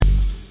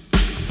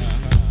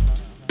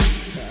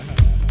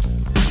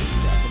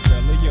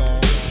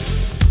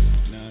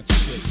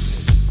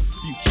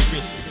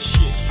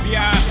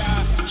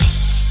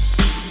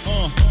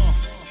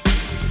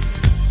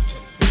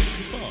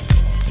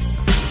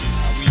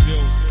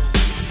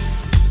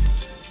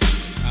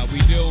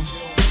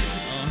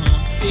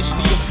it's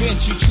the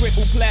eventual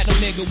triple platinum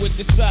nigga with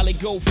the solid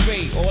gold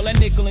fade. All that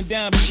nickel and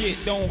dime shit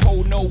don't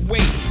hold no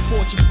weight.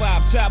 Fortune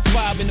 5, top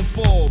 5 in the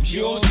Forbes.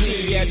 You'll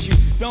see as you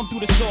thumb through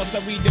the sauce,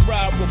 I read the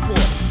ride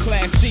report.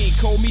 Class C,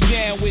 hold me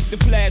down with the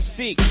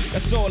plastic.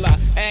 That's all I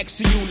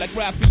ask of you, like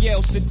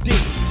Raphael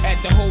Sadiq.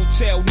 At the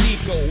Hotel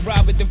Nico,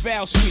 Robert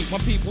DeVal Street. My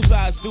people's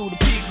eyes through the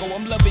Pico.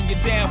 I'm loving you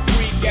down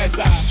freak as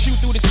I shoot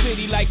through the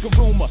city like a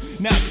rumor.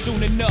 Not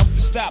soon enough to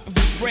stop if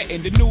it's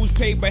spreading. The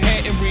newspaper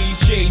heading reads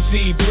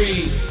Jay-Z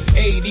breeze.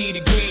 80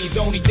 degrees,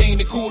 only thing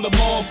to cool them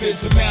off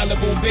is a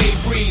Malibu Bay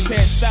breeze.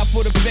 Had stop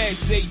for the feds,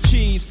 say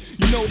cheese.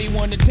 You know they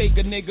wanna take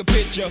a nigga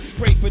picture.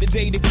 Pray for the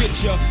day to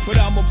get ya, but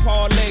I'm a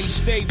parlay,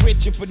 stay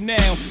richer for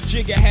now.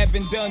 Jigga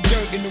haven't done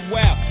dirt in a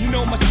while. You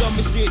know my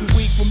stomach's getting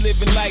weak from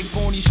living life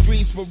on these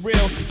streets for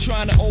real.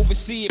 Trying to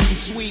oversee it from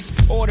sweets,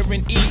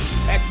 ordering eats.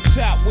 At the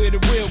top where the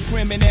real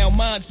criminal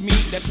minds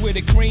meet. That's where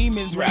the cream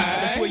is, right?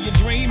 That's where your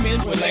dream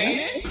is, well ain't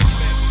it?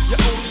 You're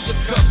only a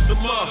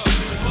customer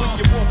when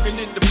you're walking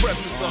in the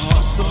presence of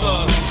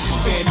hustlers.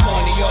 Spend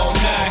money all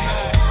night.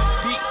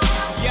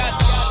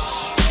 Yachts.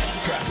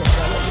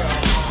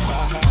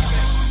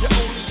 You're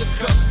only a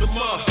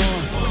customer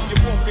when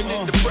you're walking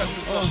in the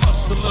presence of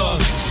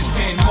hustlers.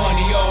 Spend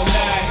money all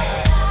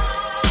night.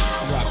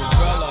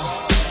 Rockefeller.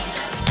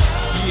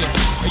 Yeah.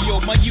 Hey,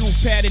 yo, my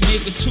youth had a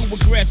nigga too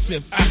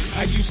aggressive.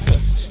 I used to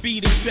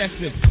speed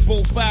excessive.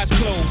 Both eyes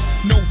closed,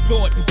 no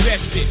thought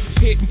invested.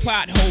 Hitting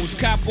potholes,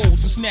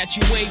 capos to snatch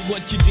away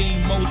what you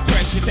deem most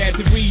precious. Had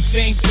to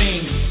rethink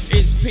things.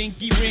 Is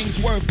pinky rings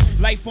worth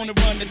life on the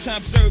run? The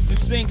time served and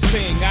sing.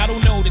 I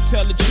don't know to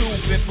tell the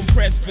truth if I'm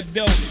pressed for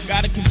dough.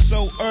 Gotta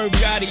console Irv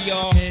Gotti,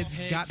 y'all. Heads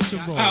got to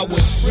roll. I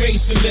was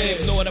raised to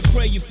live, Lord, I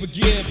pray you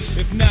forgive.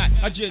 If not,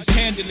 I just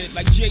handle it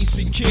like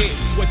Jason Kidd.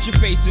 What you're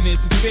facing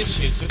is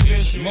vicious.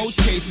 Most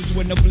cases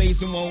when the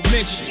blazing won't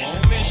miss you.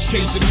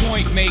 Case in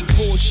point, make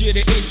bullshit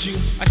an issue.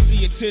 I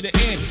see it to the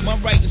end. My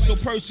writing's so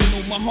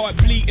personal, my heart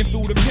bleeding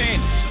through the pen.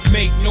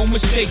 Make no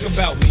mistake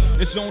about me.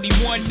 There's only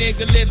one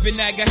nigga living,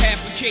 I got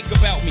half a cake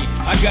about me.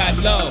 I got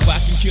love, I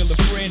can kill a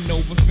friend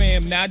over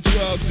fam, not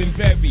drugs, and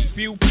very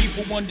few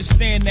people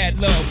understand that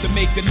love. To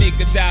make a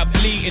nigga die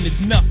bleeding is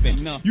nothing.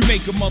 You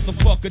make a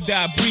motherfucker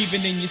die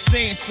breathing and you're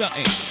saying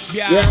something.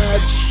 Yeah. You're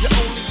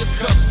only a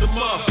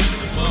customer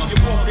when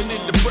you're walking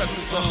in the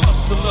presence of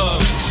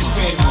hustlers.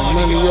 Spend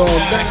money all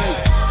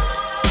night.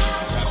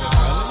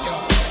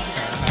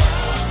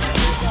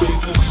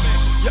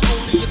 You're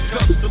only a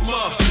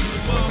customer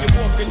when you're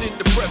walking in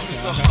the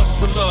presence of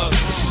hustlers.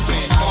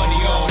 Spend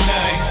money all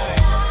night.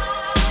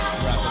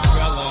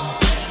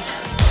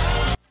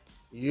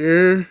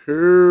 Yeah.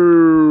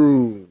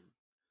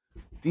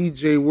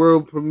 DJ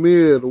World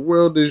Premiere. The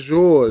world is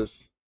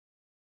yours.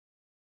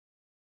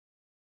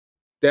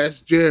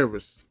 That's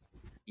Jarvis.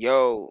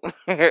 Yo.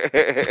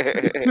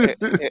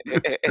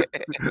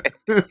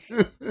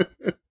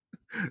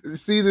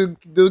 See,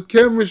 the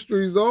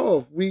chemistry's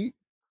off. We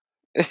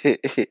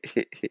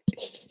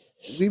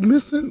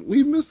missing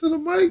a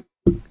mic.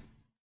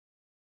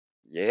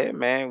 Yeah,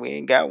 man, we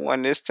ain't got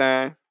one this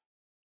time.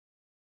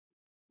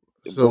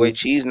 The So- boy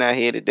Cheese not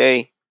here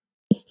today.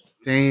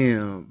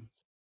 Damn.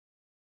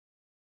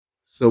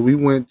 So we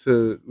went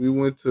to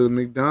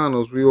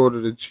McDonald's. We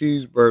ordered a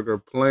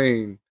cheeseburger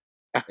plain,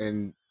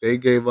 and they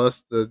gave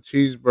us the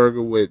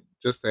cheeseburger with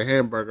just a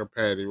hamburger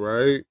patty,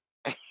 right?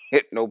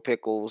 No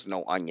pickles,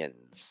 no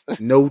onions.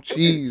 No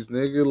cheese,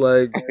 nigga.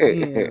 Like,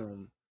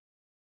 damn.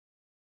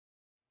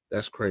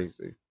 That's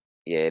crazy.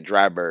 Yeah,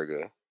 dry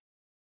burger.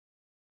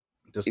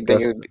 You think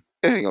Disgusting.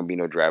 there ain't gonna be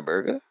no dry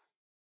burger?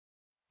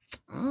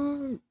 I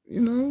don't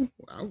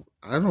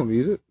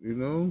eat it,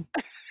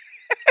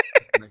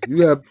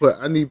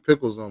 I need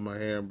pickles on my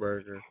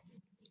hamburger.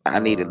 I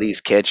need at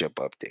least ketchup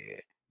up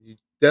there. You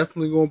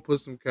definitely gonna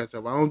put some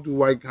ketchup. I don't do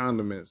white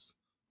condiments.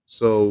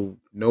 So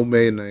no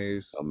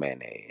mayonnaise, No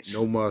mayonnaise.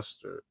 no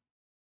mustard.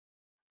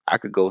 I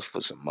could go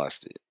for some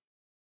mustard.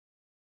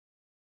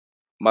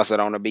 Mustard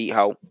on the beat,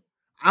 hoe.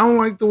 I don't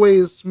like the way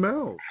it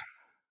smells.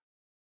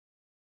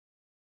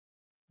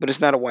 But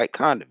it's not a white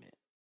condiment.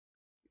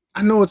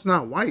 I know it's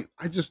not white.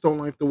 I just don't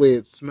like the way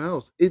it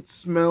smells. It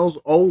smells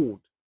old.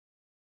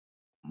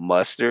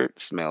 Mustard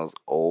smells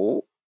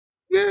old.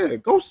 Yeah,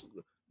 go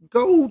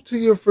to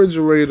your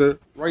refrigerator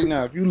right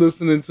now. If you're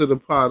listening to the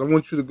pod, I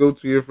want you to go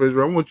to your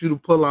refrigerator. I want you to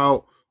pull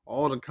out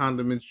all the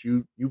condiments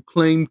you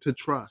claim to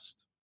trust.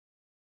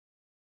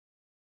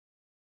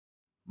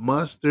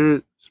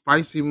 Mustard,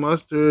 spicy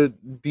mustard,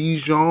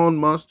 Dijon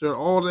mustard,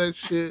 all that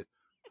shit.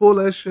 Pull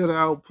that shit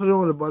out, put it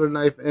on a butter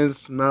knife, and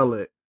smell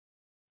it.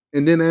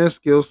 And then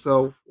ask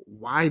yourself,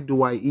 why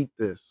do I eat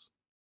this?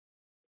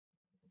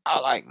 I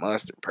like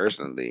mustard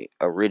personally.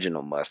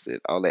 Original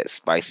mustard. All that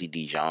spicy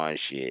Dijon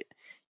shit.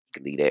 You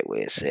can leave that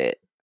where it's at.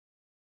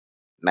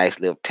 Nice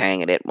little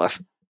tang of that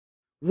mustard.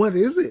 What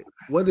is it?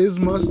 What is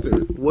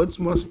mustard? What's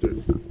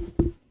mustard?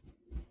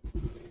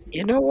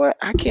 You know what?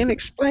 I can't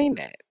explain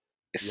that.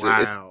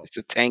 Wow. It's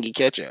a tangy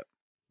ketchup.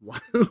 No,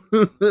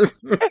 it's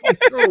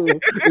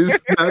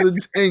not a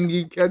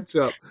tangy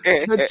ketchup.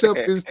 Ketchup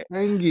is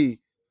tangy.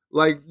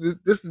 Like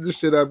this is the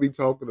shit I be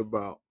talking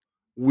about.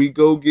 We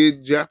go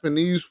get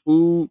Japanese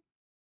food,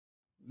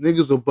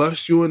 niggas will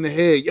bust you in the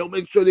head. Yo,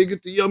 make sure they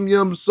get the yum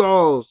yum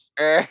sauce.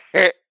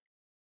 And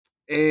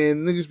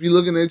niggas be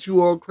looking at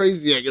you all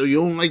crazy. Like, yo, you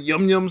don't like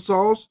yum yum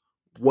sauce?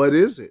 What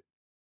is it?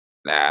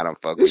 Nah, I don't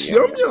fuck with It's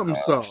yum yum yum yum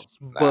sauce. sauce.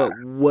 Nah, But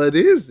what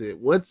is it?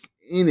 What's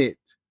in it?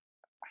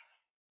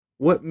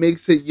 What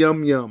makes it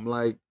yum yum?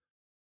 Like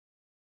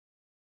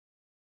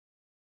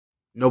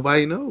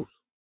nobody knows.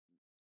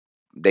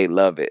 they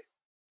love it.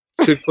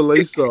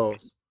 Chick-fil-A sauce.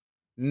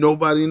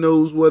 Nobody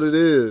knows what it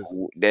is.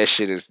 That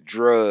shit is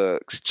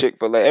drugs.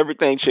 Chick-fil-A,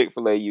 everything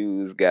Chick-fil-A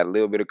use got a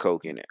little bit of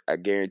coke in it. I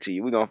guarantee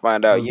you. We're gonna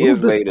find A out little years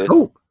bit of later.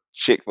 coke.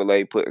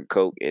 Chick-fil-A putting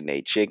coke in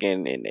their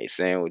chicken, in their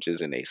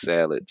sandwiches, in their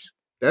salads.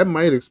 That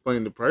might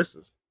explain the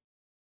prices.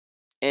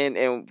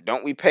 And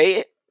don't we pay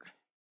it?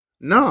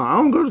 No, I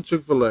don't go to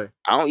Chick-fil-A.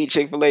 I don't eat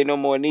Chick-fil-A no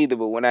more neither,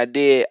 but when I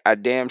did, I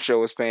damn sure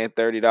was paying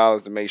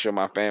 $30 to make sure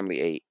my family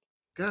ate.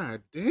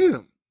 God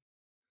damn.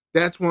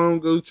 That's why I don't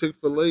go to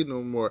Chick-fil-A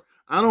no more.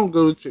 I don't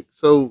go to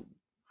So,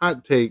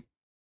 hot take,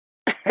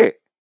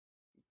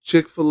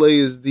 Chick-fil-A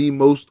is the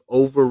most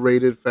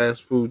overrated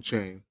fast food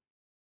chain.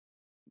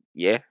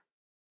 Yeah.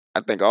 I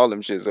think all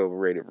them shit's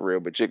overrated for real,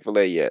 but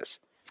Chick-fil-A, yes.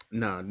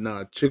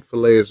 Nah,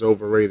 Chick-fil-A is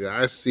overrated.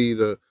 I see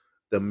the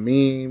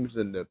memes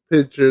and the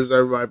pictures.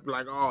 Everybody be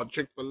like, oh,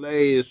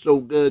 Chick-fil-A is so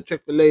good.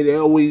 Chick-fil-A, they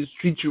always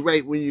treat you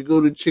right when you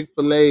go to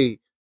Chick-fil-A.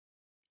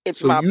 It's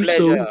So my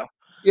pleasure.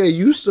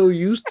 you so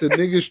used to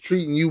niggas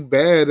treating you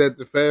bad at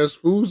the fast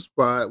food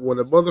spot when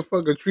a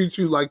motherfucker treats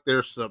you like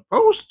they're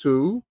supposed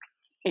to.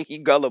 He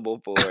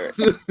gullible for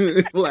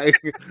it. Like,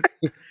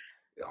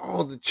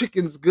 oh, the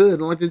chicken's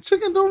good. Like the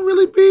chicken don't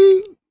really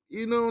be,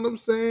 you know what I'm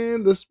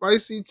saying? The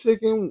spicy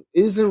chicken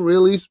isn't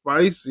really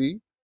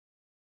spicy.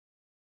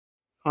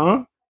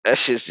 Huh? That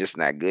shit's just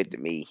not good to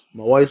me.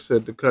 My wife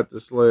said to cut the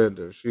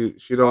slander. She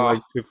don't Oh,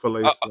 like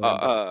Chick-fil-A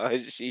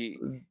slander. she.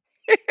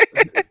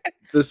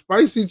 The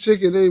spicy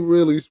chicken ain't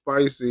really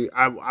spicy.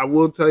 I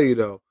will tell you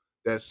though,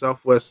 that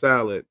Southwest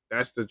salad,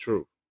 that's the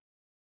truth.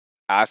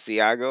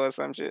 Asiago or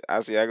some shit.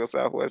 Asiago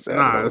Southwest salad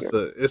Nah,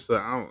 over there.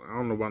 I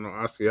don't know about no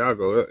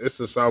Asiago. It's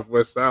a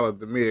Southwest salad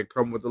to me. It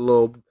come with the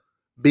little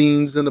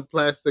beans in a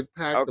plastic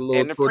pack, Oh, the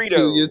little and the tortilla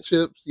Fritos.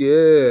 chips. And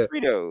the Yeah.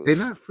 They Fritos.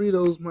 not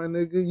Fritos, my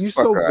nigga. You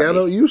Fuck so out of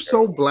ghetto. You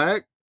so here.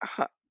 black.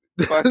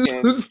 This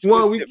Fucking is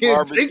why we twisted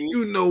can't take barbecue.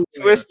 you nowhere.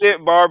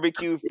 Twisted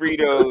barbecue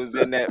Fritos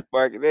and that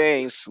fuck they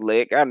ain't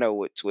slick. I know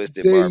what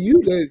twisted Jay, barbecue.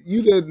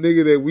 you that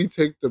nigga that we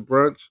take to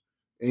brunch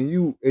and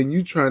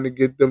you trying to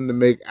get them to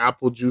make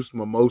apple juice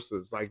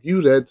mimosas. Like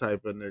you that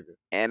type of nigga.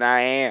 And I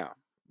am.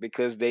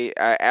 Because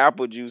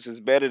apple juice is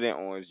better than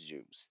orange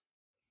juice.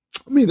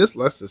 I mean, it's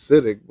less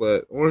acidic,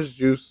 but orange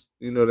juice,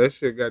 you know, that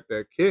shit got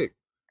that kick.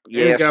 And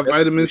Yeah, it got especially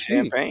vitamin with C.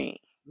 champagne.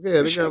 Yeah,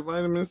 With they got champagne.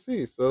 vitamin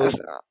C. So That's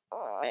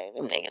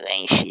them niggas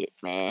ain't shit,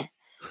 man.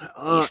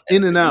 Ain't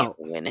In stopping and me Out.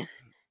 from winning.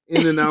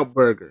 In and Out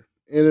Burger.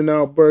 In and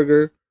Out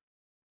Burger,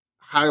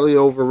 highly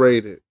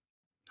overrated.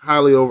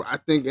 Highly over I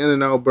think In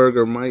and Out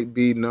Burger might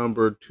be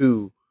number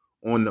 2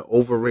 on the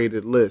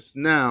overrated list.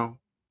 Now,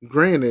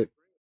 granted,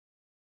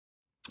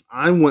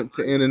 I went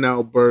to In and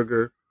Out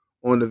Burger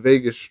on the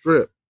Vegas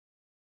Strip.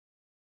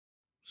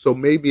 So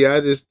maybe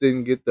I just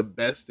didn't get the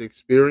best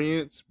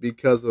experience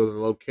because of the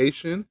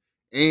location.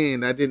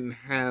 And I didn't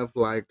have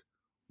like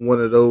one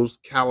of those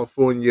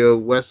California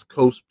West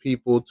Coast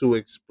people to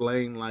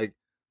explain like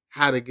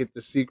how to get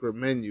the secret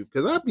menu.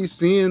 Cause I be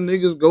seeing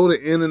niggas go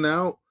to In and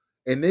Out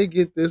and they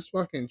get this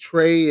fucking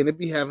tray and it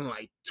be having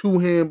like 2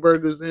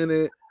 hamburgers in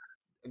it,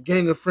 a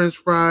gang of French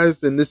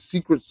fries, and this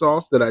secret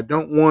sauce that I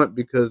don't want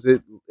because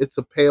it's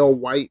a pale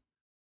white.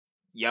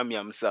 Yum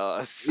yum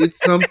sauce. It's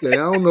something. I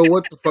don't know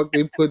what the fuck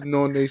they putting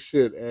on their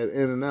shit at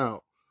In and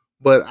Out.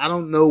 But I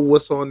don't know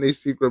what's on their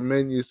secret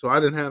menu. So I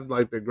didn't have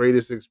like the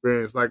greatest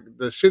experience. Like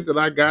the shit that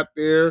I got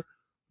there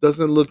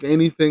doesn't look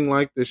anything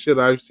like the shit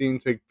I've seen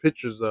take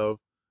pictures of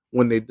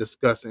when they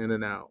discuss In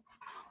and Out.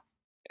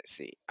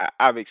 See,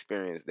 I've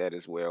experienced that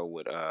as well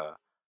with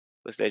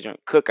what's that joint?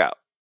 Cookout.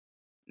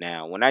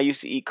 Now, when I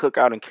used to eat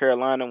cookout in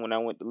Carolina when I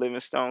went to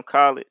Livingstone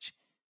College,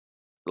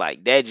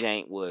 like that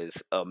jank was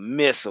a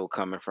missile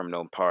coming from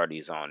them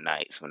parties on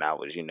nights when I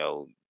was,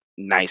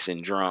 nice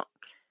and drunk.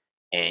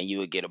 And you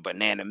would get a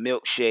banana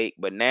milkshake.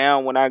 But now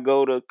when I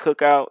go to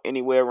cookout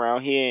anywhere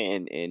around here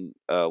and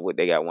what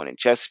they got one in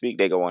Chesapeake,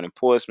 they got one in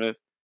Portsmouth,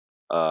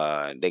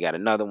 they got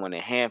another one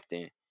in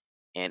Hampton.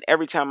 And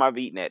every time I've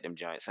eaten at them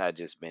joints, I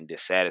just been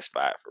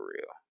dissatisfied for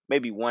real.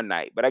 Maybe one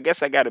night, but I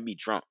guess I gotta be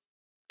drunk.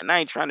 And I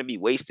ain't trying to be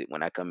wasted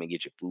when I come and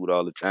get your food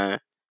all the time.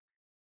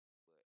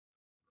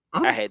 I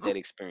I'm had I'm, that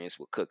experience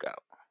with cookout.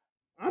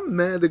 I'm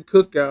mad at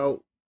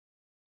Cookout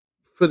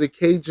for the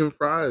Cajun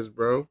fries,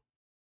 bro.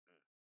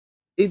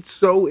 It's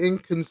so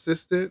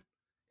inconsistent.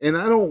 And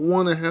I don't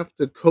want to have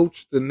to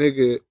coach the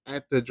nigga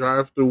at the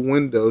drive-through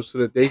window so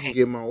that they can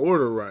get my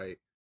order right.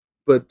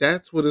 But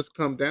that's what it's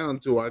come down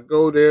to. I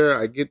go there,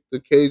 I get the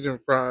Cajun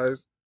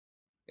fries,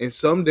 and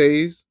some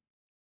days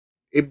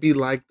it be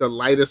like the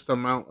lightest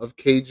amount of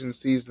Cajun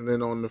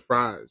seasoning on the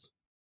fries.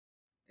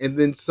 And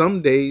then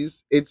some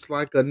days it's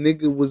like a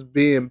nigga was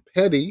being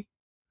petty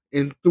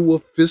and threw a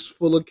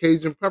fistful of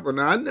Cajun pepper.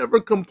 Now I never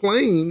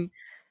complain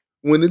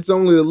when it's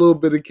only a little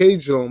bit of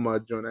Cajun on my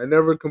joint. I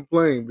never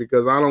complain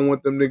because I don't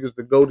want them niggas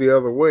to go the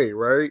other way,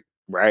 right?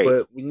 Right.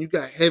 But when you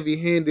got heavy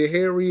handed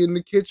Harry in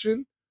the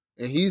kitchen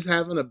and he's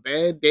having a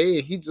bad day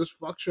and he just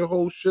fucks your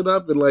whole shit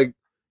up and like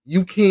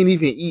you can't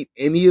even eat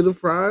any of the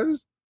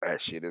fries,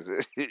 That shit is yo,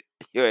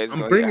 it's I'm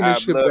gonna hit bringing this high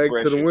shit blood back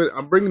to the pressure. window.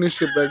 I'm bringing this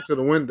shit back to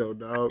the window,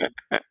 dog.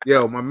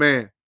 Yo, my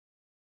man,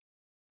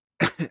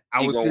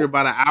 I You was gonna here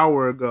about an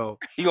hour ago.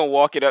 you gonna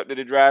walk it up to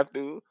the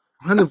drive-through?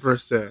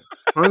 100%.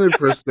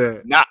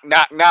 100%. Knock,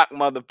 knock, knock,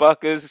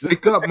 motherfuckers.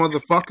 Wake up,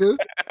 motherfucker.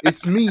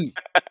 It's me.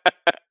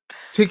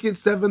 Ticket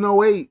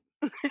 708.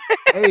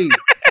 Hey,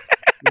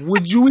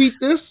 would you eat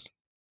this?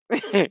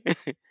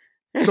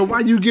 So why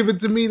you give it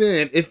to me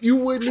then? If you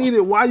wouldn't eat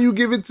it, why you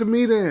give it to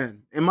me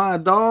then? Am I a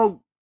dog?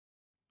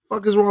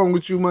 Fuck is wrong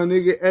with you, my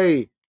nigga?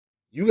 Hey,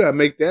 you gotta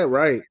make that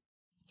right.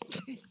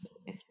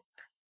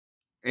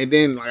 And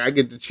then like I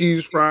get the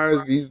cheese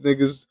fries. These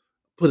niggas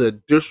put a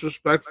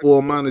disrespectful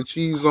amount of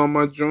cheese on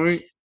my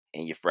joint.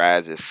 And your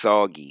fries is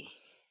soggy.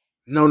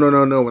 No, no,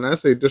 no, no. When I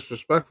say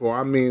disrespectful,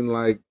 I mean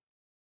like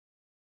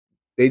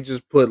they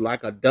just put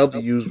like a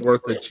W's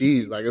worth of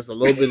cheese. Like it's a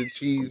little bit of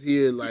cheese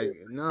here. Like,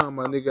 nah,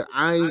 my nigga,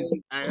 I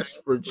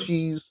asked for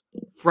cheese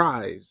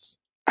fries.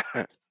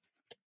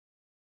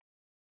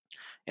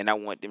 And I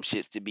want them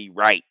shits to be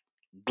right.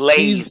 Cheese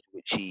Glazed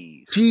with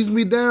cheese. cheese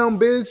me down,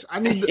 bitch. I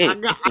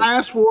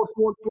asked for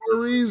a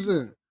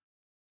reason.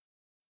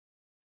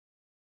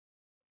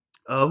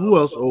 Who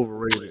else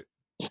overrated?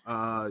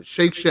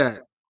 Shake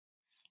Shack.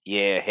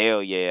 Yeah,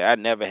 hell yeah. I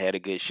never had a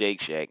good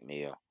Shake Shack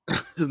meal.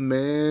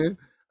 Man.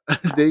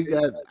 They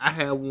got I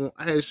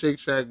had Shake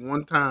Shack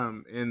one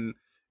time in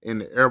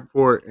the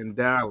airport in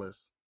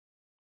Dallas.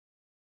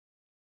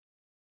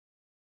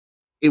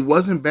 It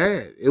wasn't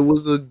bad. It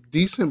was a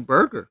decent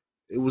burger.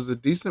 It was a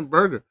decent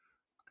burger.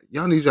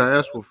 Y'all need your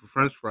ass whooped for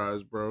French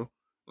fries, bro.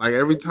 Like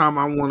every time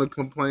I want to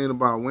complain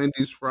about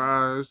Wendy's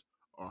fries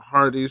or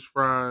Hardee's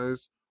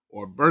fries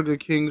or Burger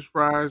King's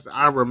fries,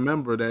 I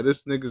remember that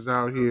this niggas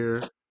out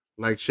here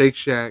like Shake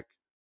Shack,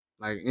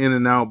 like In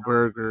and Out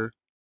Burger,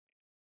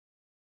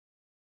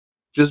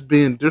 just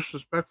being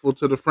disrespectful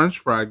to the French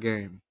fry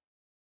game.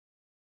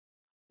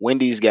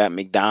 Wendy's got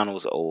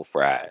McDonald's old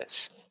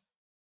fries.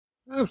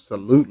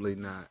 Absolutely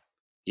not.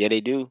 Yeah,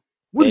 they do.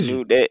 What is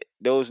you? That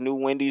those new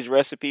Wendy's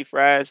recipe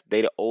fries,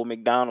 they the old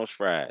McDonald's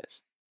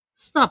fries.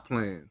 Stop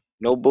playing.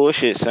 No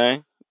bullshit,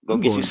 son. Go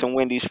I'm get you going. some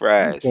Wendy's I'm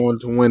fries. going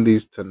to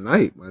Wendy's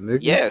tonight, my nigga.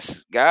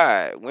 Yes,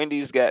 God,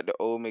 Wendy's got the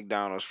old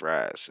McDonald's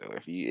fries. So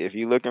if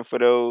you looking for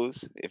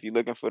those, if you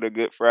looking for the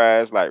good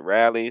fries like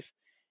Rallies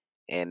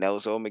and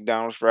those old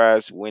McDonald's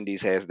fries,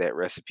 Wendy's has that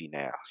recipe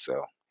now.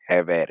 So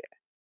have at it.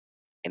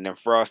 And them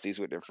Frosties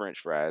with the French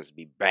fries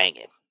be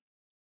banging.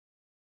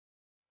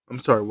 I'm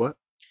sorry. What?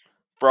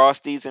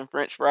 Frosties and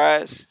French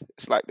fries,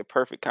 it's like the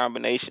perfect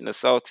combination of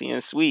salty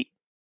and sweet.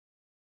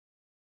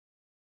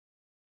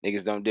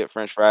 Niggas don't dip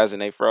French fries in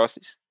they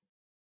Frosties.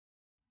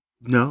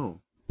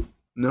 No,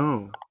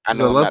 no. I Because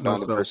I know I'm love not the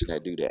only myself. person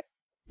that do that.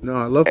 No,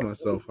 I love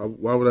myself.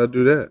 Why would I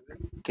do that?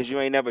 Cause you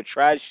ain't never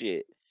tried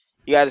shit.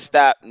 You gotta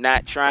stop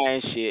not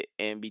trying shit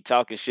and be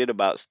talking shit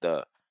about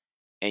stuff.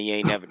 And you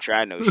ain't never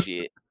tried no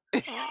shit.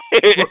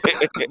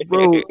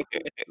 bro,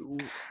 bro,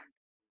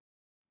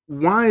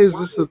 why is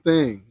this a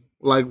thing?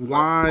 Like,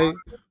 why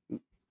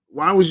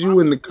was you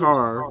in the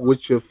car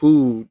with your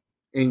food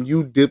and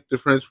you dipped the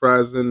French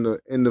fries in the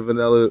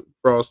vanilla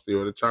frosty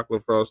or the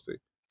chocolate frosty?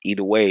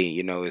 Either way,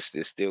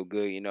 it's still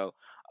good,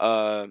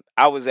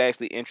 I was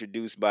actually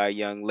introduced by a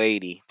young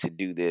lady to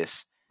do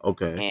this.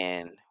 Okay,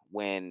 And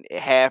when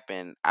it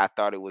happened, I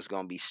thought it was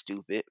gonna be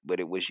stupid, but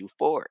it was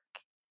euphoric.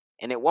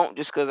 And it won't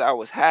just because I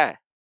was high.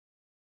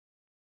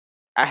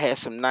 I had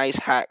some nice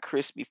hot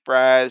crispy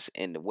fries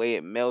and the way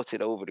it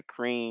melted over the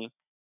cream,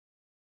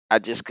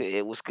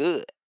 it was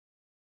good.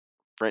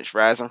 French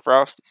fries and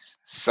frosties.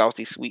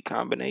 Salty sweet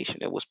combination.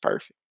 It was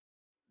perfect.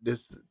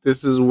 this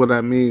is what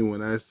I mean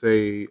when I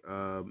say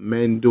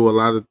men do a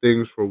lot of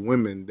things for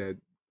women that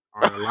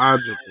are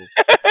illogical.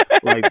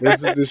 Like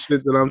this is the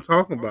shit that I'm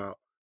talking about.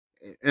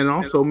 And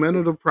also men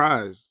are the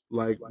prize.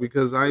 Like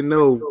because I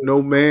know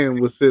no man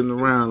was sitting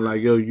around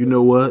like, yo, you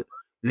know what?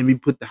 Let me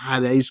put the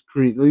hot ice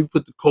cream. Let me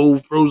put the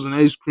cold frozen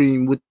ice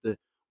cream with the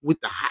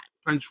hot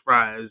French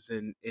fries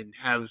and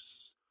have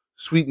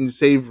sweet and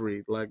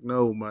savory. Like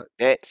no, my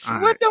That's all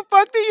what right. the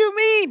fuck do you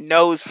mean?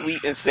 No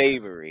sweet and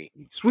savory.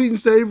 Sweet and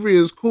savory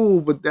is cool,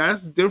 but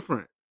that's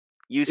different.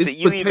 It's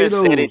You even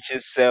said it potatoes.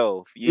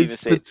 yourself. You It's even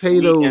said sweet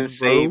potatoes, and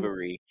bro.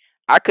 savory.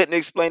 I couldn't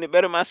explain it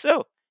better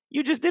myself.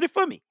 You just did it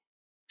for me.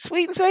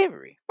 Sweet and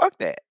savory. Fuck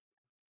that.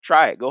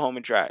 Try it. Go home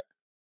and try it.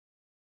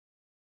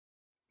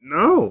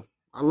 No,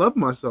 I love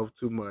myself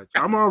too much.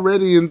 I'm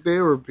already in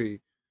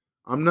therapy.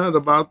 I'm not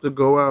about to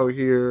go out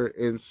here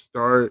and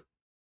start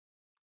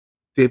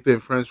dipping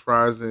French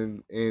fries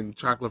in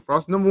chocolate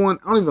frost. Number one,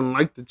 I don't even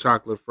like the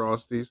chocolate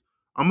frosties.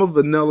 I'm a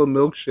vanilla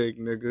milkshake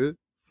nigga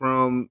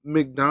from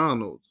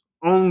McDonald's.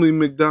 only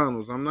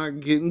McDonald's. I'm not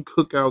getting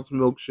Cookout's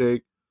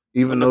milkshake, When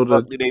even the though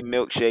fuck do they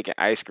milkshake and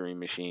ice cream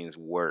machines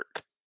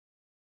work?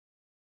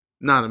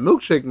 the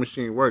milkshake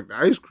machine work. The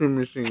ice cream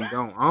machine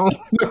don't. I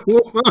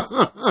don't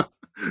know.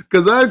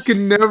 Cause I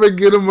can never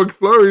get a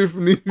McFlurry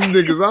from these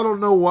niggas. I don't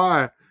know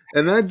why.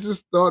 And I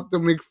just thought the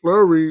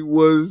McFlurry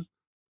was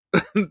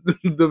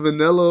the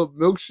vanilla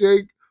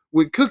milkshake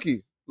with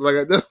cookies.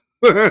 Like that's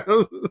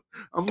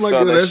I'm That's like,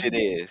 all yo, that that's shit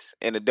is.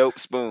 And a dope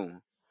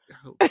spoon.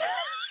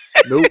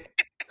 nope.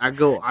 I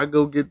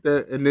go get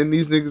that, and then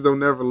these niggas don't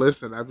never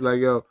listen. I'd be like,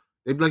 yo,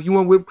 they be like, you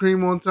want whipped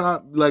cream on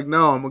top? Be like,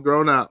 no, I'm a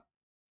grown up.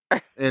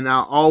 And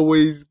I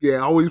always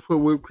put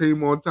whipped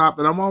cream on top,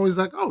 and I'm always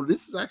like, oh,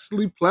 this is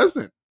actually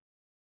pleasant.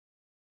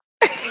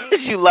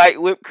 You like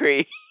whipped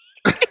cream.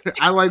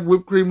 I like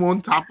whipped cream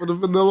on top of the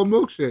vanilla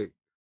milkshake.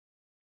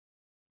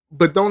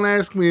 But don't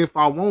ask me if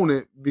I want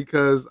it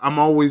because I'm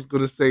always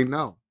gonna say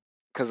no.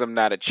 Because I'm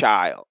not a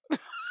child.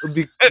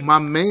 My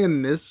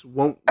manness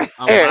won't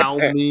allow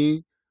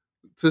me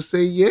to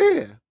say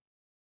yeah.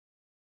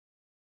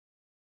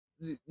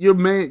 Your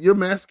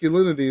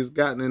masculinity has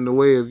gotten in the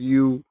way of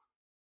you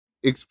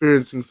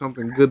experiencing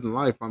something good in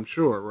life, I'm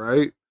sure,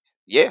 right?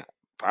 Yeah.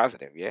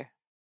 Positive, yeah.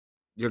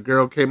 Your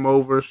girl came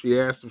over, she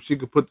asked if she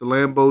could put the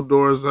Lambo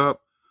doors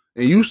up,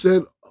 and you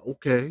said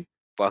okay,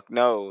 Fuck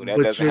no, that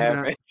but doesn't you're not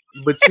happen.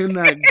 but you're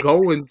not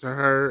going to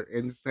her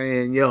and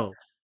saying, yo,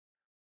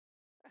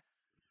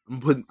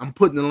 I'm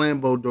putting the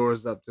Lambo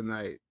doors up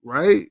tonight,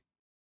 right?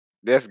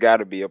 That's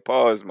gotta be a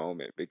pause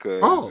moment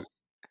because Pause.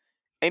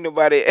 ain't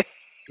nobody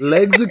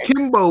Legs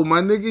akimbo,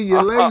 my nigga.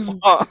 Your legs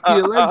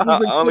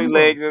was only akimbo.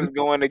 legs that's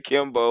going to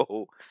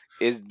Kimbo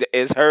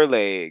is her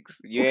legs.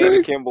 You ain't Okay,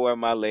 akimbo in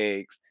my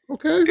legs.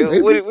 okay,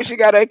 maybe. What she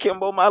got to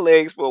akimbo my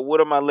legs for? What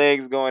are my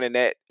legs going in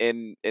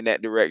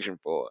that direction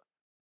for?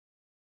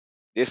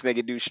 This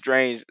nigga do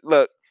strange.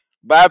 Look,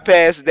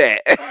 bypass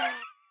that.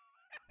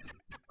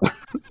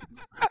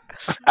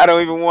 I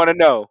don't even want to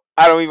know.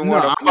 I don't even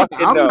want to No,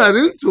 fucking I'm know. not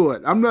into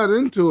it. I'm not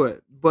into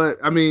it. But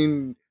I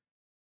mean,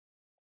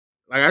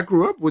 like I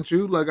grew up with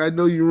you. Like I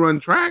know you run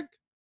track.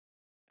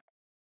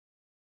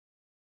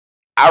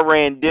 I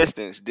ran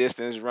distance.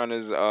 Distance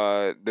runners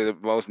are the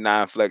most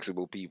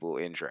non-flexible people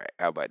in track.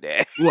 How about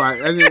that?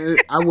 Well,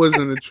 I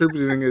wasn't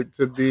attributing it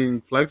to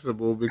being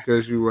flexible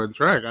because you run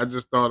track. I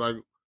just thought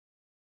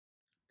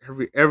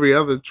every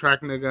other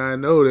track nigga I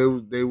know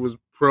they was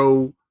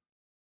pro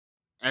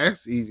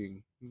ass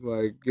eating,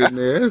 like getting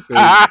their ass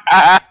ate.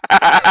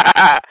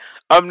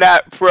 I'm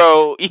not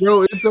pro.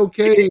 Bro, it's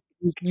okay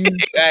if you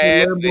put your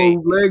Ass ate.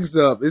 Lambo legs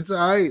up. It's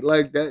all right.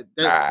 Like that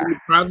Nah, in the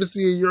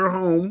privacy of your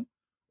home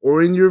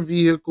or in your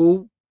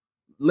vehicle.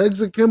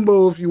 Legs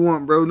akimbo if you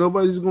want, bro.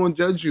 Nobody's gonna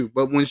judge you.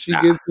 But when she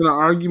nah. gets in an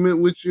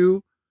argument with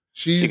you,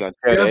 She she's gonna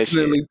tell that shit.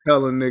 definitely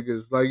telling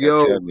niggas like, Gonna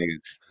yo, tell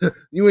niggas.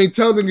 you ain't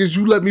telling niggas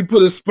you let me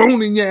put a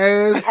spoon in your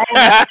ass. All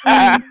the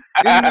spoons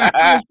in the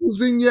house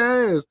was in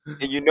your ass.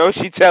 And you know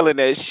she telling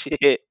that shit.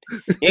 You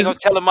ain't gonna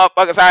tell the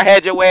motherfuckers I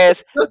had your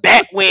ass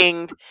bat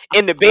winged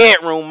in the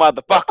bedroom,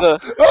 motherfucker.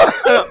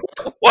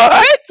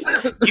 What?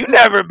 You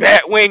never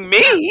bat winged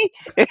me.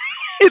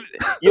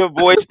 Your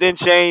voice done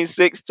changed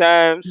 6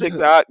 times, 6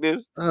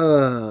 octaves. She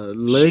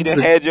Legs. done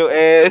had your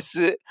ass.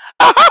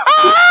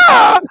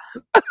 I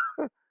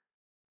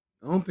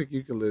I don't think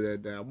you can lay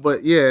that down.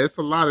 But yeah, it's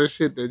a lot of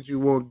shit that you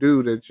won't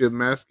do that your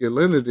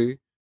masculinity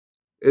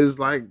is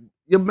like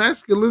your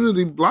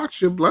masculinity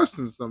blocks your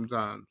blessings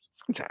sometimes.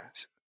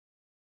 Sometimes.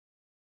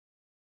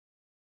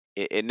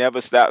 It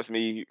never stops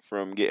me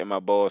from getting my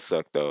balls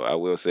sucked, though. I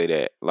will say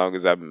that. As long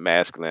as I'm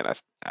masculine, I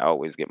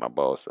always get my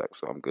balls sucked,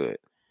 so I'm good.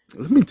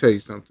 Let me tell you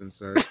something,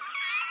 sir.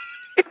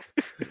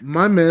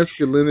 My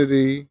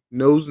masculinity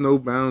knows no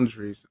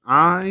boundaries.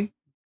 I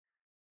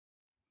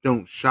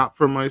don't shop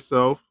for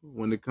myself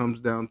when it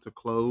comes down to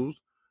clothes.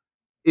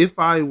 If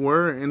I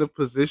were in a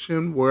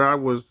position where I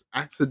was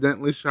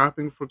accidentally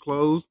shopping for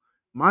clothes,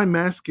 my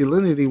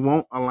masculinity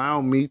won't allow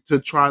me to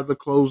try the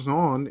clothes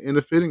on in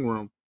a fitting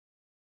room.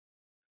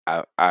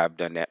 I've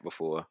done that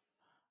before.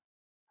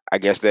 I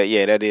guess that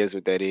yeah, that is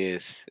what that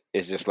is.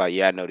 It's just like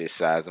yeah, I know this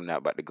size. I'm not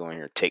about to go in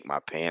here and take my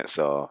pants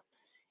off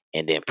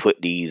and then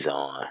put these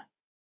on.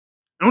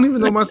 I don't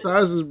even know Let my me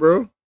sizes,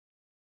 bro.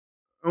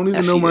 I don't now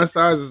even know see my that.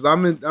 sizes.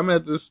 I'm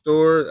at the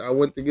store. I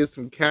went to get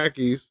some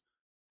khakis,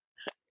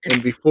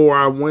 and before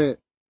I went,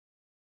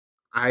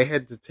 I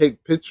had to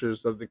take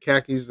pictures of the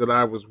khakis that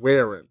I was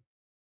wearing.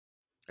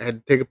 I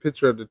had to take a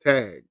picture of the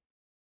tag,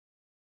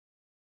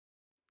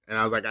 and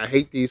I was like, I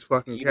hate these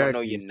fucking You don't know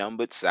your khakis.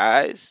 numbered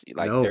size? You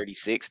like No,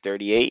 36,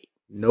 38?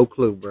 no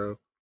clue, bro.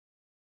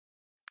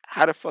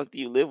 How the fuck do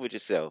you live with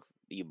yourself?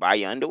 Do you buy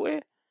your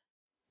underwear?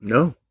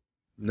 No,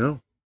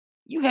 no.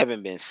 You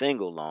haven't been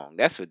single long.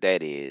 That's what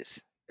that is.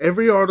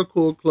 Every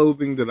article of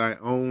clothing that I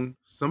own,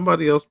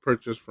 somebody else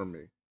purchased from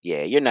me.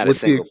 Yeah, you're not a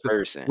With the single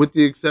person. with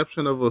the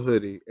exception of a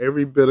hoodie,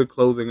 every bit of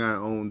clothing I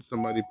own,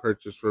 somebody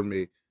purchased from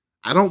me.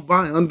 I don't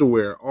buy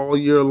underwear all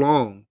year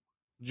long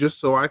just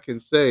so I can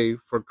say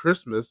for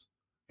Christmas,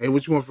 hey,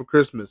 what you want for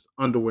Christmas?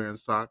 Underwear and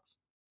socks.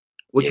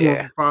 What you want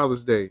Yeah. for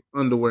Father's Day?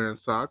 Underwear and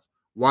socks.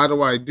 Why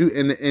do I do?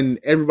 And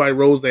everybody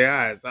rolls their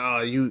eyes.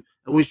 Oh, you.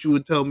 I wish you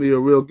would tell me a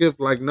real gift.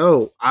 Like,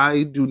 no,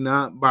 I do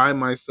not buy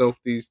myself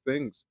these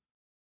things.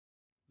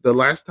 The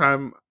last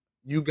time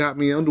you got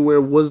me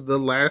underwear was the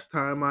last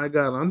time I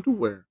got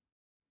underwear,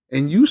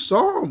 and you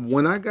saw them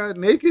when I got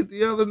naked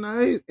the other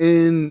night,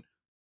 and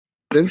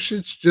them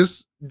shits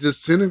just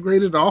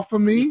disintegrated off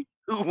of me.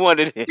 Who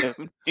wanted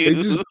him, They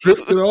dude? just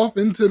drifted off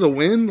into the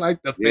wind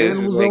like the This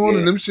fan was on, and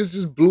nigga. them shits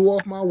just blew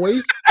off my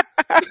waist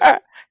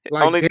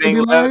like Only thing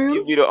left, you be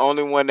dandelions. the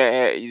only one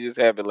that you just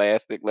have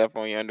elastic left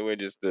on your underwear,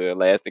 just the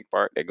elastic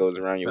part that goes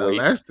around your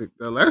waist. The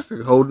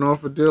elastic holding on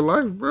for dear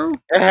life, bro.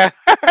 How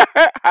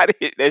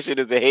did that shit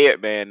is a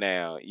headband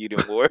now? You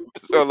done wore it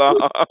for so long.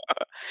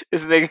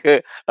 This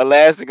nigga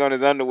elastic on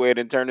his underwear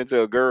then turned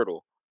into a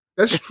girdle.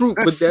 That's true,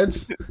 but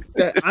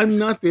that I'm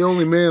not the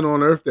only man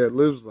on earth that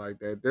lives like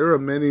that. There are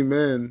many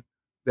men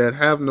that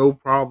have no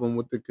problem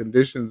with the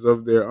conditions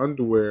of their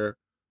underwear.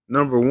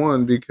 Number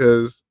one,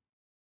 because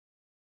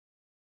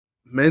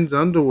men's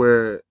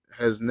underwear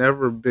has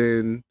never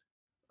been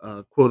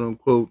quote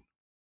unquote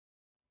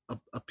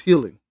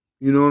appealing.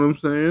 You know what I'm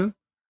saying?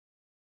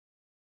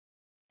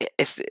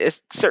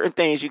 It's certain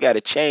things you got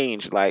to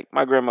change. Like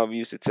my grandmother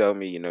used to tell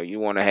me, you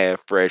want to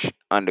have fresh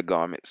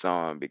undergarments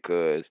on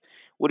because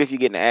what if you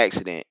get in an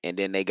accident and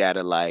then they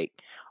gotta like,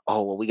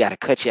 oh well, we gotta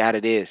cut you out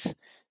of this.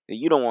 Then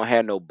you don't want to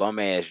have no bum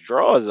ass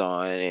drawers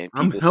on and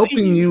I'm people see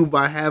helping you. you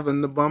by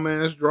having the bum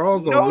ass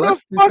drawers on. No, the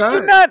Less the fuck you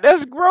cut. not.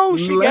 That's gross.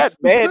 She got Less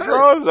the bad cut.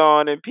 drawers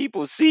on and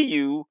people see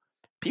you.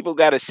 People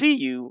gotta see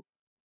you.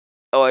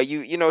 Or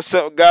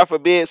some God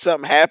forbid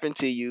something happened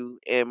to you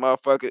and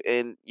motherfucker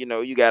and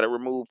you gotta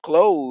remove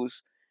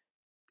clothes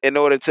in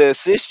order to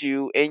assist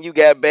you, and you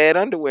got bad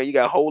underwear. You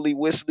got holy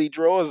whistly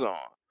drawers on.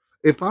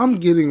 If I'm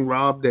getting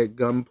robbed at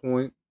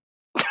gunpoint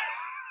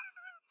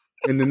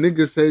and the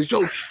nigga says,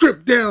 "Yo,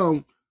 strip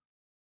down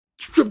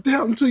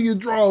to your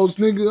drawers,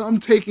 nigga. I'm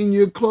taking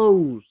your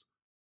clothes,"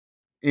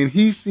 and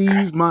he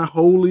sees my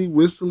holy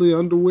whistly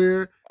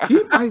underwear,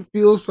 he might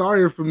feel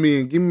sorry for me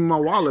and give me my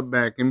wallet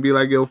back and be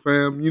like, "Yo,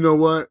 fam, you know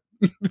what?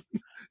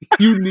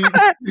 you need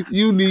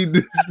you need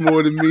this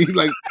more than me.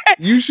 Like,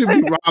 you should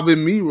be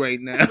robbing me right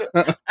now."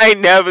 I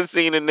ain't never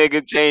seen a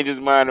nigga change his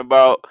mind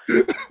about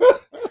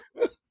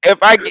if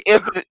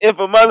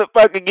a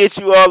motherfucker gets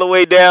you all the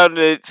way down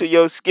to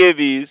your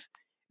skivvies,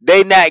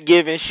 they not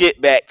giving shit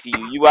back to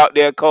you. You out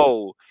there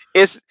cold.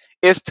 It's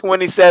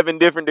 27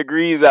 different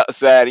degrees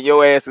outside, and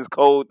your ass is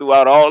cold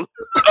throughout all of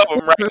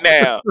them right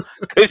now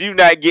because you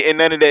not getting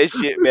none of that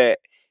shit back.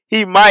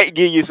 He might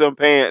give you some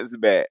pants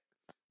back,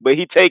 but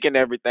he taking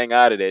everything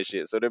out of that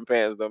shit, so them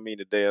pants don't mean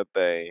a damn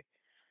thing.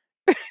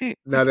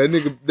 Now that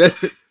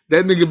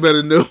nigga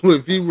better know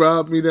if he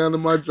robbed me down to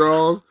my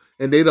drawers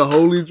and they the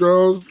holy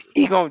drawers.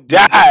 He gonna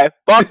die.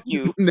 Fuck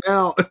you.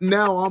 Now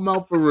I'm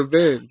out for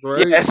revenge,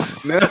 right?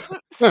 Now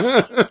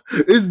Yes.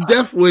 it's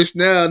death wish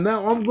now.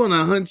 Now I'm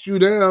gonna hunt you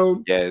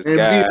down Yes, and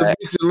be a God.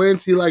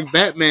 vigilante like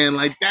Batman.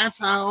 Like, that's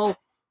how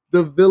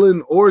the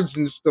villain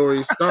origin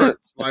story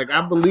starts. Like,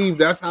 I believe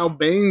that's how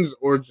Bane's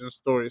origin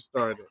story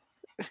started.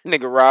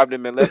 Nigga robbed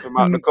him and left him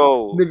out in the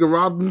cold. Nigga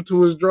robbed him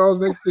to his drawers.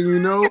 Next thing you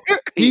know,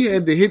 he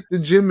had to hit the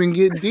gym and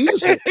get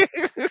diesel.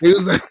 He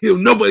was like, "Yo,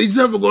 nobody's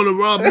ever gonna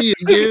rob me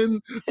again."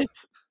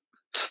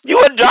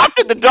 You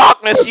adopted the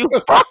darkness, you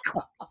fuck.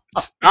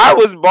 I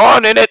was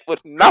born in it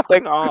with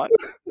nothing on.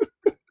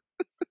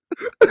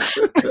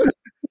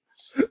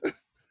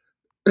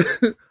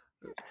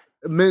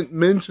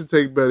 Men should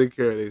take better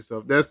care of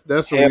themselves.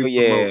 That's what Hell we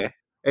promote. yeah.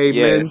 Hey,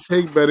 men, Yes.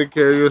 take better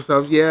care of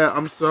yourself. Yeah,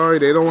 I'm sorry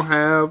they don't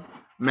have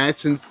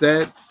matching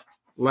sets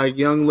like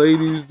young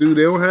ladies do.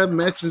 They don't have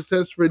matching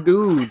sets for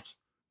dudes.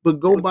 But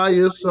go buy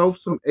yourself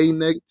some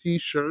A-neck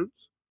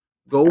t-shirts.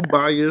 Go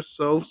buy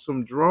yourself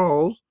some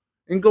drawers,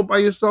 and go buy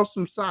yourself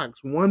some socks.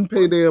 One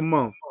payday a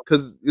month,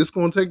 because it's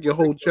gonna take your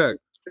whole check.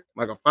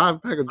 Like a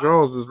 5 pack of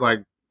drawers is like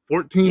Yeah.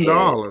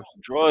 $14.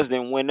 Drawers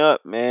then went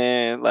up,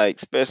 man. Like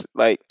special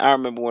like I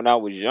remember when I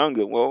was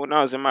younger. Well, when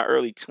I was in my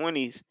early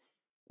 20s,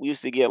 we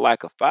used to get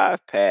like a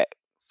 5 pack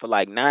for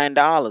like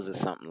 $9 or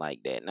something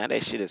like that. Now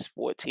that shit is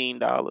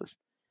 $14.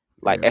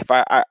 Like Yeah. if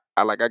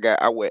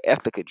I wear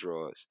Ethica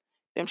drawers.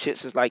 Them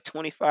shits is like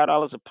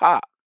 $25 a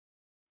pop.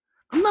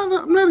 I'm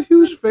not a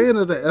huge fan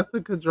of the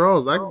Ethica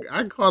drawers. I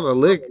caught a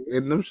lick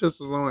and them shits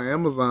was on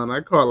Amazon.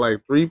 I caught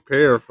like 3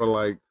 pair for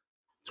like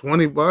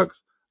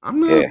 $20. I'm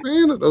not a Yeah.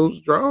 fan of those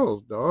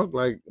drawers, dog.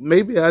 Like,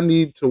 maybe I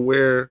need to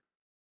wear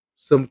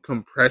some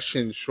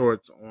compression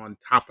shorts on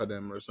top of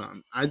them or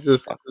something. Fuck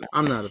no.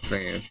 I'm not a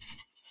fan.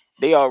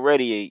 They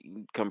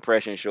already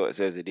compression shorts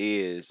as it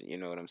is. You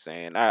know what I'm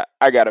saying? I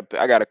got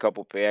a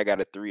couple pair. I got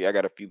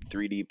a few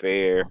 3D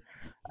pair.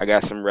 I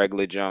got some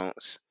regular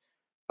joints.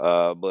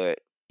 But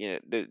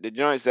the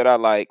joints that I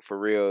like for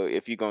real.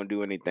 If you're gonna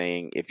do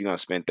anything, if you're gonna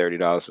spend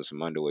 $30 for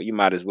some underwear, you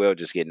might as well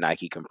just get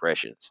Nike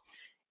compressions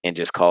and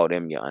just call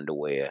them your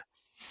underwear.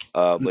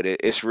 But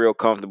it's real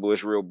comfortable.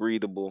 It's real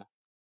breathable.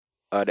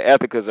 The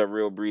ethicas are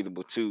real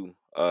breathable too,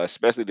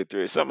 especially the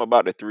three. Something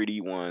about the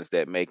 3D ones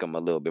that make them a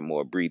little bit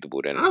more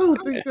breathable I don't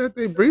than think that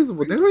they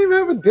breathable. They don't even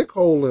have a dick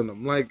hole in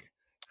them. Like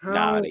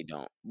nah, how they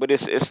don't. But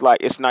it's like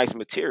it's nice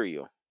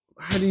material.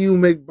 how do you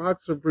make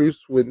boxer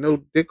briefs with no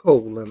dick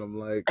hole in them?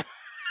 Like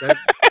that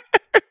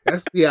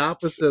that's the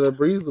opposite of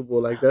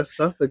breathable. Like that's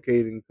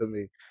suffocating to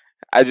me.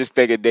 I just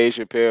think of Dave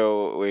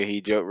Chappelle when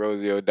he jumped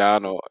Rosie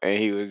O'Donnell and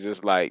he was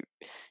just like,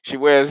 she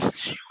wears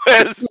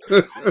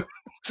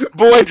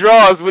boy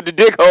drawers with the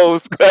dick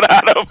holes cut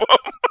out of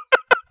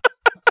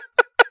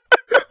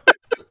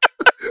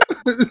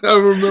I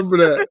remember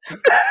that.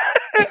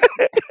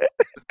 them.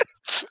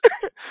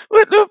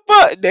 What the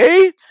fuck,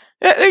 Dave?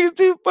 That nigga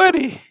too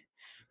funny.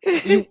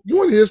 You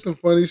want to hear some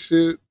funny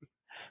shit?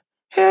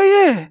 Hell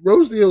yeah.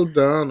 Rosie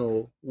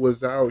O'Donnell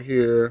was out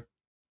here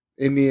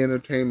in the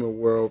entertainment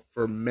world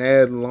for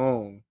mad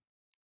long,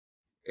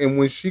 and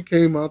when she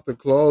came out the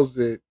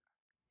closet,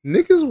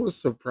 niggas was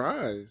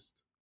surprised.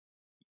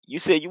 You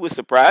said you was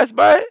surprised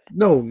by it?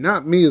 No,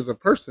 not me as a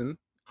person.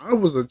 I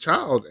was a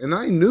child, and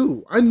I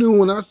knew. I knew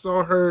when I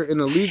saw her in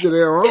a league of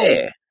their own.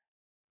 Yeah.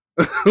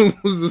 I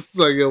was just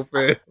like, yo,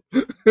 fam.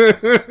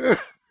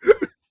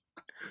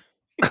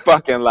 You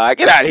fucking lie.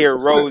 Get out of here,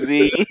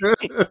 Rosie.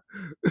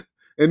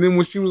 And then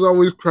when she was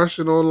always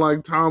crushing on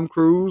like Tom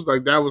Cruise,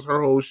 like that was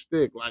her whole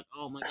shtick. Like,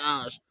 oh my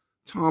gosh,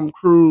 Tom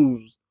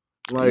Cruise.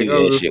 I Like knew I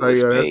that was just shit like, was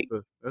yeah, fake.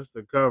 that's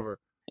the cover.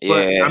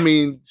 But I Yeah.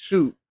 mean,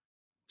 shoot,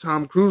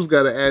 Tom Cruise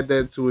got to add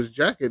that to his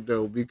jacket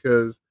though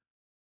because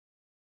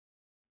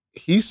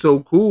he's so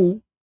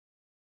cool.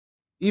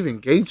 Even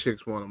gay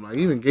chicks want him. Like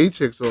even gay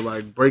chicks will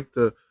like break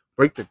the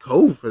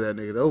code for that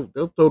nigga.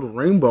 They'll throw the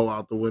rainbow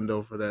out the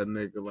window for that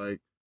nigga. Like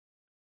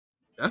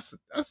that's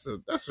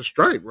a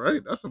strike,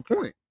 right? That's a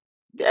point.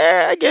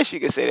 Yeah, I guess you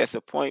could say that's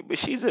a point, but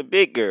she's a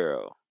big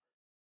girl.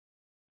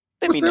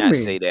 Let What's me that not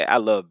say mean? that. I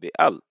love big.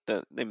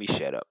 Let me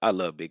shut up. I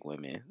love big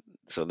women.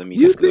 So let me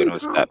You just go ahead think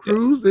and Tom stop that.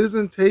 Cruise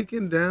isn't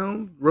taking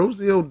down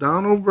Rosie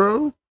O'Donnell,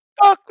 bro?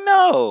 Fuck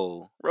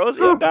no. Rosie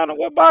Tom, O'Donnell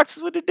wear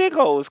boxes with the dick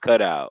holes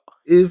cut out.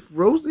 if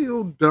Rosie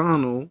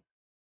O'Donnell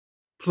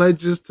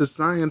pledges to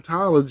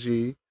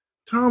Scientology,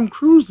 Tom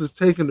Cruise is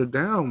taking her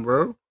down,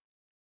 bro.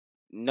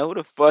 No,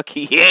 the fuck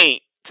he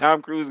ain't.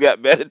 Tom Cruise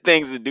got better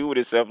things to do with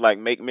himself, like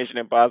make Mission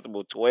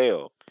Impossible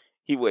 12.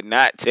 He would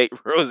not take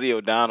Rosie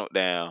O'Donnell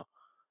down.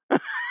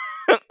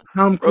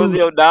 Tom Cruise,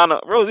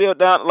 Rosie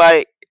O'Donnell,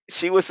 like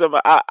she was some.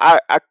 I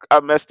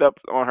messed up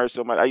on her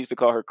so much. I used to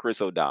call her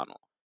Chris O'Donnell,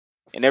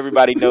 and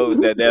everybody knows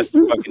that that's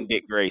fucking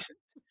Dick Grayson.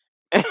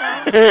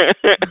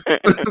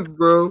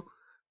 bro.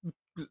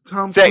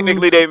 Tom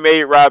Technically, Cruise, they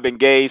made Robin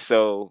gay,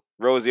 so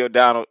Rosie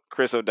O'Donnell,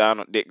 Chris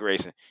O'Donnell, Dick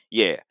Grayson.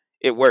 Yeah,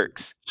 it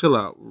works. chill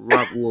out.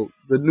 Well,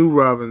 the new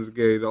Robin's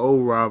gay. The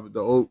old Robin,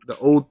 the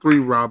old three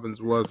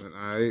Robins wasn't.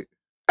 All right.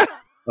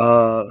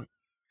 Uh,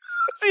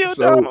 Rosie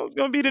so O'Donnell's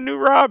gonna be the new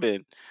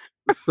Robin.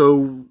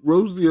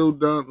 Rosie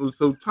O'Donnell,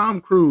 so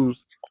Tom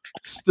Cruise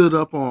stood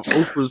up on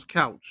Oprah's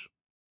couch.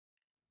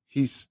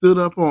 He stood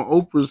up on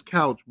Oprah's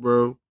couch,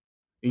 bro.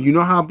 And you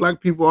know how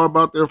black people are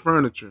about their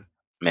furniture.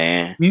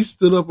 Man, He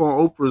stood up on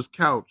Oprah's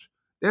couch.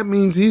 That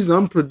means he's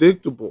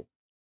unpredictable.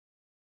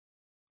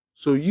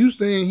 So you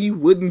saying he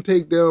wouldn't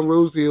take down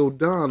Rosie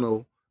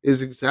O'Donnell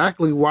is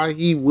exactly why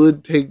he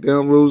would take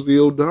down Rosie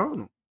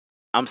O'Donnell.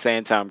 I'm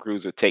saying Tom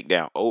Cruise would take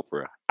down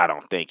Oprah. I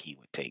don't think he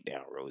would take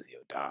down Rosie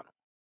O'Donnell.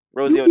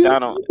 Rosie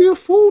O'Donnell, You'd be a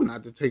fool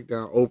not to take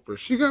down Oprah.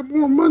 She got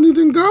more money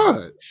than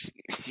God.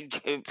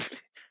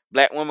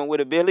 black woman with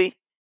a Billy.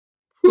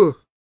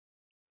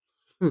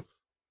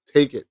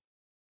 Take it.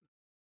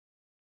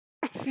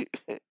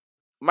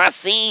 My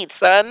seed,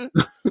 son.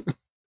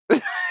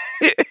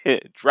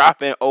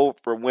 Dropping Oprah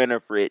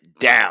Winfrey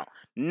down,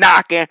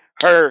 knocking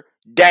her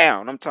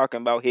down. I'm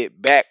talking about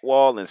hit back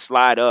wall and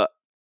slide up.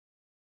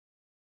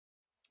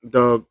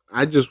 Dog,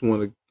 I just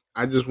want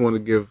to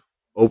give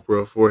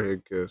Oprah a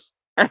forehead kiss.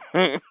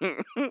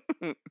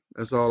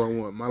 That's all I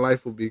want. My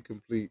life will be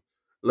complete.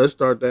 Let's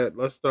start that.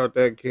 Let's start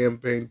that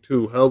campaign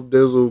too. Help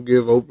Dizzle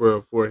give Oprah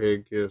a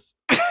forehead kiss.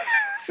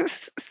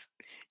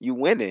 You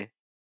winning.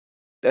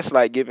 That's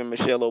like giving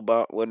Michelle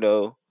Obama. Well,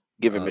 no,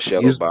 giving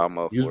Michelle You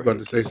Obama a was about forehead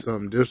to say kiss.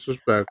 something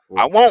disrespectful.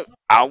 I won't.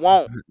 I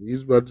won't. You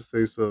was about to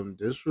say something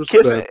Kissing.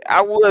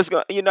 I disrespectful. was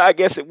gonna. I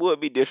guess it would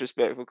be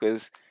disrespectful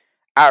because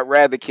I'd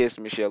rather kiss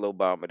Michelle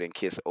Obama than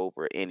kiss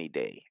Oprah any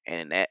day,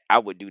 and that I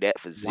would do that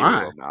for zero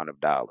Why? amount of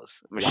dollars.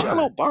 Michelle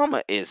Why?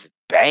 Obama is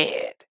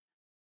bad.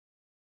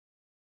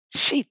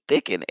 She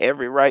thick in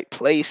every right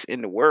place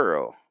in the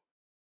world.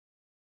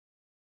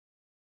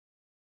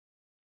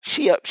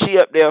 She up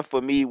there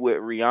for me with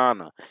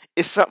Rihanna.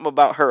 It's something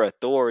about her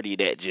authority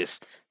that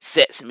just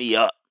sets me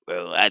up,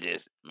 bro.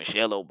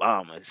 Michelle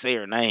Obama. Say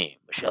her name,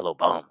 Michelle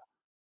Obama.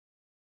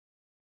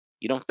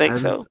 You don't think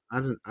so? I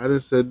done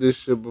said this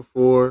shit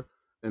before,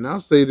 and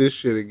I'll say this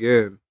shit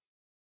again.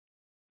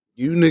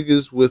 You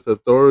niggas with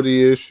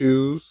authority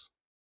issues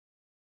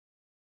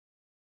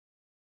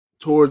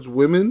towards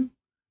women,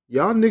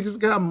 y'all niggas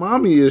got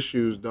mommy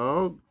issues,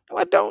 dog. No,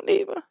 I don't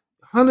either.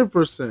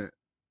 100%.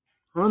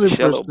 100%.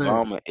 Michelle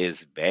Obama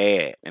is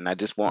bad, and I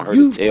just want her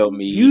to You tell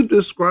you me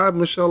described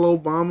Michelle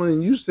Obama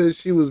and you said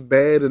she was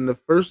bad, and the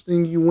first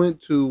thing you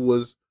went to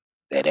was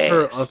that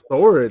her ass.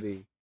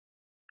 authority.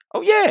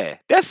 Oh yeah,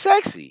 that's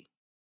sexy.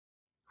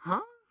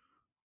 Huh?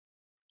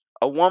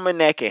 A woman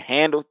that can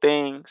handle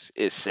things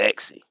is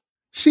sexy.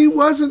 She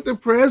wasn't the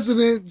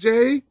president,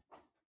 Jay.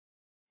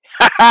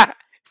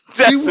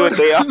 She That's what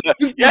they are.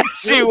 wasn't Yes,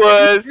 the she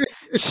was.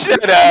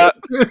 Shut up.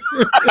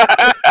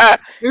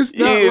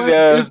 president.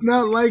 You It's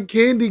not like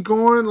candy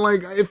corn.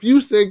 Like if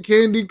you said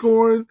candy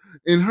corn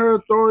in her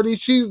authority,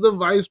 she's the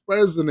vice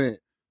president.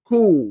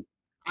 Cool.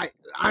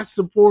 I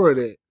support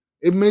it.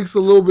 It makes a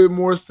little bit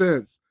more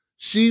sense.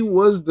 She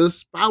was the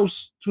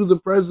spouse to the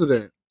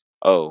president.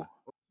 oh,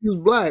 She was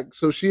black,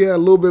 so she had a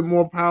little bit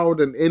more power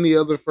than any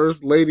other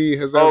first lady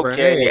has ever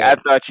okay. I had.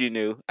 thought you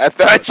knew. I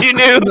thought you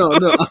knew. No.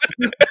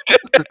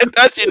 I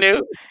thought you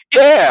knew.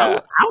 Yeah.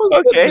 I was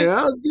getting Okay. there.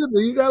 I was getting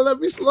there. You gotta let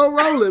me slow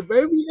roll it,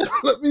 baby. You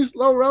gotta let me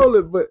slow roll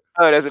it. But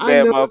Oh, that's a I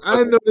bad know,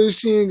 I motherfucker. know that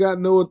she ain't got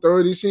no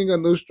authority. She ain't got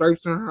no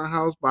stripes in her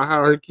house by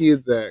how her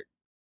kids act.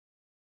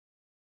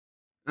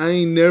 I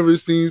ain't never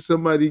seen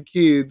somebody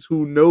kids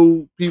who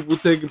know people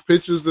taking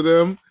pictures of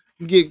them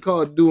get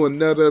caught doing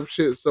nut up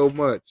shit so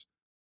much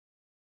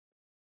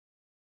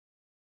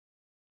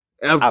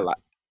I ever. like.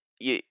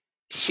 Yeah.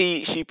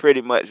 She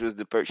pretty much was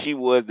she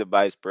was the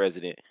vice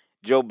president.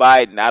 Joe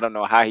Biden, I don't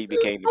know how he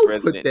became the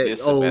Don't put president that.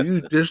 this Oh,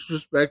 you semester.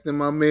 disrespecting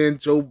my man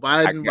Joe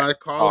I Biden got. by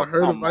Oh calling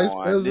her the come vice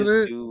on, this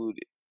president. dude.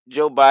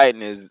 Joe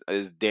Biden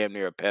is damn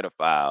near a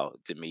pedophile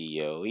to me,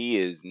 yo. He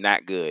is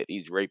not good.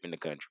 He's raping the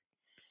country.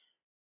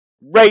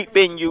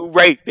 Raping you,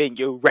 raping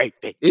you,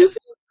 raping you. Is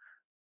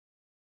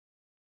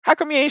How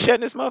come you ain't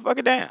shutting this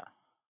motherfucker down?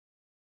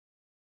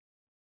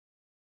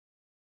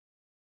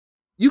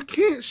 you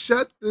can't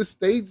shut the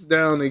states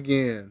down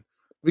again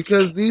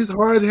because these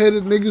hard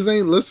headed niggas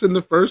ain't listen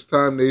the first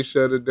time they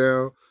shut it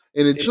down,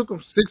 and it It- took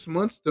them 6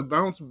 months to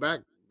bounce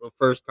back the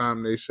first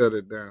time they shut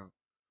it down.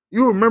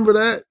 You remember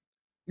that?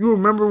 You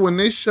remember when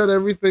they shut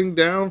everything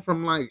down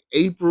from like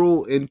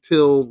April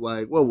until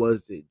like what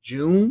was it,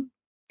 June?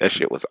 that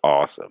shit was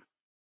awesome.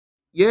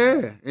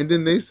 Yeah, and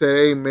then they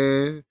say, "Hey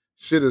man,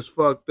 shit is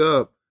fucked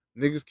up.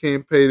 Niggas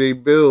can't pay their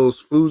bills.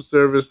 Food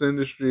service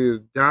industry is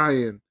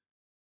dying.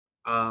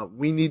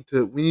 We need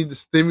to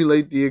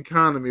stimulate the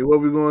economy.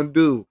 What we gonna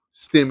do?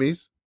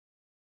 Stimmies.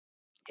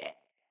 Yeah.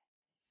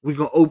 We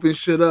gonna open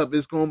shit up.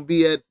 It's gonna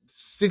be at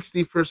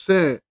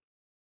 60%.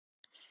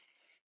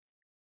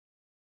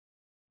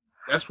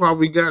 That's why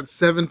we got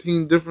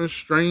 17 different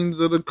strains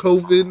of the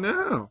COVID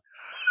now.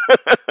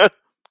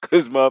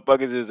 Cause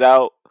motherfuckers is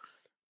out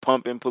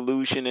pumping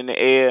pollution in the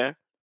air.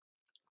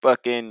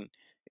 Fucking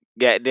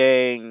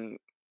goddamn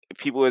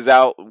people is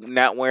out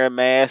not wearing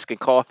masks and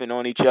coughing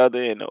on each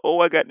other and oh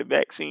I got the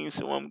vaccine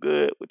so I'm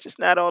good, which is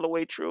not all the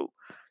way true.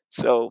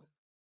 So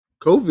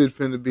COVID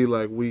finna be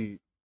like weed.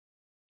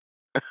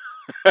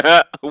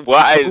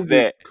 why is COVID,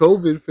 that?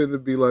 COVID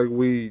finna be like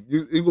weed.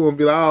 You gonna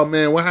be like, oh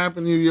man, what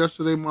happened to you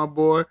yesterday, my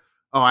boy?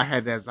 Oh, I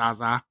had that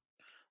Zaza.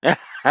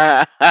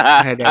 I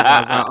had that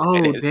Zaza.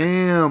 It Oh is.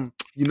 damn.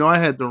 I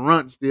had the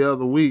runts the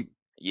other week.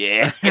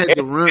 Yeah. I had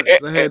the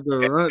runts. I had the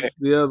runts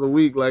the other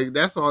week. Like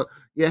that's all.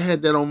 Yeah, I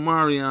had that on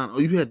Marion. Oh,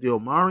 you had the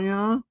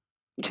Omarion?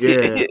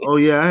 Yeah. Oh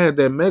yeah, I had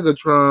that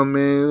Megatron,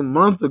 man, a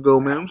month ago,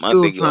 man. A I'm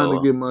month still trying to ago.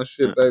 get my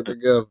shit back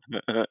together.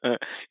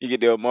 You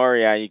get the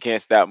Omarion, you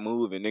can't stop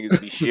moving. Niggas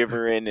be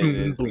shivering and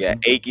Boom, it's boom, got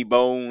boom, achy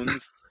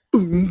bones.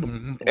 boom,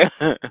 boom, boom.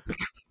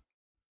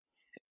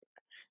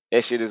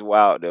 That shit is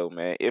wild though,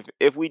 man.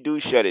 If we do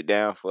shut it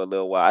down for a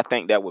little while, I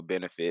think that would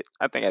benefit.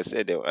 I think I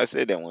said that. I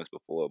said that once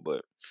before,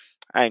 but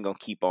I ain't gonna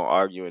keep on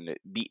arguing it,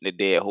 beating a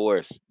dead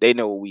horse. They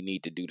know what we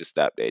need to do to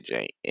stop that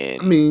jank.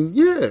 I And mean,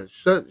 yeah,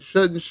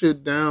 shutting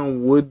shit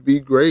down would be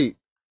great,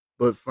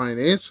 but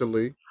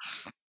financially,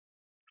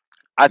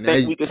 I now think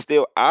you, we could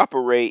still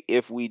operate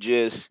if we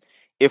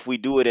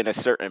do it in a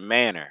certain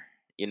manner.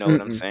 You know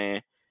what I'm mm-mm,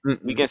 saying?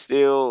 We mm-mm, can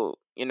still,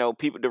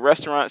 people, the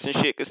restaurants and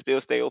shit could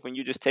still stay open.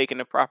 You just taking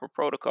the proper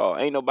protocol.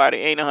 Ain't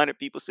 100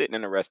 people sitting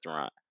in a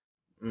restaurant.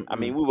 I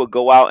mean, mm-mm, we would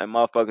go out and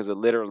motherfuckers would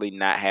literally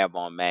not have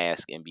on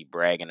masks and be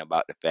bragging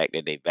about the fact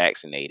that they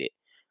vaccinated,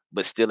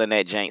 but still in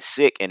that jank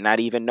sick and not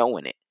even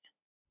knowing it.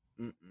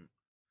 mm-mm.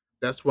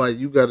 That's why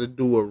you got to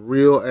do a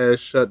real ass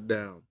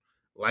shutdown,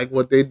 like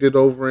what they did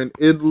over in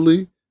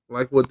Italy,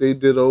 like what they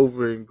did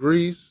over in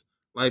Greece.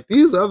 Like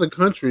these other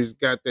countries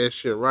got that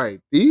shit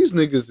right. These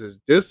niggas is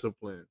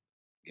disciplined.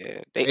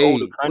 Yeah, they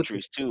older Hey,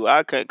 countries too.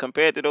 I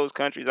compared to those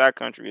countries, our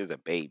country is a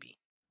baby.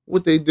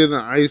 what they did in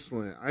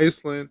Iceland?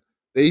 Iceland,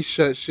 they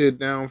shut shit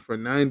down for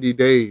 90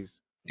 days.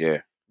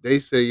 Yeah, They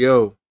say,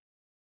 yo,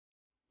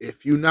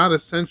 if you're not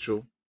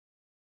essential,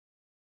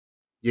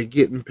 you're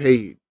getting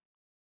paid.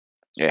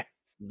 yeah,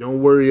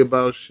 Don't worry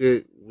about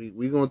shit.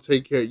 We gonna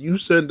take care. You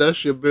send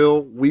us your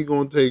bill, we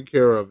gonna take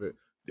care of it.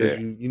 Cause yeah,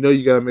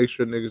 you gotta make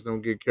sure niggas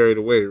don't get carried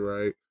away,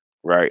 right?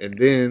 right. And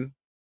then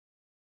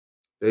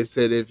they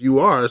said if you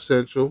are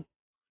essential,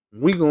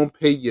 we gonna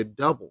pay you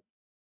double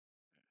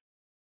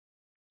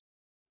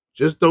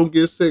just don't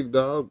get sick,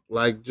 dog.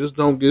 Like, just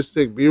don't get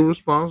sick. Be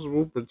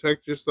responsible.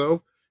 Protect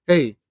yourself.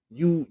 Hey,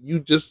 you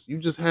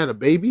just had a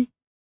baby,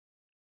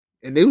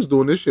 and they was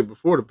doing this shit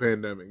before the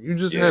pandemic. You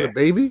just had a Yeah,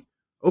 baby.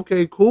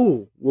 Okay,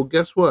 cool. Well,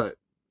 guess what?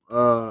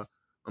 Uh,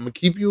 I'm gonna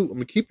keep you. I'm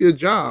gonna keep your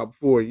job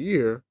for a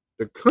year.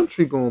 The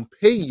country gonna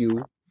pay you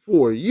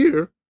for a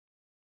year,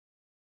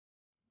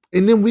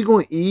 and then we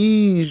gonna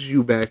ease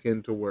you back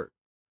into work.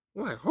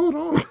 I'm like, hold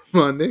on,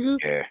 my nigga.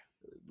 yeah.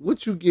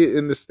 What you get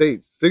in the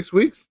States? 6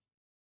 weeks?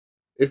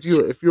 If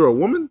you're Shit, if you're a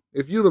woman,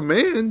 if you're the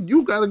man,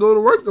 you gotta go to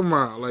work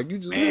tomorrow. Like you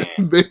man, just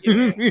yeah.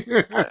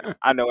 baby.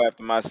 I know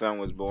after my son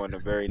was born, the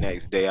very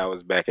next day I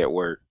was back at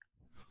work.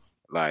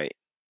 Like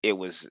it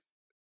was.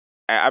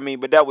 I mean,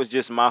 but that was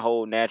just my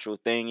whole natural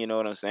thing. You know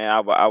what I'm saying?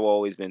 I've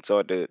always been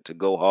taught to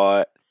go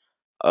hard.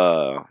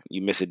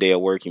 You miss a day of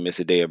work, you miss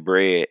a day of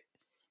bread,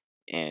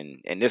 and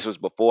this was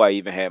before I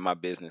even had my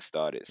business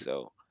started.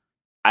 So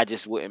I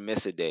just wouldn't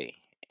miss a day.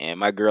 And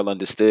my girl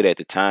understood at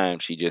the time.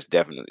 She just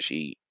definitely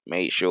she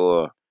made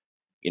sure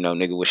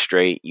nigga was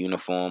straight,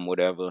 uniform,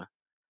 whatever.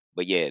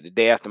 But yeah, the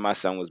day after my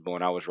son was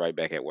born, I was right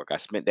back at work. I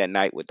spent that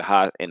night with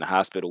in the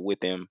hospital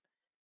with him.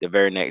 The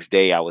very next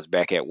day, I was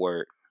back at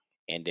work,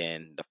 and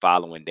then the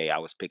following day, I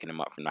was picking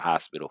him up from the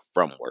hospital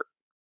from work.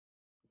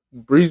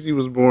 Breezy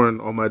was born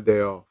on my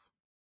day off.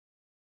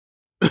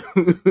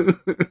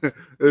 You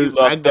I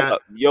lucked got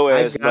up. Your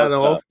I ass got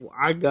lucked up. off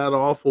I got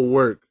off of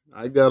work.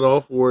 I got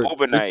off work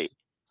Overnight.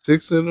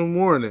 6 in the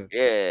morning.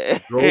 Yeah.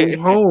 Drove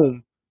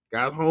home.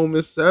 Got home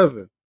at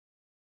 7.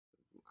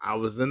 I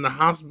was in the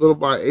hospital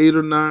by 8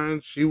 or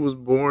 9. She was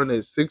born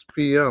at 6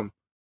 p.m.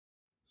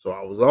 So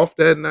I was off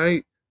that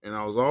night and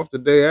I was off the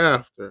day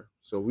after.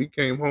 So we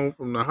came home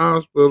from the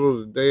hospital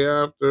the day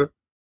after,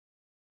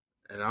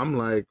 and I'm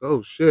like,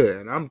 oh shit.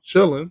 And I'm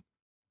chilling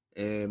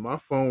and my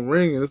phone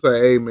ringing. It's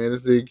like, hey man,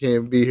 this nigga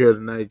can't be here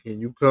tonight. Can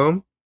you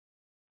come?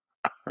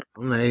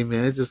 I'm like, hey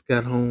man, I just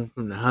got home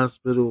from the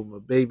hospital with my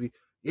baby.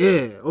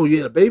 Yeah. Oh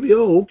yeah, the baby.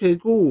 Oh, okay,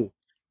 cool.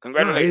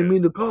 Sorry, I didn't Congratulations.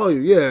 mean to call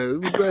you. Yeah,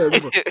 it was bad.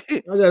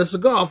 I got a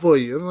cigar for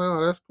you. I'm like,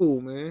 oh, that's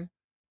cool, man.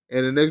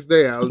 And the next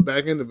day I was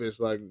back in the bitch,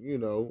 like,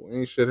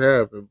 ain't shit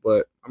happened.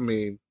 But I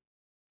mean,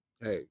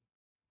 hey,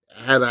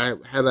 had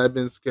I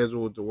been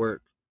scheduled to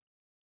work,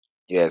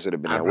 Yeah, should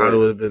have been I at probably work.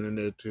 would have been in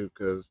there too,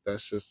 because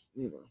that's just,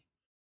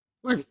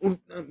 like,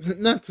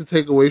 not to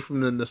take away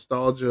from the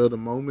nostalgia of the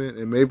moment,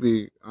 and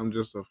maybe I'm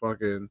just a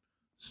fucking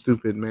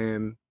stupid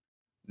man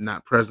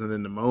not present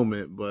in the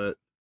moment, but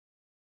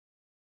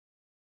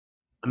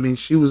I mean,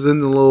 she was in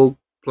the little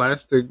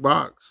plastic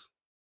box,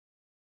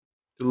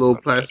 the little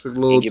Okay. plastic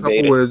little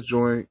Incubator. Tupperware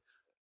joint,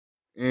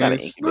 Not an and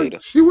incubator.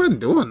 she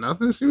wasn't doing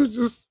nothing. She was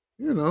just,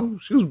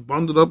 she was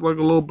bundled up like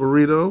a little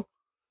burrito.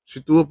 She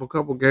threw up a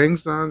couple gang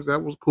signs. That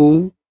was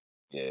cool.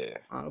 Yeah.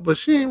 But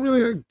she ain't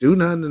really like do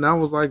nothing. And I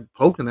was like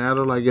poking at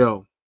her, like,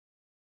 "Yo,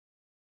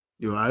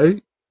 you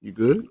alright? You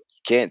good?"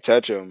 Can't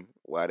touch them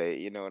while they,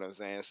 you know what I'm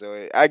saying?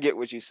 So I get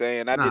what you're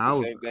saying. I did Nah, the I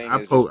was same thing. I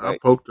It's just poked I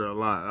like, poked her a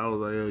lot. I was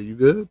like, "Yo, you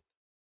good?"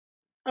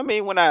 I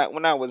mean, when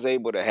I was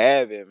able to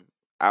have him,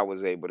 I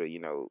was able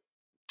to,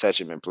 touch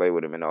him and play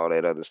with him and all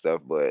that other stuff.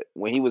 But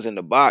when he was in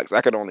the box,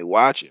 I could only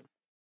watch him.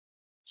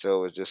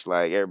 So it's just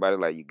like everybody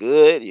like, you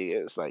good? Yeah,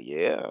 it's like,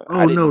 yeah.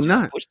 I Oh no, didn't just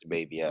not push the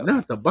baby out.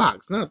 not the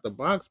box, not the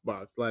box.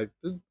 Like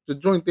the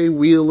joint they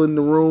wheel in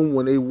the room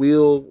when they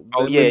wheel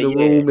Oh them yeah, in the yeah,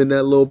 room in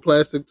that little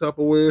plastic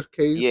Tupperware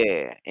case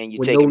yeah. And you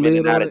with take no him in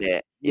lid and out on of it.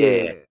 that.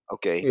 Yeah. Yeah.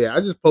 Okay. Yeah,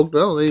 I just poked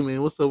her. Oh, hey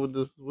man, what's up with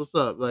this? What's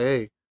up? Like,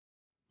 hey,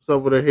 what's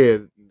up with her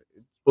head?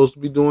 It's supposed to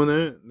be doing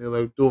that? And they're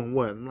like, doing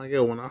what? I'm like,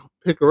 yo, when I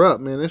pick her up,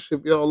 man, that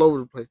shit be all over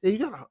the place. Hey, you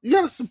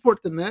gotta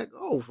support the neck.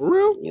 Oh, for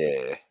real?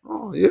 Yeah.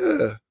 Oh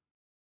yeah.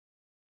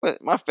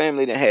 But my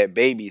family done had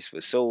babies for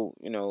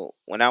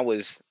when I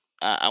was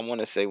I want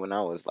to say when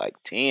I was like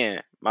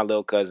 10, my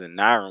little cousin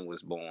Nyron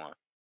was born.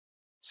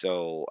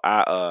 So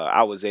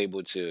I was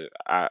able to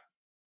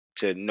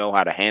know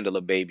how to handle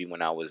a baby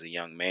when I was a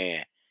young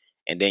man.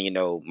 And then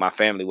my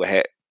family would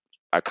have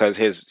because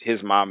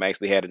his mom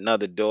actually had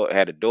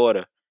a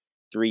daughter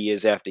 3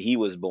 years after he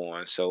was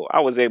born. So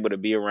I was able to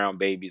be around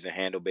babies and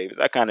handle babies.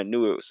 I kind of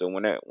knew it. So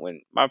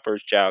when my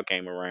first child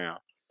came around,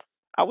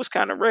 I was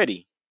kind of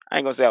ready. I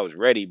ain't gonna say I was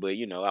ready, but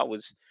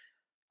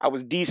I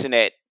was decent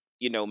at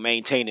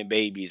maintaining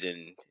babies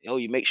and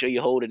you make sure you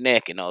hold the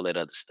neck and all that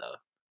other stuff.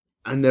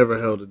 I never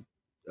held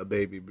a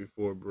baby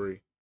before,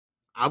 Bree.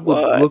 I would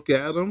What? look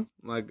at them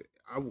like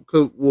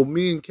well,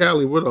 me and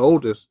Callie, we're the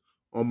oldest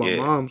on my Yeah.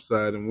 mom's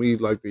side, and we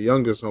like the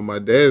youngest on my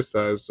dad's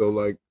side. So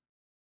like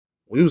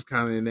we was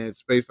kind of in that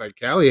space. Like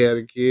Callie had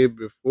a kid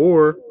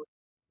before,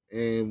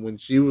 and when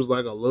she was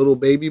like a little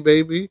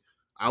baby,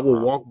 I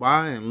would Uh, walk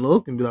by and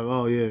look and be like,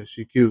 "Oh yeah,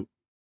 she cute.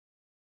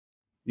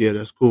 Yeah,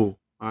 that's cool.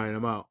 All right,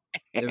 I'm out."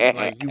 And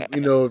like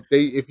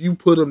if you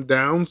put them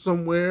down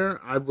somewhere,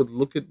 I would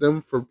look at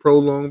them for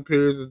prolonged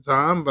periods of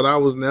time. But I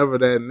was never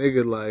that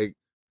nigga. Like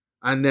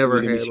I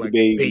never let me had see the like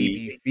baby.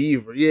 baby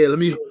fever. Yeah, let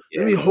Yeah, me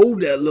let me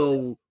hold see. that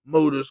little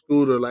motor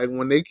scooter. Like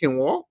when they can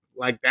walk,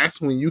 like that's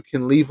when you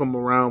can leave them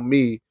around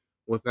me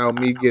without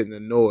me getting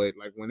annoyed.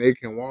 Like when they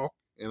can walk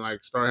and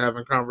like start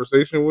having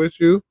conversation with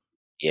you,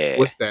 Yeah,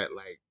 what's that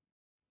like?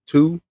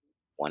 Two,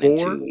 1 and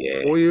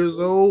 2. 4 years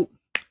old?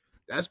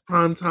 That's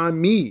prime time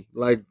me.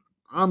 Like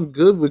I'm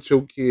good with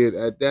your kid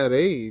at that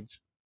age.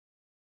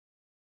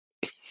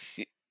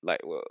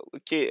 Like, well,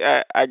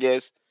 kid, I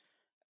guess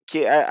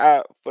kid.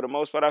 I for the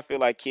most part, I feel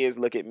like kids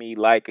look at me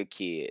like a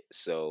kid.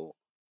 So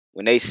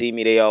when they see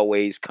me, they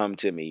always come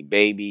to me.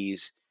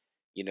 Babies,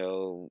 you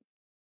know,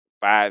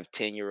 5,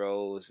 10 year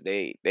olds,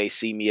 they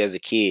see me as a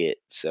kid.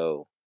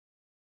 So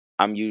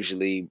I'm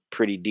usually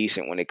pretty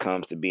decent when it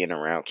comes to being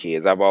around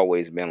kids. I've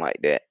always been like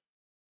that.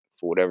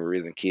 For whatever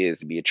reason,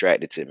 kids to be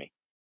attracted to me.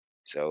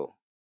 So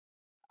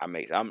I'm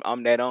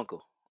that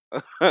uncle.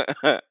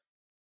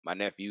 My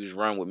nephews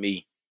run with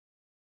me.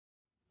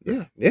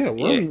 Yeah, Yeah,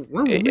 run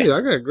with yeah. me. I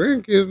got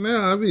grandkids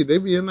now. They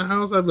be in the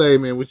house. I be like, hey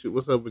man,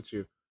 what's up with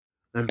you?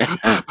 And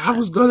pop, I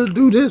was gonna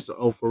do this.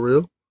 Oh, for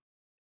real?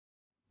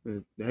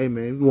 And, hey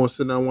man, you want to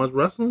sit down and watch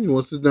wrestling? You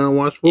want to sit down and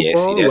watch Yeah, see,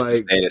 football? that's the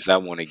Like status I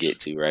want to get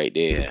to right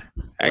there.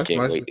 I that's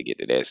can't my wait to get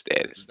to that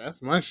status.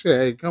 that's my shit.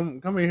 Hey,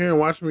 come in here and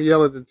watch me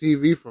yell at the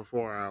TV for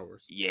 4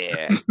 hours.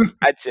 Yeah.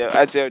 I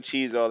tell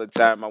Cheese all the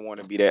time I want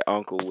to be that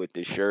uncle with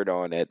the shirt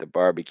on at the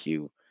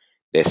barbecue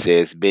that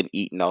says been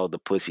eating all the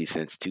pussy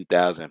since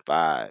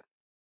 2005.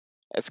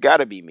 That's got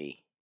to be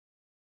me.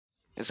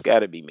 It's got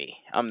to be me.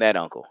 I'm that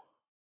uncle.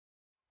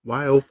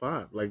 Why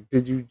 05? Like,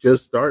 did you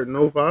just start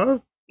in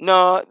 05?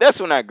 No, that's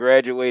when I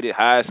graduated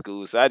high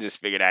school, so I just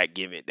figured I'd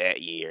give it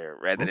that year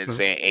rather than Okay.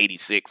 saying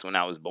 86 when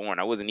I was born.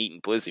 I wasn't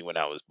eating pussy when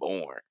I was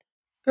born.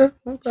 Okay.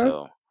 Okay.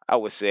 So I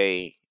would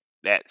say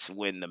that's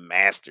when the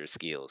master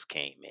skills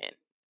came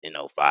in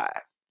 '05.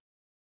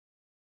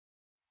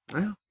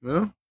 Yeah.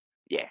 Well.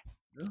 Yeah.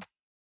 Yeah.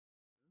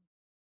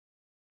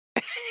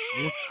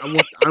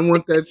 I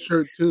want that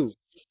shirt too.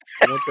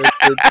 I want that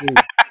shirt too.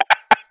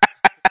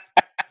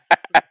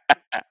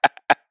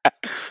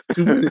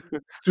 Too many.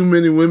 It's too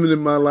many women in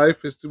my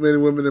life. It's too many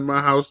women in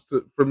my house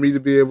for me to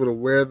be able to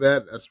wear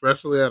that,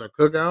 especially at a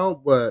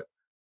cookout. But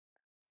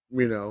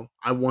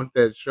I want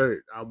that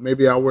shirt.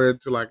 Maybe I'll wear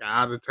it to like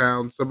out of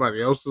town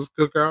somebody else's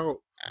cookout.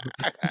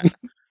 I,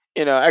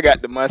 I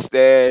got the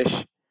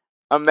mustache.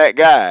 I'm that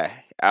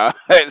guy.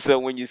 So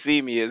when you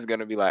see me, it's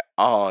gonna be like,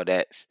 oh,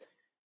 that's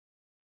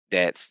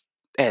that's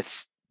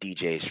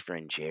DJ's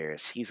friend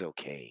Jairus. He's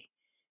okay.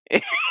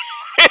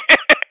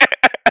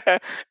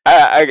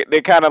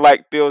 They kind of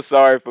like feel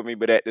sorry for me,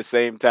 but at the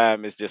same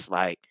time, it's just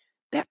like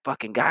that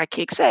fucking guy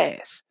kicks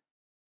ass.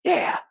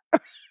 Yeah,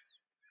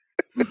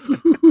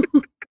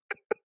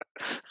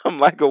 I'm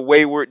like a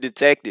wayward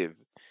detective.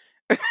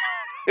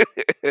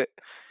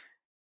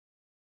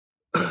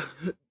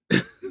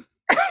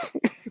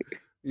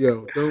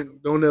 Yo,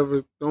 don't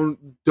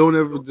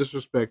ever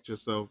disrespect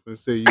yourself and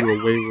say you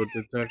a wayward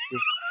detective.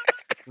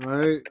 All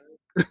right.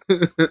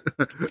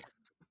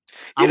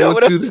 I You know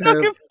what want I'm you to have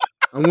talking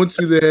I want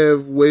you to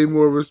have way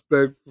more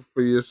respect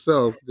for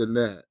yourself than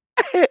that.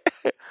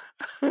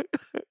 about?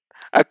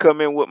 I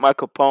come in with my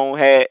Capone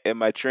hat and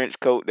my trench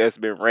coat that's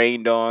been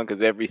rained on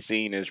because every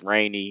scene is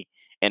rainy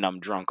and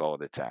I'm drunk all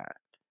the time.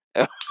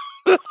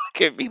 Look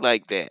at me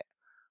like that.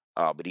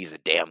 Oh, but he's a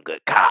damn good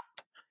cop.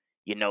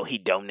 He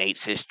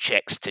donates his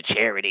checks to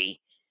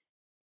charity.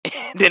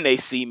 Then they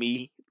see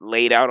me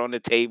laid out on the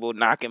table,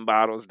 knocking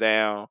bottles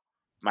down.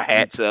 My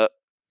hat's up.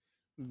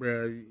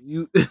 Bruh,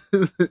 you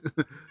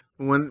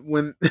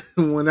when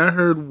when I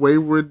heard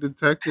wayward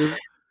detective,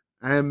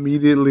 I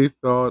immediately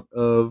thought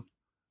of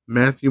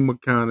Matthew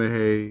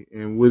McConaughey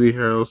and Woody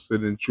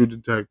Harrelson in True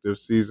Detective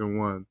season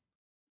 1.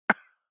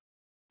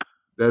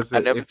 That's I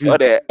it. never saw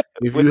that.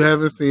 If What you the,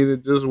 haven't seen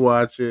it, just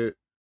watch it.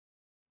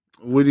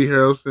 Woody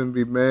Harrelson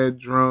be mad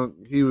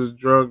drunk. He was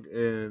drunk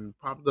and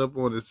popped up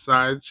on his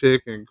side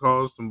chick and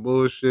caused some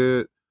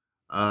bullshit.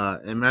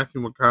 And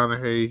Matthew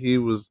McConaughey, he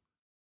was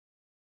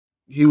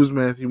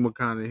Matthew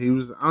McConaughey. He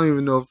was I don't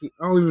even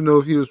know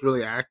if he was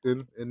really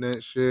acting in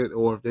that shit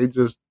or if they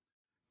just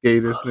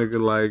gave this nigga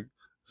like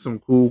some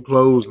cool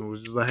clothes and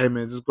was just like, hey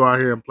man, just go out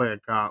here and play a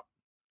cop.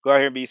 Go out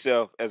here and be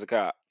yourself as a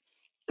cop.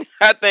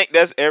 I think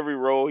that's every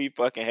role he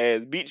fucking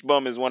has. Beach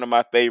Bum is one of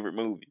my favorite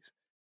movies.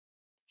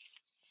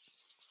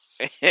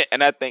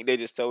 And I think they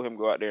just told him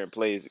go out there and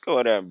play. Go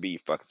out there and be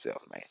your fucking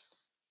self, man.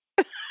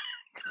 Go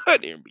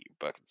out there and be your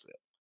fucking self.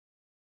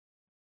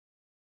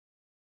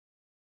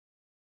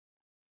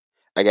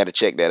 I got to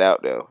check that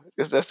out though,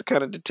 because that's the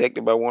kind of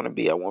detective I want to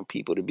be. I want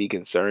people to be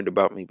concerned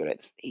about me, but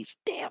he's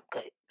damn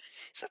good.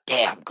 He's a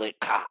damn good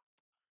cop.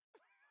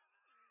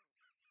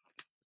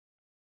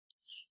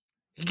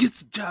 He gets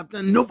the job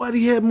done.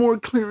 Nobody had more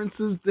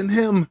clearances than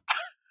him.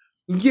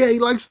 Yeah, he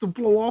likes to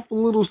blow off a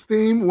little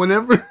steam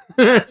whenever.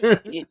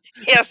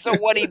 Yeah, so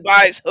what? He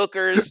buys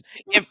hookers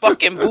and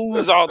fucking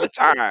booze all the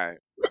time.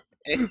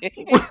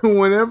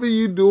 Whenever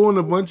you doing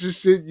a bunch of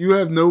shit you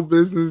have no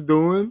business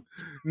doing,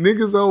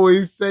 niggas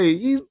always say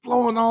he's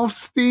blowing off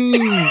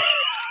steam.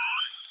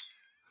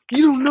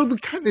 You don't know the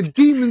kind of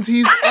demons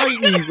he's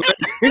fighting,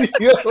 bro.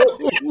 Yo,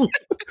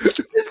 This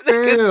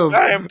nigga's damn.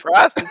 buying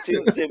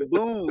prostitutes and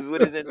booze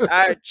with his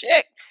entire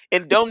check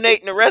and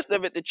donating the rest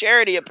of it to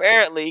charity,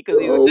 apparently, because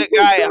he's a Oh good my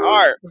guy at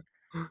heart.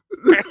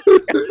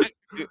 God.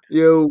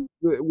 Yo,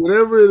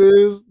 whatever it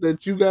is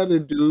that you got to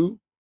do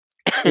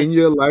in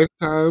your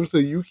lifetime so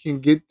you can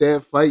get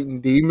that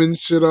fighting demon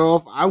shit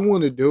off, I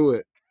want to do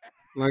it.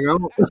 Like I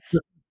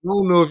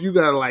don't know if you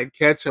gotta like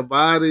catch a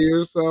body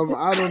or something.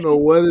 I don't know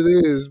what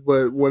it is,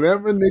 but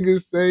whenever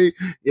niggas say,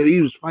 "Yo, he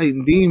was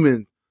fighting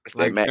demons," It's that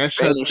like Max that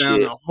shuts Payne down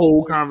shit. the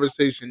whole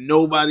conversation.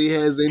 Nobody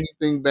has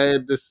anything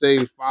bad to say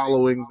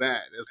following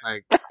that. It's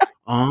like,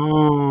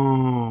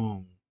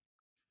 oh,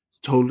 it's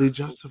totally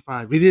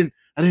justified.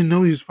 I didn't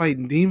know he was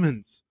fighting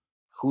demons.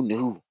 Who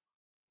knew?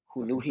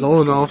 Who knew Like he was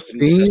blowing going off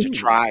through such a steam.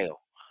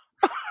 trial?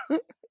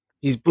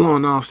 He's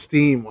blowing off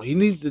steam. Well, he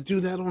needs to do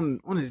that on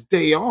his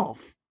day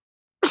off.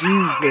 He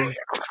needs to.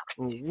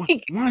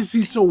 Why is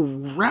he so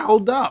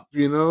riled up?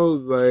 You know,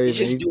 He like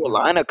just do a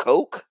line of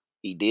coke.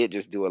 He did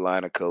just do a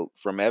line of coke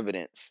from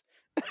evidence.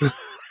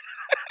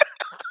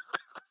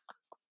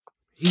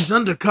 he's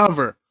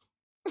undercover.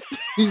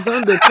 He's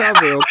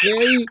undercover.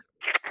 Okay.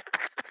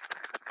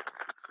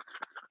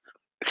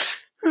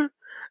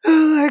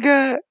 Oh my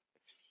god,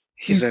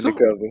 he's He saw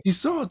undercover. he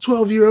saw a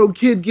 12-year-old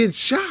kid get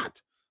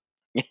shot.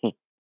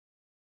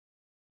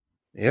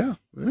 Yeah,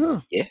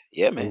 yeah.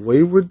 Yeah, A man.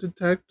 wayward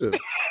detective.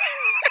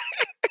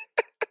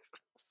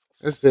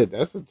 That's it.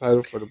 That's the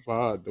title for the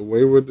pod. The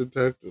wayward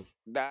detective.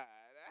 Nah,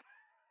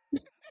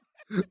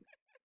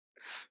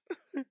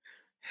 that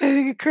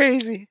nigga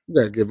crazy. You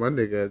gotta get my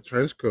nigga a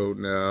trench coat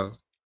now.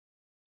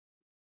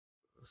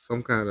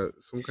 Some kind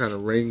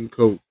of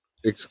raincoat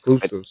A,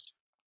 exclusive.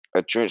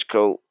 a trench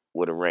coat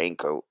with a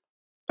raincoat.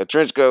 A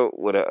trench coat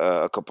with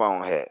a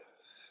Capone hat.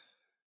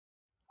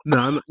 No,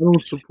 I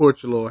don't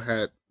support your little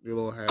hat. Your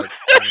little hats,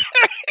 man.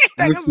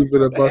 I'm I gonna can keep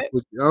it a support buck that.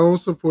 with you. I don't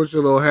support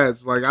your little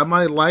hats. Like I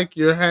might like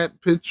your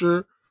hat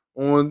picture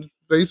on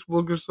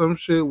Facebook or some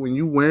shit when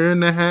you wearing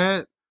the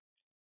hat,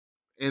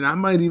 and I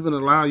might even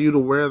allow you to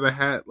wear the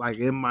hat like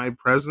in my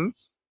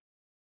presence.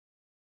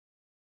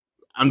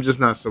 I'm just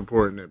not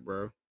supporting it,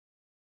 bro.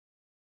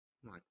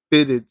 Like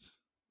fitteds,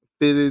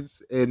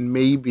 and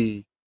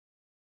maybe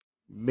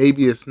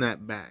a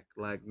snapback.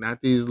 Like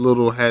not these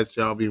little hats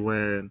y'all be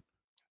wearing.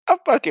 I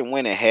fucking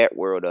went in Hat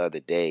World the other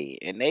day,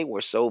 and they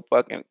were so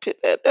fucking.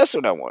 That's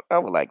what I want. I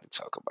would like to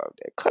talk about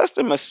that.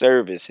 Customer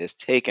service has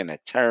taken a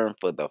turn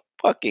for the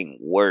fucking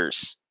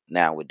worse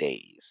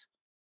nowadays.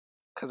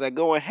 Cause I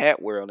go in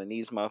Hat World, and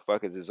these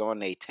motherfuckers is on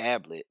their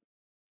tablet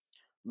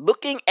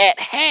looking at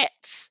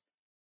hats,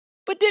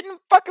 but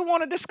didn't fucking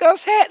want to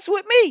discuss hats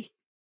with me.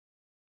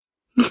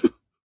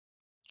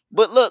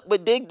 But look,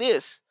 but dig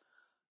this.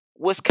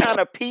 Was kind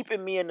of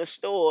peeping me in the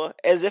store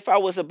as if I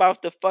was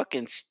about to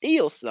fucking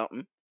steal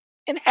something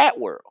in Hat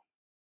World.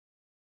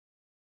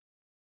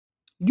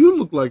 You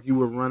look like you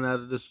would run out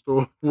of the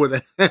store with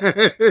a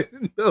hat.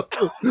 No.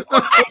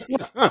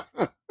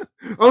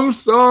 I'm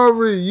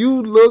sorry.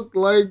 You look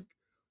like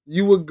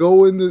you would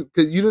go in the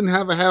because you didn't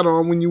have a hat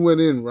on when you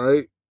went in,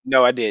 right?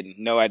 No, I didn't.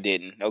 No, I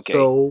didn't. Okay.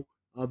 So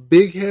a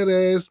big head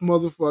ass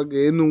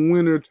motherfucker in the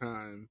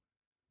wintertime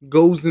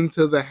goes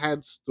into the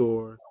hat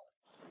store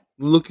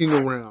looking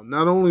around.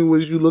 Not only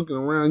was you looking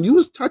around, you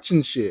was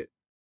touching shit.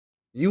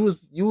 You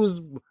was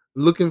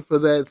looking for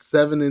that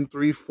 7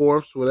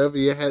 3/4, whatever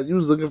you had. You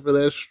was looking for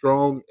that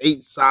strong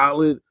 8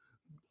 solid.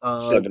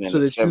 So that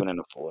you Seven and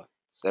a four.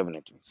 7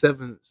 and 3.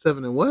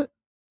 seven and what?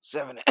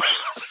 Seven and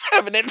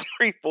 7 and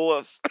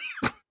 3/4.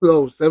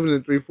 Oh,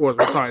 7 3/4.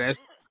 I'm sorry.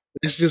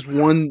 That's just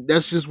one.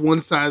 That's just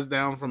one size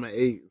down from an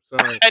 8.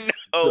 Sorry. I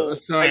know.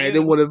 Sorry. I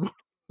didn't want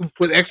to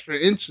put extra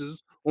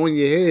inches on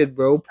your head,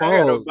 bro. I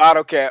got a Pause.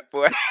 bottle cap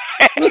for it.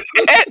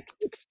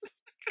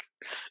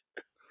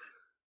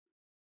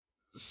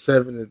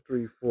 7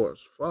 3/4.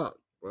 Fuck,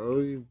 bro.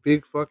 You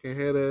big fucking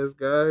head ass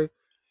guy.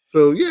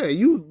 So yeah,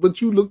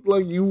 but you looked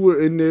like you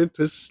were in there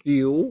to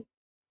steal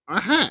a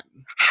hat.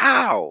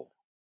 How?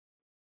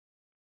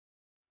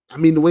 I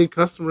mean, the way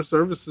customer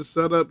service is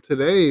set up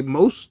today,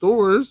 most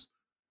stores,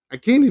 I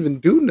can't even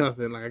do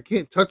nothing. Like I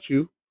can't touch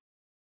you.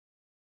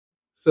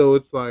 So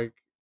it's like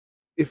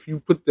if you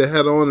put the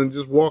hat on and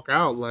just walk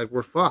out, like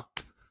we're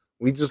fucked.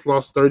 We just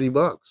lost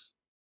 $30.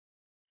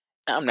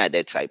 I'm not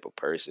that type of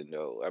person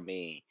though. I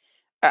mean,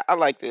 I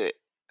like to. It's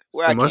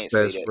Well, the I can't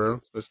say mustache, that.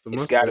 bro. It's the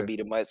It's got to mustache. be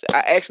the mustache. I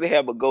actually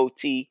have a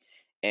goatee,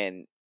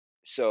 and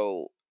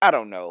so I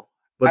don't know.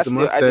 But the I just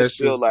mustache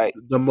feel is like,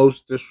 the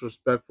most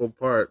disrespectful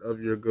part of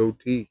your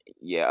goatee.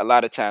 yeah, a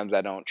lot of times I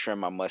don't trim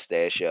my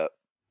mustache up.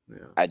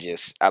 Yeah.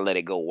 I let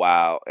it go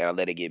wild and I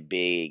let it get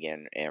big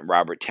and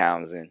Robert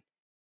Townsend,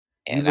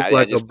 You and look I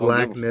like a just don't give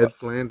black a fuck. Ned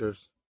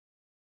Flanders.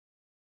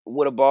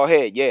 With a bald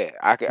head, yeah,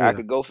 I Yeah.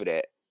 could go for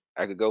that.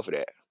 I could go for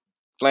that.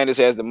 Flanders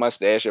has the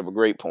mustache of a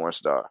great porn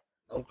star.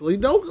 Oakley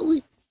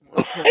dokley.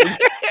 And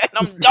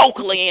I'm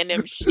dokely in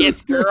them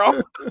shits,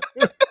 girl.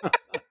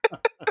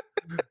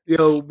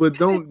 Yo, but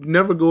don't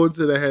never go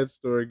into the hat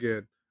store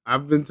again.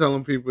 I've been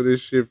telling people this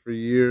shit for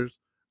years.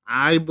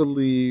 I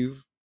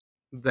believe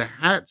the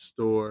hat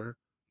store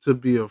to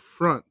be a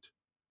front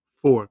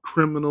for a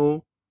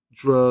criminal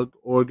drug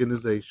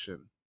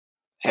organization.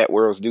 Hat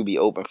worlds do be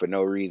open for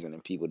no reason,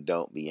 and people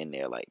don't be in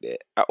there like that.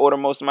 I order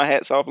most of my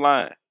hats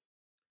offline.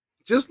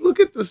 Just look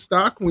at the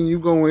stock when you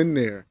go in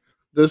there.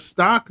 The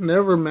stock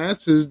never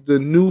matches the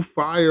new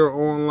fire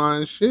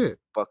online shit.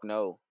 Fuck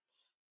no.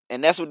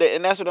 And that's what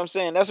I'm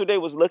saying. That's what they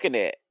was looking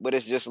at. But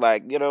it's just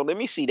like, let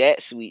me see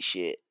that sweet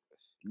shit.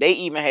 They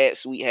even had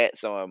sweet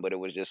hats on, but it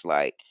was just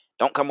like,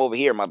 don't come over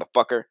here,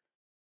 motherfucker.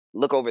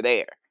 Look over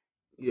there.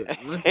 Yeah,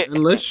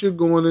 unless you're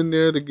going in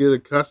there to get a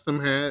custom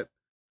hat,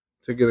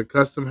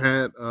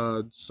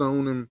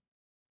 sewn and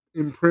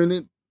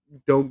imprinted,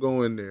 don't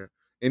go in there.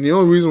 And the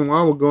only reason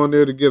why we're going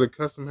there to get a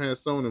custom hat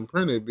sewn and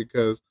printed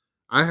because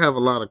I have a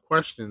lot of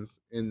questions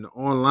and the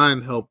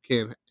online help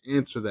can't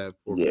answer that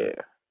for me.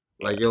 Yeah.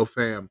 Like, yo,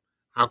 fam,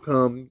 how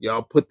come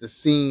y'all put the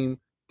seam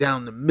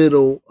down the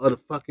middle of the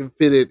fucking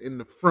fitted in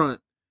the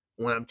front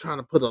when I'm trying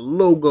to put a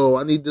logo?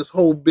 I need this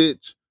whole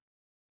bitch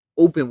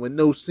open with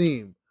no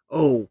seam.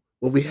 Oh,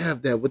 well, we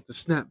have that with the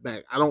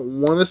snapback. I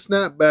don't want a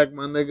snapback,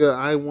 my nigga.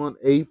 I want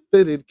a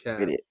fitted cap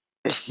Get it.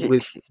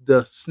 with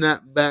the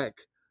snapback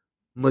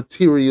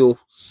material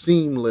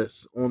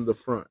seamless on the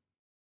front.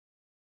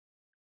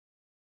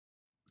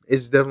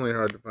 It's definitely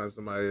hard to find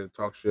somebody that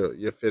talks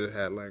your fitted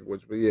hat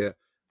language, but yeah,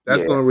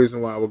 that's the Yeah. only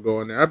reason why I would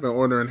go in there. I've been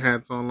ordering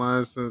hats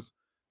online since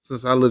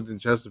I lived in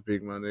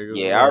Chesapeake, my niggas.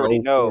 Yeah, I Like already '04.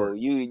 know.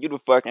 You the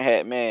fucking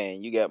hat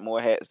man. You got more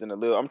hats than a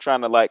little. I'm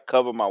trying to like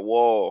cover my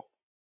wall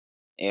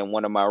in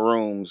one of my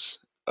rooms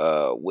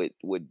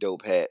with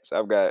dope hats.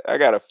 I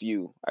got a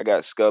few. I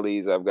got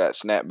Scully's, I've got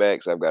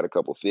snapbacks, I've got a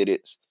couple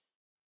fitteds.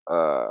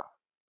 Uh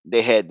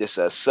they had this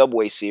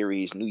Subway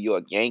series New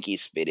York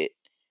Yankees fitted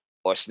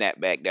or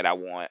snapback that I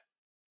want.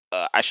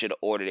 I should have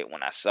ordered it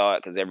when I saw it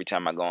because every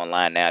time I go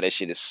online now, this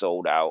shit is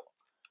sold out.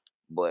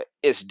 But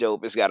it's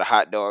dope. It's got a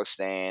hot dog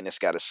stand. It's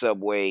got a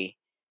Subway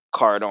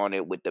card on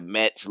it with the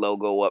Mets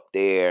logo up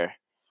there,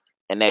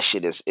 and that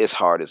shit is it's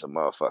hard as a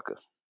motherfucker.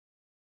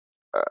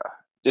 Uh,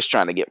 just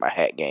trying to get my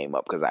hat game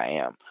up because I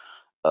am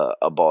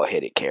a bald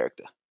headed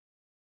character.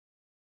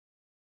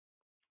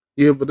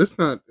 Yeah, but it's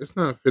not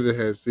fitted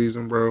hat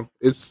season, bro.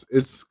 It's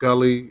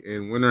Scully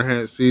and winter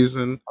hat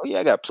season. Oh yeah,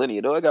 I got plenty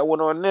of those. I got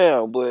one on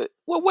now, but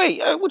well, wait,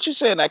 what you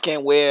saying? I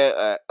can't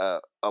wear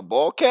a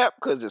ball cap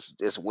because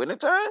it's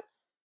wintertime?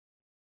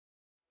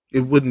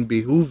 It wouldn't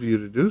behoove you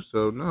to do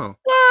so. No,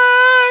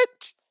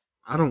 What?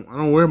 I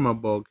don't wear my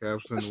ball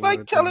caps in the It's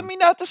like telling wintertime. me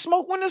not to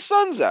smoke when the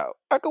sun's out.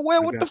 I can wear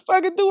I what the got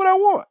fuck and do what I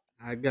want.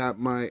 I got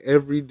my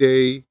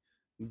everyday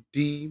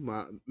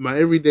my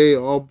everyday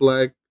all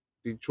black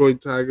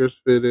Detroit Tigers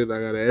fitted. I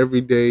got an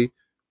everyday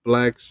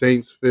black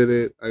Saints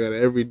fitted. I got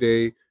an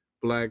everyday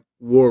black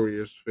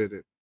Warriors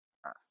fitted.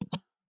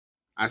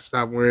 I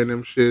stopped wearing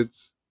them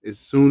shits as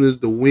soon as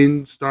the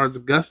wind starts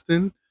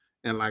gusting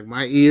and like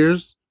my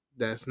ears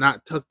that's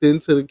not tucked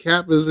into the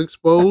cap is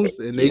exposed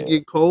and they Yeah,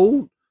 get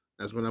cold.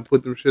 That's when I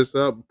put them shits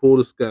up and pull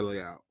the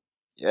Scully out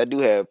yeah, I do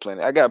have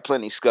plenty. I got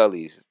plenty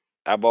Scullies.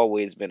 I've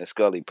always been a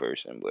Scully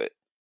person, but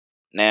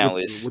now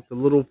it's with the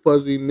little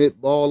fuzzy knit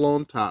ball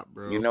on top,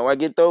 bro. I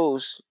get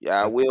those.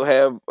 Yeah, I That's will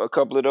have a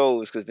couple of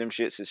those because them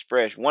shits is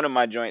fresh. One of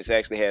my joints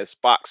actually has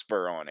Spock's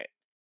fur on it,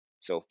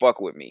 so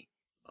fuck with me.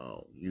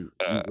 oh you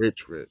Uh, you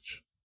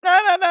rich.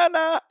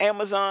 nah.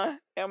 Amazon.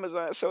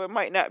 So it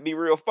might not be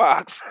real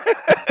Fox.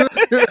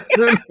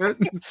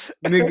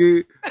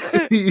 Nigga,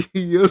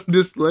 your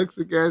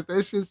dyslexic ass,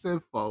 that shit said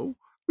faux.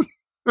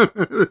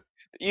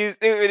 You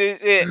stupid as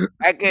shit.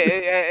 I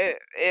can't.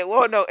 It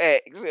wasn't no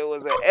X. It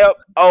was an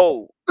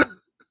F-O.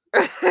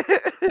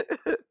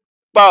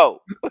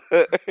 Bo.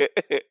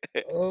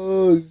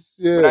 Oh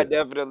But shit.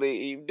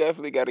 you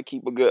definitely got to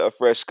keep a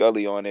fresh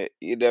Scully on it.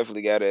 You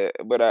definitely got to.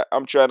 But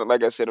I'm trying to,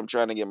 like I said, I'm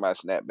trying to get my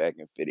snapback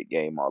and fitted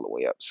game all the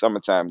way up.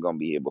 Summertime gonna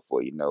be here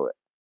before you know it.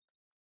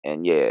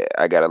 And yeah,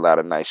 I got a lot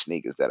of nice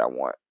sneakers that I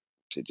want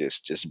to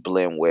just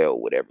blend well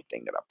with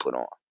everything that I put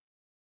on.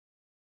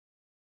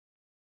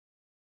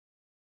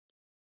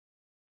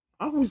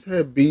 I always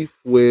had beef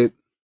with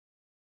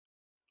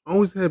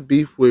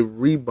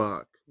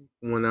Reebok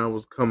when I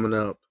was coming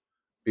up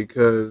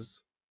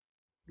because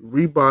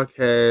Reebok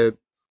had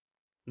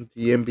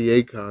the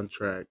NBA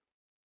contract.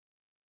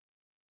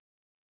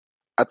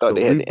 I thought So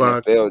they had the Reebok,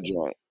 NFL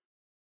joint.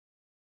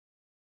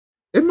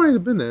 it might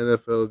have been the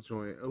NFL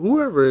joint.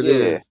 Whoever it Yeah,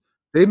 is,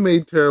 they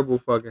made terrible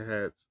fucking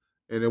hats,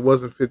 and it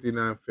wasn't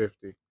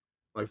 5950.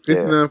 Like yeah,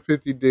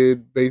 5950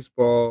 did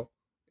baseball,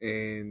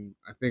 and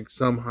I think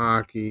some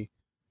hockey,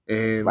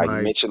 and like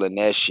Mitchell and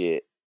that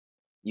shit.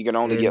 You can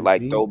only get and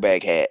like the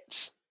throwback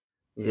hats.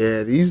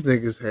 yeah, these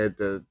niggas had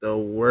the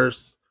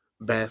worst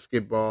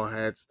basketball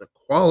hats. The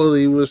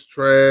quality was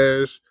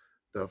trash.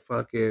 The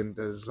fucking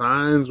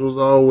designs was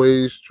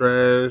always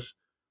trash.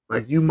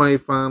 Like you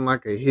might find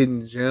like a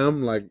hidden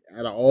gem. Like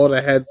out of all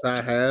the hats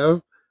I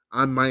have,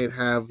 I might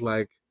have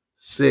like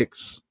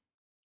six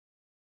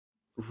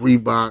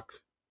Reebok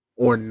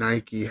or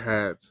Nike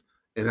hats,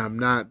 and I'm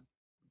not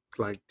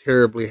like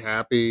terribly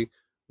happy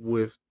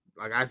with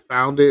Like I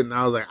found it and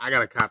I was like, I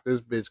gotta cop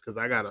this bitch because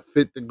I got a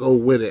fit to go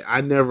with it.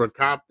 I never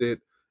copped it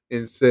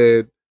and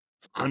said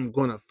I'm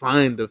gonna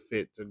find a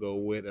fit to go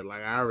with it.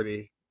 Like I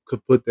already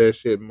could put that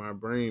shit in my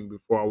brain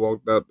before I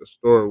walked out the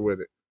store with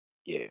it.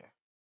 Yeah.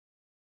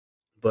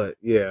 But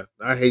yeah,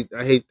 I hate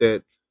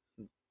that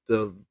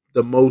the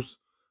the most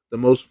the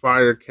most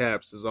fire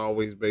caps is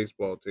always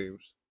baseball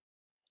teams.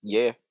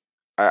 Yeah.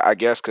 I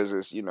guess because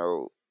it's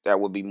that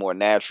would be more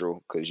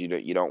natural because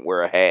you don't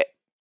wear a hat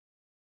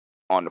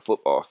on the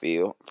football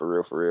field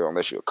for real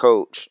unless you're a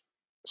coach.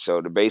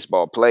 So the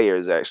baseball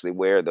players actually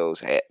wear those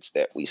hats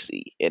that we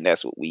see, and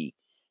that's what we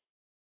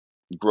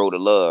grow to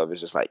love.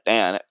 It's just like,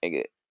 damn, that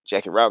nigga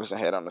Jackie Robinson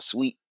had on a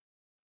sweet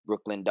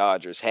Brooklyn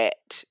Dodgers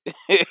hat,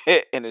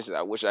 and it's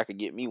I wish I could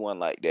get me one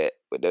like that.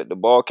 But the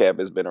ball cap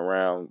has been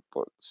around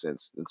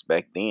since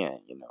back then.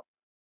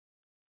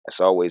 It's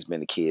always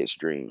been a kid's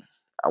dream.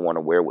 I want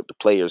to wear what the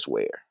players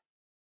wear,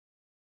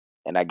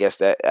 and I guess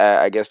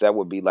that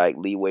would be like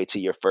leeway to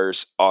your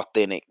first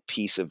authentic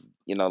piece of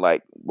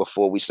like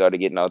before we started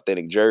getting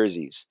authentic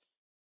jerseys.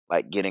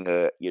 Like getting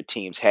your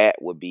team's hat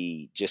would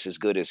be just as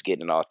good as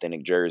getting an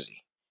authentic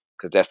jersey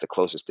because that's the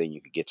closest thing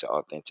you could get to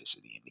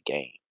authenticity in the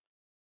game.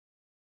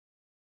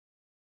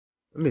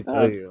 Let me tell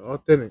Uh, you,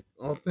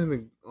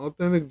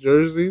 authentic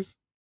jerseys.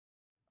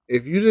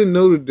 If you didn't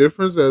know the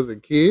difference as a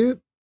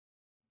kid,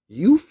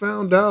 you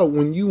found out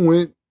when you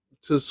went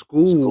to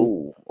school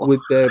School,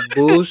 with that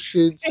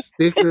bullshit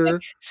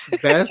sticker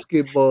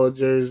basketball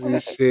jersey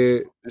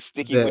shit. the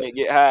sticky when That it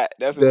get hot.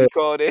 That's what we that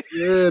called it.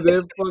 yeah,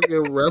 that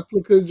fucking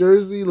replica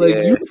jersey. Like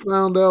Yeah, you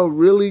found out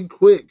really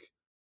quick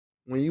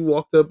when you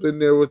walked up in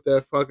there with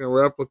that fucking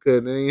replica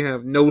and they ain't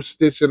have no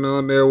stitching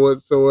on there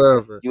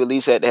whatsoever. you at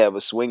least had to have a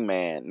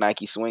swingman,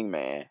 Nike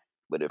swingman.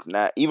 But if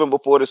not, even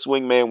before the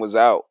swingman was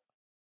out,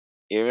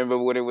 you remember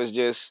when it was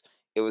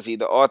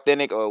either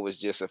authentic or it was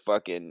just a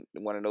fucking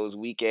one of those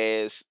weak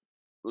ass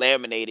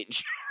laminated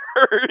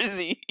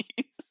jerseys.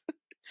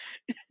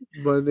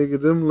 But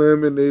nigga, them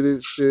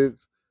laminated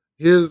shits.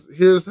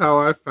 Here's how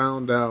I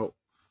found out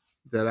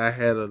that I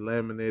had a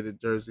laminated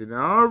jersey.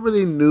 Now I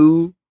already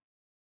knew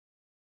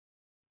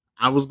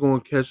I was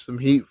going to catch some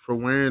heat for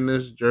wearing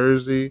this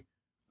jersey.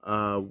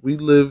 We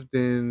lived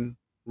in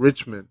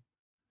Richmond,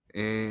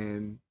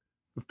 and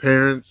my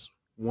parents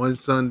one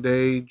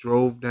Sunday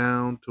drove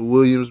down to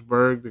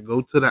Williamsburg to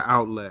go to the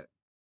outlet.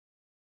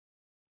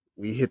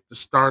 We hit the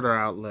starter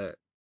outlet.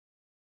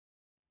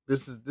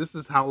 This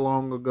is how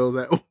long ago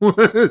that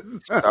was.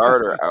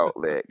 Starter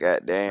outlet,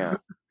 goddamn.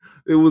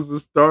 It was the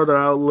starter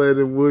outlet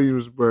in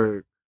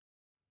Williamsburg,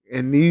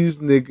 and these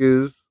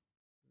niggas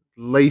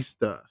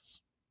laced us.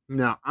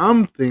 Now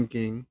I'm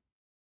thinking,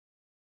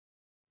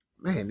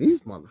 man, these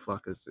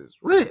motherfuckers is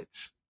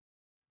rich.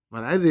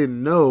 But I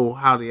didn't know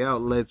how the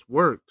outlets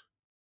worked.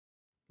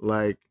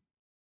 Like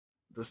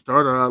the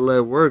starter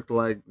outlet worked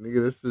like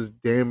nigga, this is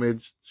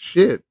damaged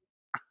shit.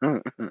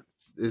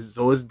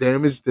 So it's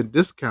damaged and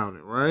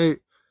discounted, right?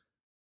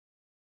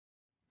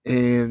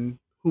 And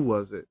who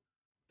was it?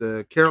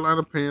 The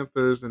Carolina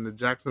Panthers and the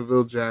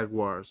Jacksonville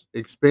Jaguars,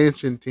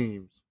 expansion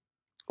teams.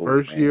 Oh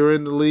First man, year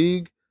in the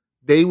league,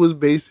 they was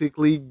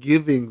basically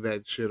giving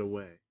that shit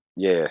away.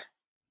 yeah.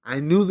 I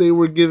knew they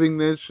were giving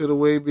that shit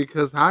away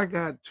because I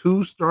got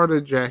 2 starter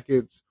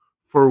jackets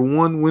for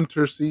one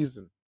winter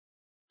season.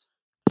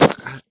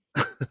 I,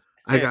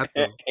 I got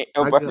the Ain't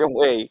no I got fucking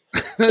way.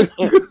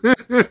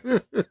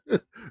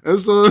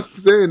 That's what I'm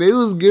saying. They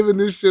was giving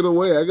this shit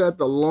away. I got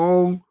the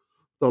long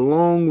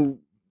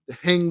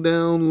hang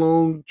down,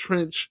 long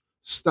trench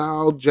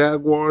style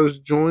Jaguars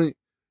joint,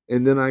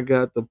 and then I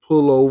got the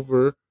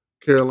pullover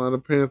Carolina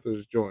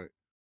Panthers joint.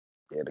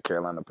 Yeah, the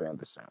Carolina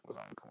Panthers thing was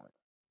on point.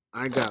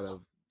 I got a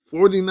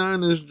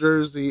 49ers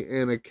jersey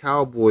and a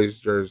Cowboys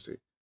jersey.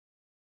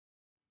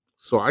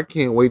 So I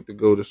can't wait to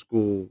go to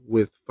school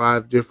with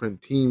 5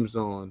 different teams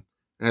on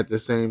at the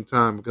same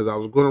time because I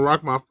was going to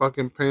rock my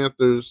fucking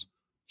Panthers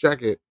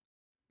jacket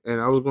and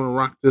I was going to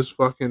rock this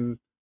fucking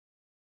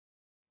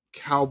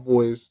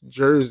Cowboys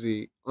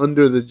jersey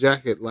under the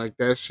jacket like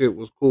that shit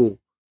was cool.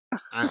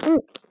 I Because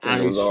it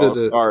I was all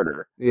should have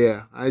starter.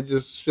 yeah, I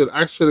should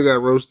have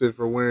got roasted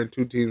for wearing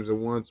 2 teams at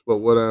once, but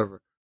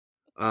whatever.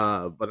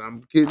 But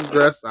I'm getting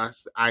dressed.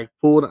 I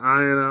pulled the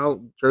iron out.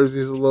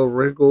 Jersey's a little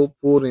wrinkled.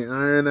 Pulled the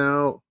iron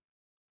out.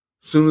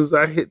 Soon as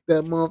I hit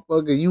that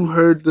motherfucker, you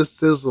heard the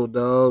sizzle,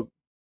 dog.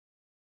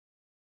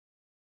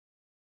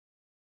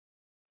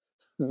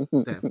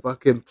 That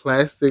fucking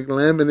plastic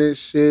laminate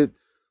shit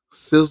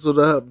sizzled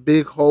up,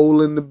 big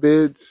hole in the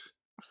bitch.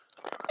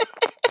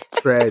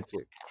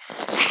 Tragic.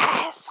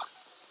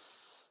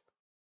 Yes.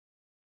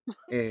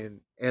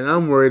 And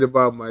I'm worried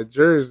about my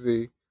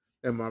jersey,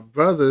 and my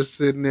brother's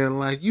sitting there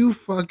like, you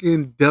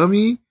fucking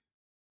dummy.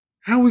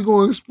 How we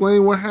gonna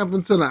explain what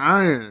happened to the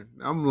iron?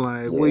 I'm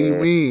like, what do you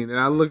Yeah. mean? And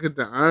I look at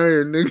the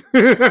iron,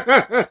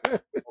 nigga,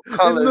 and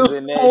Colors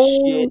in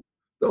that shit.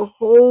 the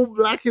whole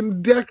Black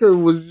and Decker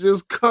was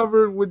just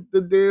covered with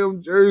the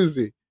damn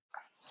jersey.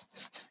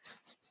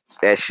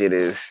 That shit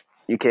is.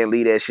 You can't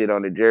leave that shit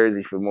on the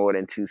jersey for more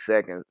than 2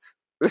 seconds.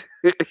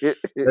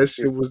 That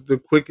shit was the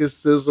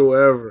quickest sizzle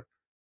ever.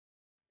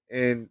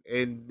 And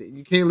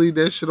you can't leave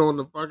that shit on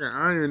the fucking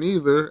iron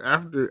either.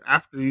 After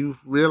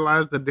you've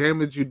realized the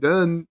damage you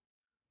done,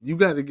 you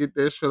got to get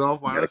that shit off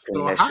You while gotta it's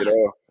clean still that shit hot.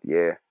 off.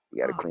 Yeah, you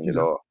gotta clean You it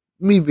know, off.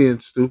 me being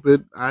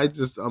stupid, I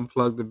just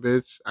unplugged the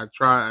bitch.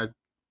 I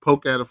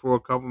poke at it for a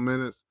couple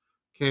minutes,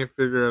 can't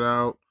figure it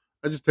out.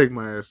 I just take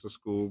my ass to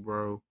school,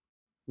 bro,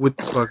 with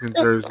the fucking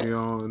jersey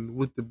on,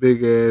 with the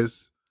big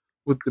ass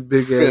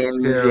Singe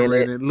in hair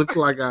it. in it. Look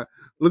like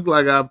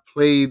I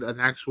played an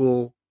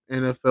actual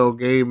NFL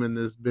game in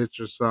this bitch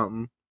or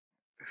something.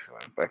 This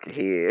motherfucker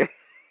here.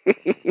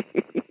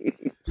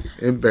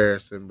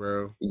 Embarrassing,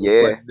 bro.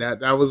 Yeah. But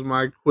that was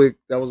my quick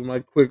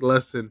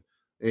lesson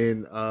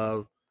in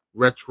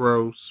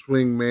retro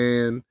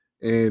swingman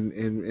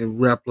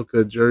and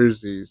replica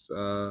jerseys.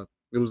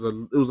 It was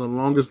the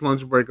longest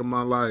lunch break of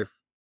my life.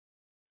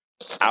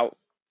 I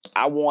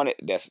I wanted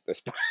that's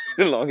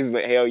the longest,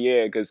 but hell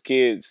yeah, because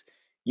kids,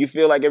 you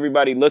feel like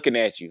everybody looking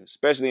at you,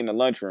 especially in the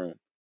lunchroom.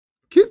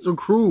 Kids are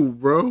cruel,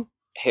 bro.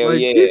 Hell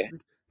Like yeah.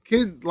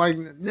 kid like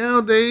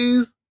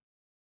nowadays,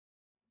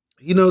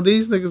 you know,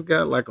 these niggas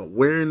got like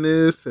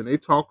awareness and they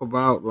talk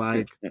about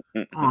like,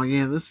 oh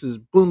yeah, this is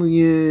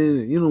bullying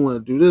and you don't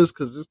want to do this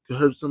because this could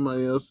hurt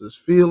somebody else's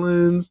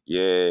feelings.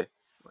 Yeah.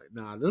 Like,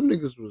 nah, them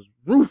niggas was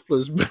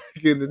ruthless back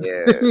in the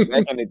Yeah,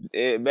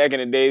 day. back in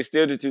the day,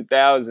 still the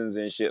 2000s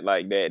and shit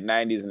like that.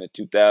 90s and the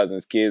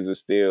 2000s, kids were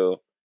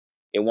still.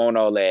 It won't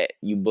all that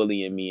you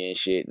bullying me and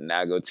shit, and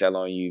I go tell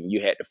on you. You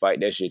had to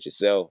fight that shit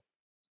yourself,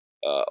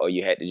 or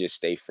you had to just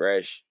stay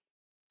fresh.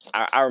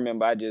 I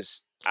remember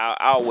I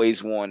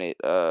always wanted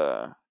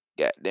god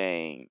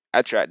dang,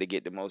 I tried to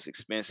get the most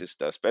expensive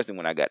stuff, especially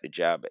when I got the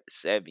job at the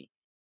Sevi.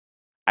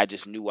 I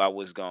just knew I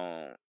was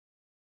going,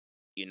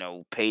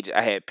 Page.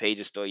 I had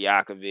Paige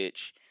Stojakovic,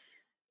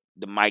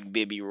 the Mike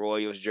Bibby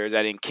Royals jersey.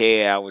 I didn't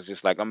care. I was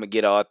just like, I'm gonna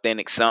get an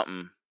authentic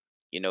something.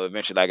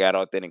 Eventually I got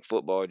authentic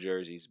football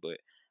jerseys, but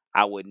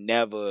I would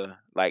never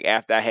like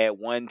after I had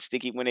one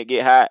sticky when it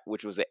get hot,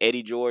 which was an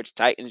Eddie George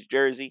Titans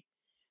jersey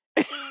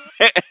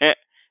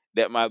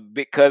that my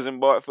big cousin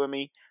bought for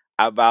me.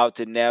 I vowed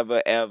to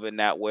never ever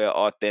not wear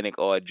authentic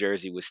or a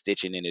jersey with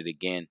stitching in it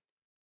again.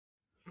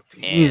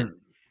 And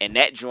Damn. and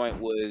that joint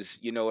was,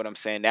 you know what I'm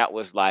saying? That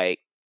was like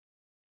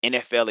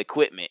NFL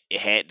equipment.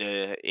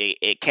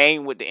 It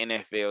came with the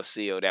NFL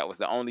seal. That was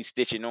the only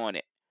stitching on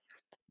it.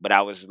 But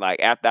I was like,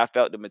 after I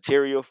felt the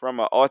material from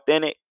an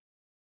authentic,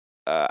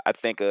 I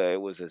think it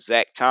was a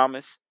Zach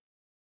Thomas,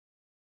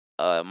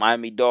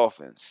 Miami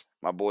Dolphins.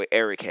 My boy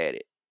Eric had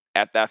it.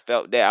 After I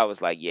felt that, I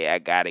was like, yeah, I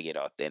gotta get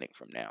authentic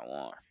from now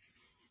on.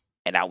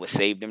 And I would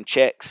save them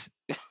checks.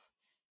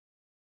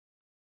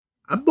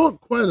 I bought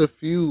quite a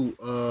few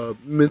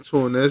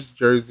Mitchell and S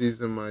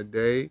jerseys in my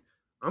day.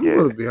 I'm Yeah,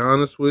 gonna be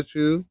honest with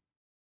you.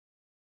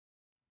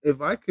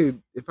 If I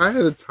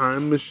had a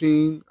time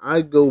machine,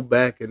 I'd go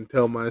back and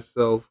tell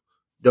myself,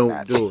 don't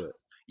not. do it.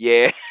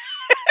 Yeah,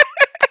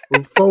 For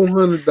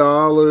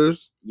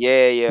 $400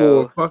 yeah,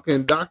 for a yo.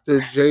 fucking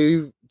Dr.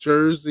 J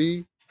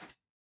jersey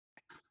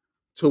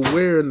to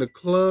wear in the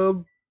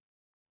club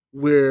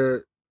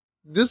where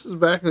this is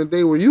back in the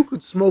day where you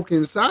could smoke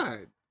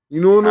inside.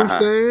 You know what Uh I'm huh.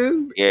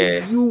 saying? And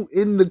Yeah. you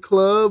in the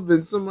club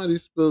and somebody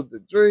spills the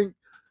drink,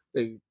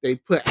 they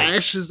put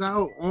ashes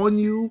out on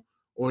you,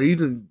 or you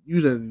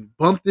done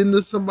bumped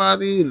into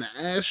somebody and the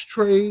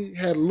ashtray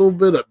had a little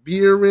bit of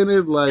beer in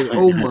it. Like,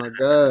 oh my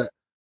god.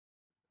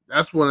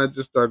 That's when I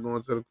just started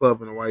going to the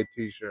club in a white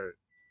t-shirt.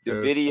 The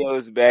Cause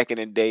videos back in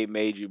the day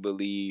made you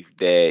believe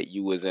that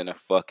you was in a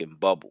fucking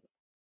bubble.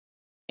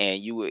 And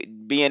you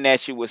would being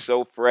that you was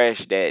so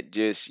fresh that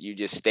just you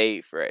just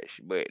stayed fresh.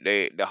 But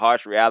the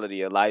harsh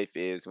reality of life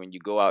is when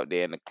you go out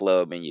there in the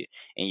club and you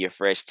and your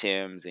fresh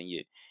Tims and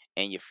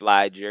your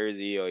fly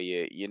jersey or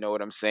you know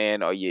what I'm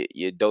saying, or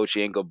your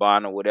Dolce and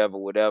Gabbana,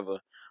 whatever.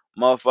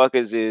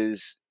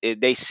 Motherfuckers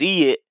they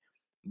see it,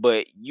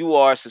 but you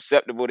are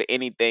susceptible to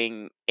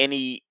anything in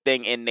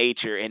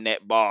nature in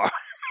that bar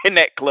in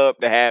that club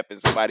to happen.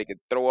 Somebody could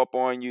throw up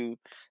on you,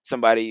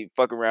 somebody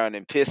fuck around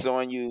and piss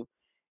on you.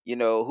 Who you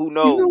know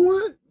knows?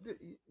 what?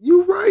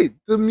 You're right.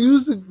 The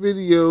music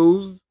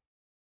videos,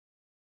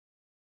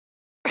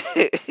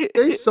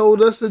 they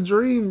sold us a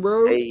dream,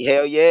 bro. Hey,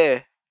 hell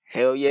yeah.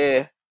 Hell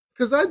yeah.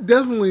 Cause I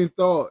definitely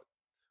thought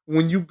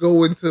when you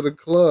go into the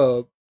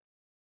club,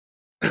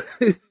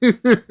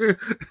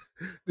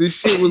 this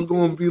shit was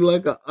gonna be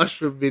like a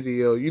Usher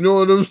video. You know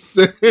what I'm Yeah.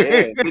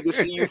 saying? Niggas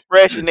see you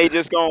fresh and they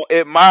just gonna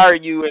admire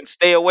you and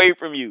stay away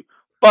from you.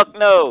 Fuck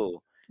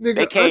no.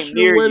 They Nigga, came Usher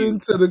near went you.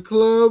 into the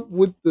club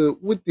with the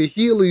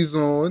Heelys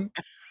on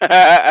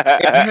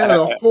and had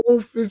a whole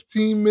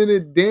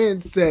 15-minute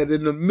dance set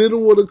in the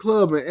middle of the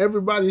club, and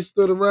everybody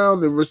stood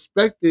around and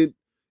respected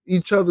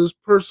each other's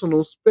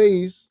personal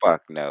space.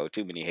 Fuck no.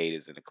 Too many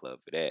haters in the club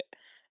for that.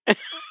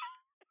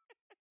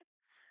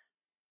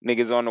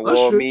 Niggas on the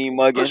wall Usher mean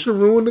mugging. Usher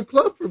ruined the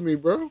club for me,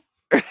 bro.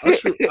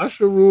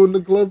 Usher ruined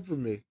the club for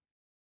me.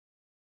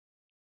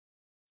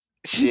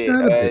 He Shit.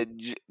 got a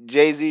bit.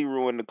 Jay Z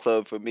ruined the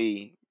club for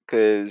me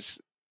because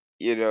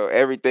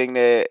everything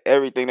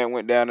that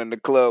went down in the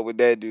club with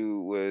that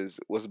dude was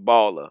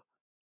baller.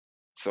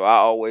 So I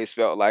always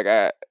felt like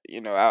I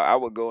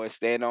would go and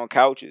stand on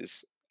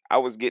couches. I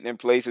was getting in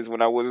places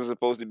when I wasn't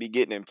supposed to be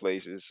getting in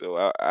places. So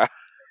I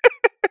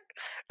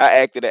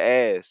acted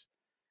an ass.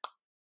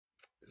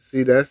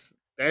 See, that's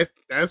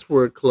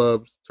where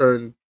clubs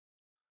turn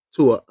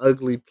to an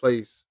ugly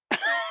place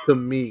to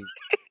me.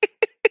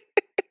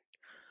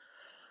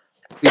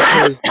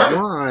 Because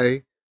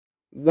why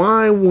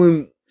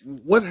when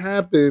what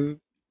happened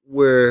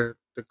where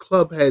the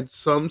club had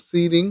some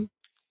seating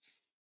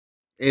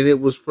and it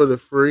was for the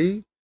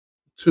free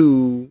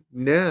to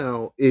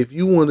now if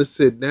you want to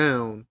sit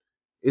down,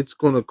 it's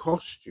gonna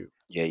cost you.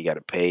 Yeah, you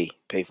gotta pay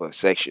for a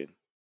section.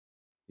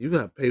 You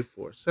gotta pay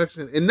for a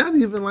section. And not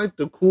even like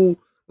the cool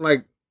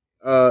like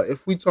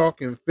if we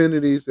talk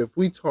infinities, if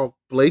we talk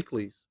Yeah,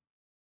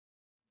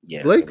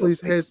 I love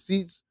Blakely's like had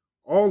seats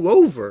all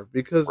over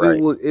because right.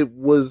 it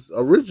was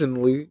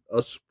originally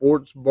a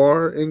sports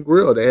bar and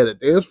grill. They had a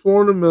dance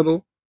floor in the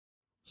middle.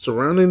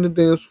 Surrounding the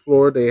dance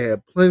floor, they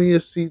had plenty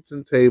of seats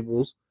and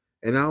tables.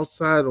 And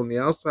outside on the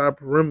outside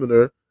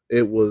perimeter,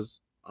 it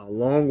was a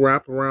long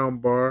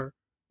wraparound bar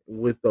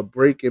with a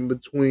break in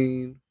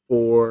between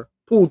for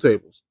pool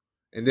tables.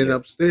 And then Yeah,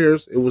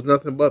 upstairs, it was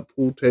nothing but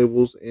pool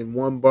tables in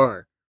one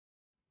bar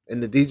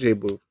and the DJ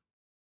booth.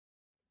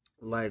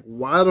 Like,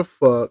 why the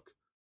fuck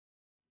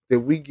did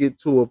we get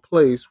to a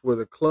place where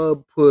the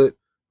club put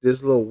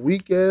this little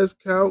weak ass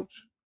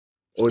couch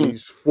or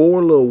these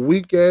four little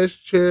weak ass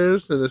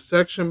chairs in the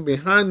section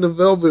behind the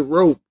velvet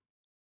rope,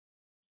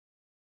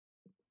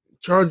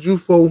 charge you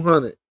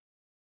 400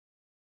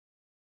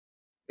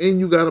 and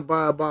you gotta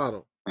buy a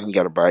bottle. and you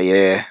gotta buy.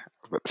 Yeah,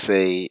 but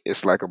say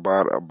it's like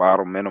about a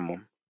bottle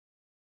minimum.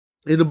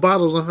 And the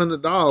bottle's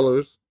 $100,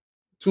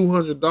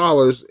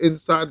 $200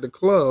 inside the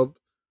club,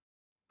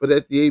 but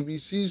at the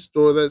ABC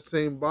store, that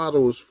same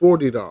bottle is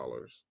 $40.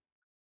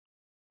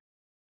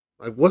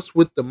 Like, what's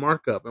with the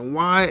markup? And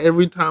why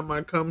every time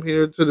I come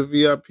here to the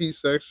VIP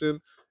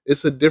section,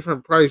 it's a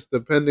different price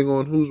depending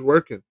on who's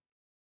working?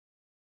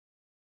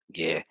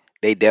 Yeah,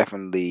 they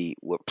definitely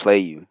would play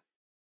you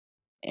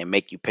and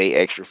make you pay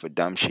extra for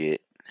dumb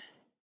shit.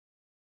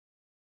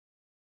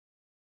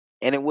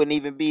 And it wouldn't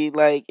even be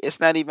like it's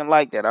not even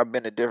like that. I've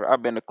been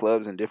to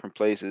clubs in different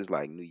places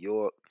like New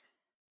York,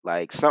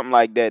 like something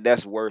like that.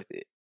 That's worth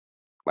it.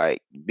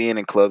 Like being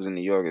in clubs in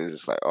New York is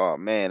just like, oh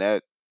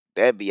man,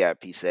 that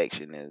VIP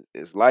section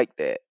is like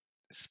that.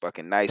 It's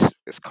fucking nice.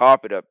 It's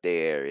carpet up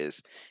there.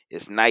 It's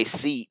nice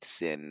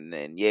seats and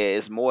yeah,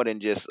 it's more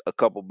than just a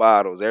couple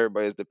bottles.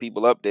 Everybody's the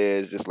people up there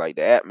is just like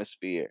the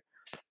atmosphere.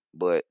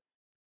 But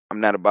I'm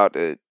not about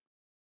to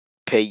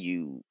pay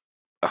you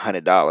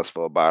 $100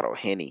 for a bottle of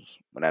Henny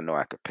when I know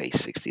I could pay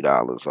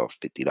 $60 or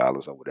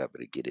 $50 or whatever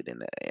to get it in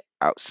the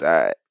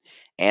outside,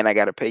 and I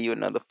got to pay you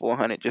another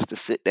 400 just to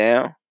sit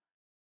down.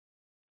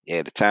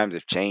 Yeah, the times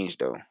have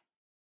changed though.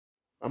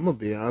 I'm gonna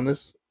be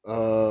honest.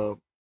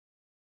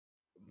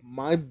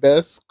 My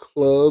best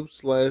club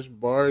slash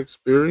bar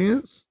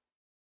experience,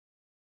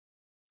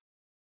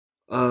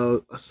 a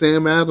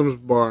Sam Adams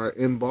bar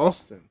in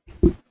Boston.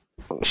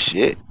 Oh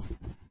shit.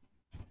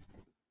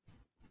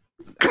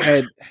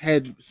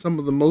 Had some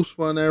of the most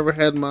fun I ever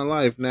had in my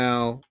life.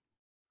 Now,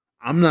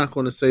 I'm not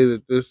going to say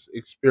that this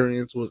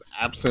experience was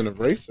absent of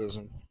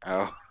racism.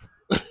 Oh,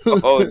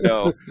 oh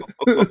no.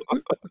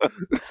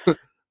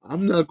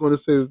 I'm not going to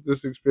say that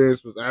this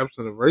experience was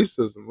absent of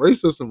racism.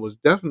 Racism was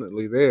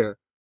definitely there,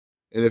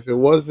 and if it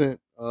wasn't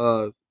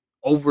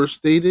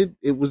overstated,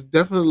 it was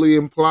definitely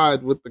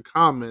implied with the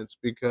comments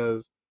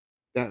because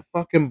that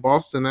fucking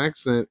Boston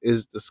accent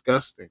is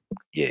disgusting.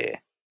 Yeah.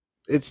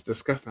 It's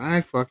disgusting. I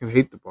fucking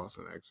hate the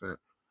Boston accent.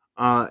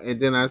 And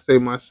then I say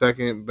my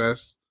second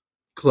best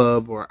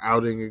club or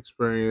outing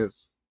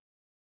experience.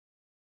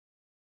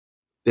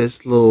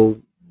 This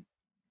little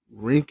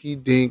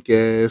rinky dink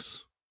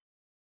ass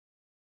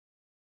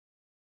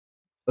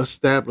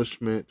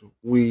establishment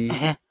we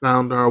Mhm.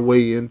 found our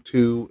way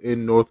into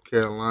in North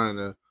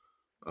Carolina.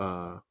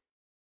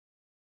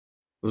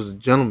 It was a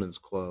gentleman's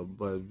club,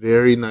 but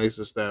very nice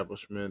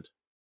establishment.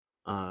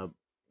 Uh,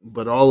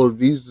 but all of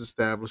these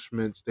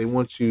establishments, they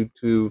want you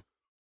to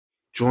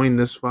join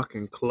this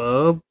fucking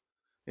club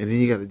and then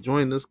you got to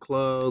join this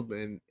club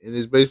and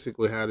it's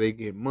basically how they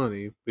get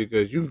money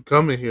because you can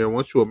come in here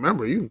once you're a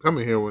member you can come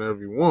in here whenever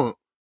you want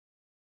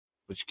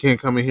but you can't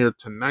come in here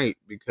tonight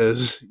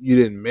because you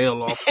didn't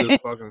mail off this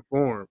fucking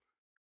form.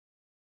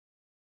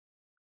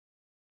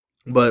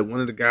 But one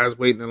of the guys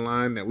waiting in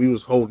line that we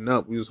was holding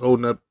up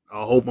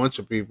a whole bunch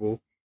of people,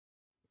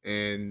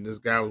 and this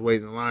guy was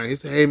waiting in line. He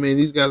said, "Hey man,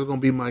 these guys are gonna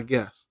be my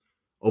guests.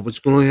 Oh, but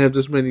you can only have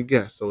this many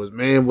guests." So his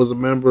man was a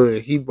member,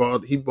 and he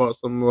brought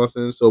some of us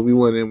in. So we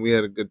went in. We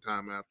had a good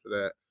time after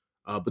that.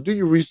 But do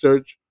your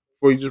research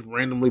before you just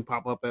randomly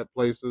pop up at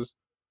places,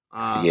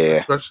 Yeah.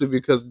 especially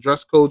because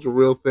dress code's a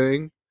real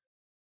thing.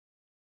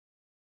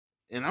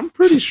 And I'm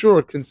pretty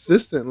sure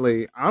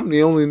consistently, I'm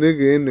the only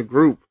nigga in the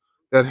group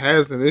that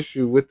has an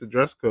issue with the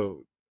dress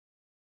code.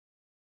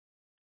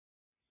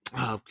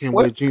 Can't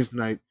wear What? jeans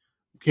tonight.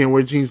 Can't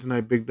wear jeans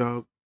tonight, big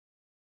dog.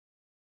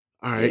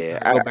 All right, Yeah,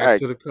 gotta go back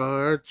to the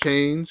car,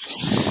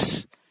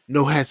 change.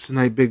 No hats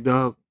tonight, big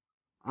dog.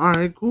 All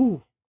right,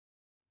 cool.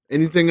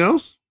 Anything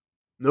else?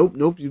 Nope,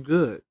 nope, you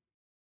good.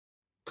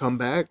 Come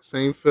back,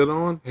 same fit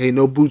on. Hey,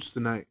 no boots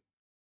tonight.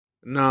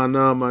 Nah,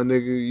 nah, my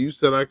nigga. You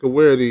said I could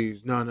wear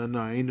these. Nah, nah,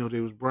 nah. I ain't know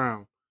they was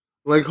brown.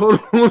 Like, hold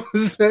on a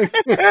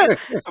second.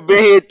 I've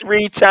been here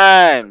 3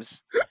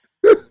 times.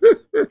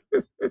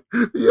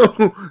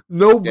 Yo,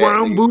 no That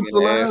brown nigga's boots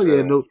being an allowed? Yeah,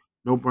 asshole.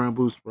 no brown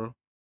boots, bro.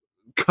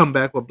 Come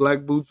back with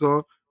black boots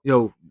on.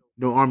 Yo,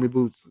 no army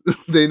boots.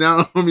 They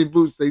not army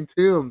boots, they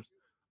Tims.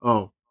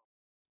 Oh,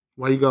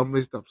 why you got 'em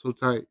mixed up so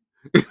tight?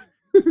 Like,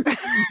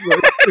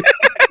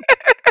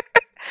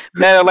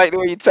 Man, I like the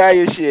way you tie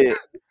your shit.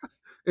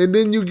 and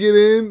then you get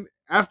in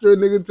after a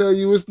nigga tell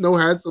you it's no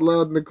hats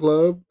allowed in the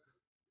club,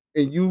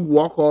 and you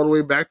walk all the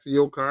way back to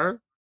your car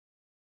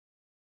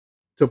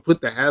to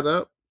put the hat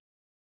up,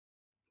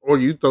 or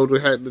you throw the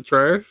hat in the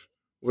trash,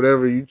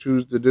 whatever you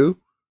choose to do.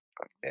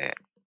 Yeah.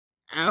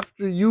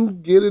 After you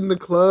get in the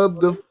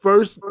club, the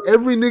first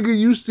every nigga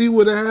you see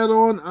with a hat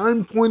on,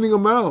 I'm pointing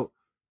them out.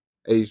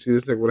 Hey, you see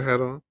this nigga with a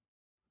hat on?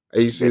 Hey,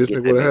 you You see better this get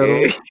nigga that with a hat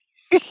on?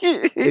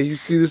 nigga. Hey, you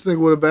see this nigga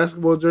with a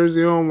basketball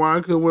jersey on? Why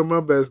I couldn't wear my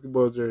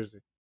basketball jersey?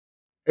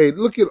 Hey,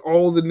 look at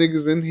all the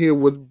niggas in here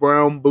with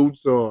brown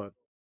boots on.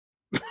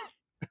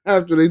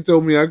 After they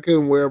told me I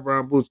couldn't wear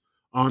brown boots,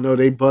 oh no,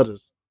 they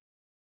butters.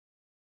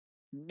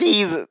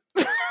 These.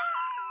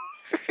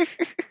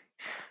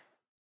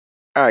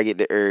 I get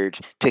the urge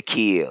to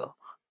kill.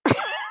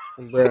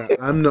 Bruh,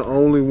 I'm the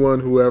only one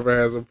who ever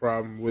has a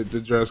problem with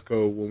the dress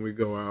code when we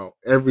go out.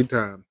 Every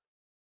time.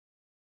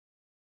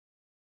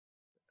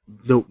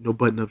 No, no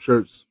button up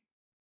shirts.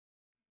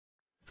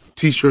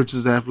 T-shirts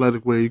is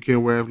athletic wear. You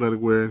can't wear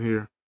athletic wear in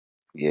here.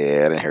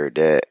 Yeah, I done heard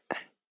that.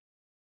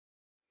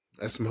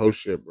 That's some hoe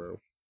shit, bro.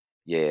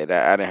 Yeah,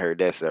 I done heard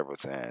that several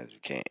times. You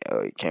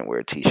can't wear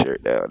a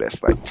t-shirt now.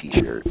 That's like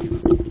t-shirt.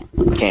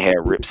 Can't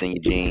have rips in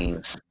your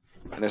jeans.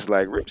 And it's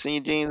like rips in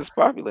your jeans is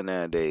popular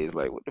nowadays.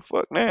 Like what the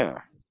fuck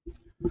now?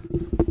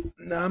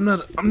 Nah, I'm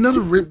not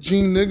a ripped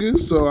jean nigga,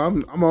 so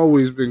I'm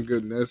always been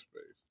good in that space.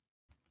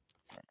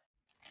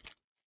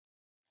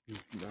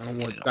 I don't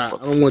want thigh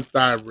Fuck, I don't want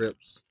thigh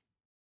rips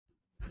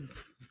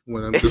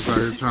when I'm just out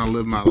here it's, trying to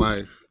live my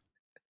life.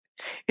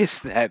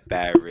 it's not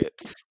thigh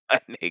rips. My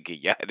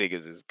nigga, y'all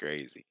niggas is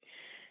crazy.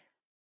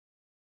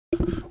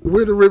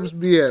 Where the rips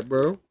be at,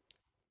 bro?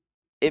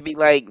 It be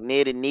like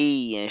near the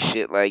knee and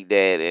shit like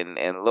that,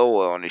 and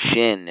lower on the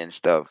shin and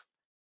stuff.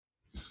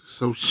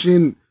 So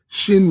shin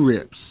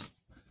rips.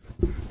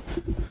 Why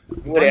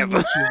you Whatever.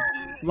 want your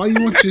why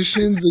you want your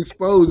shins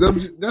exposed? I'm I,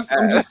 just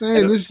I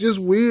saying don't, it's just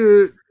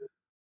weird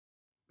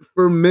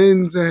for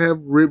men to have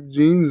ripped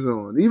jeans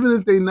on, even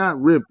if they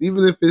not ripped,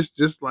 even if it's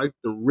just like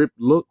the ripped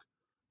look,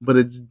 but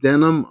it's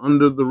denim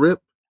under the rip,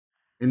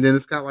 and then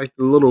it's got like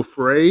the little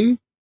fray.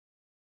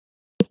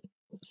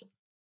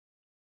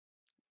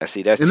 I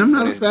see. That's And too I'm when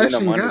not a it's denim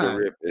fashion under the guy.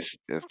 rip.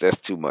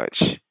 That's too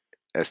much.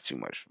 That's too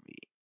much for me.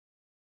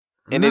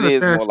 I'm And it not a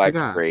is more fashion like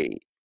guy.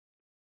 frayed.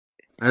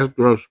 That's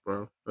gross,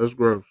 bro. That's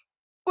gross.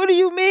 What do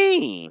you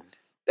mean?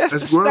 That's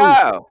That's the gross.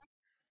 style.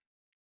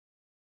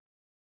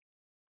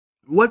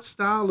 What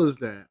style is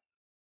that?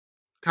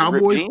 The ripped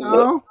Cowboy jean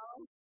look.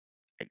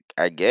 style?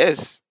 I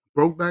guess.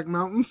 Brokeback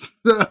Mountain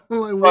style?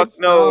 Like Fuck what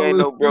no, style ain't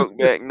is no this? broke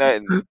back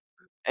nothing.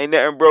 Ain't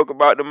nothing broke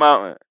about the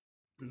mountain.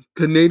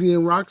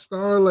 Canadian rock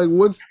star? Like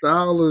what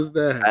style is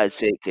that? I'd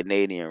say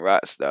Canadian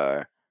rock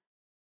star.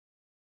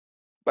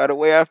 By the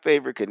way, our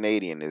favorite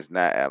Canadian is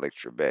not Alex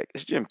Trebek.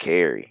 It's Jim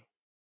Carrey.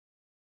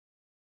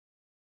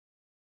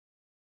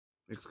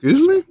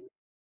 Excuse me?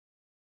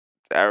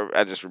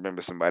 I just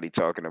remember somebody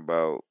talking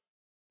about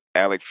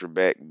Alex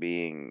Trebek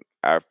being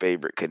our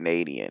favorite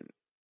Canadian,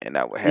 and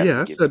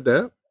Yeah, I said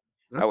that.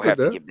 I I would said have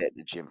to that. give that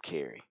to Jim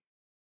Carrey.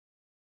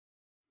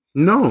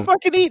 No.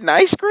 Fucking eating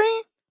ice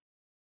cream?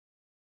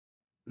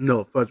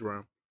 No, fudge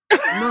round.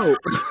 No.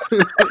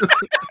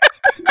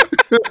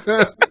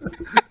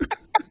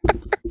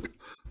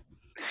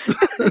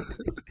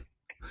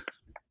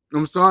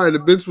 I'm sorry, the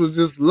bitch was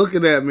just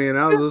looking at me and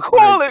I It's was just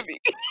like, calling me.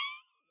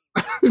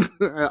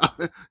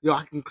 yo,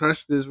 I can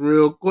crush this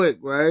real quick,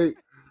 right?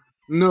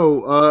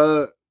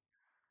 No,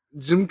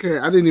 Jim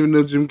Carrey. I didn't even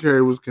know Jim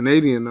Carrey was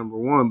Canadian, number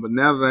one. But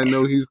now that I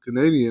know he's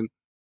Canadian,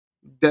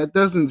 that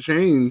doesn't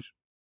change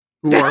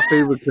who our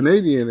favorite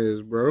Canadian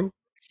is, bro.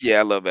 Yeah,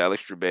 I love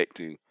Alex Trebek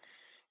too.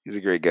 He's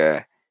a great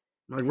guy.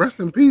 Like, rest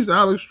in peace,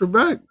 Alex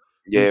Trebek.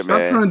 Yeah, Stop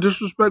man. trying to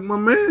disrespect my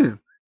man.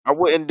 I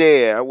wouldn't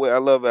dare. I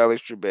love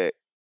Alex Trebek.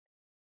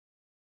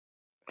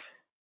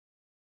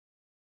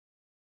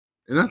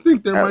 And I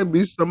think there I, might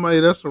be somebody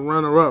that's a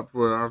runner up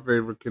for our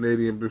favorite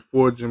Canadian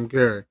before Jim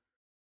Carrey.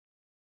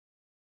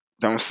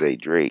 don't say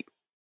Drake.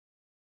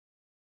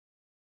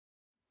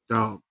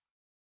 Dog,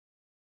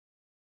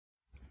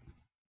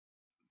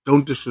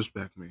 don't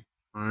disrespect me.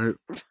 All right.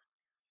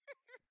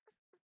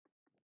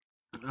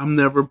 I'm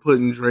never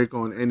putting Drake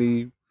on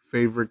any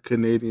favorite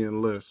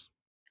Canadian list.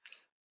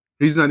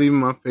 He's not even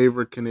my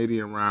favorite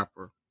Canadian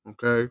rapper.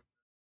 Okay.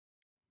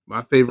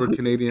 My favorite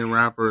Canadian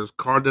rapper is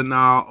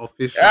Cardinal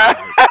Official.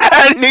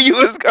 I knew you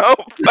was gonna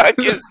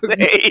fucking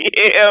say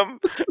him.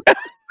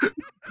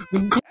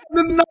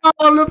 Cardinal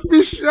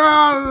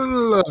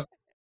Official.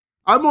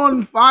 I'm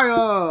on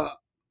fire.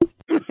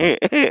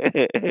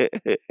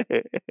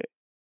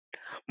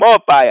 More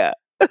fire.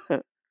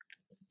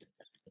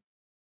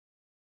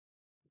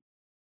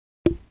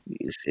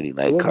 You said he So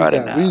like what we got?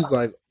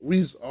 Cardinal.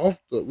 We's off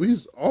the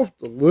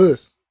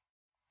list.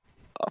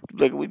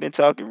 Look, we've been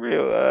talking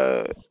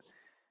real.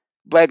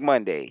 Black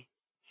Monday.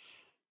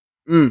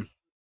 Mm,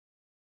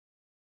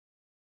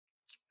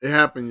 it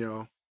happened,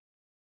 y'all.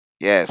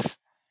 Yes.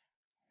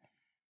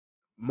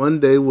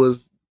 Monday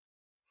was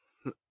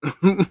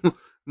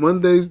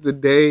Monday's the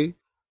day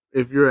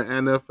if you're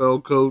an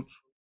NFL coach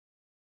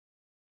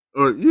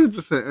or you're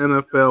just an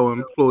NFL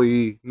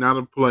employee, not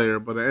a player,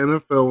 but an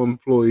NFL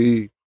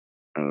employee,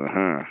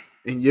 Uh-huh.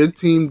 and your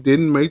team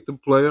didn't make the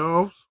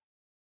playoffs.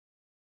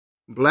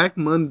 Black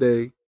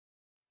Monday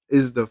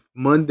is the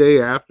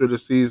Monday after the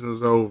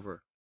season's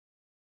over.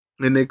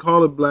 And they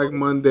call it Black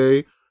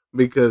Monday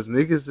because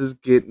niggas is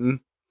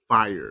getting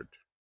fired.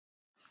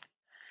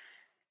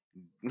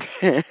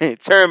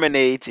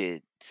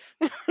 Terminated.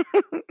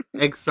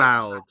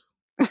 Exiled.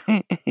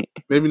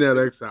 Maybe not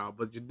exiled,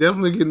 but you're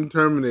definitely getting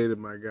terminated,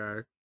 my guy.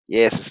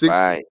 Yes, it's Six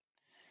fine.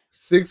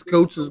 six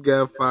coaches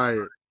got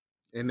fired.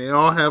 And they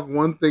all have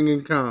one thing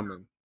in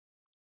common.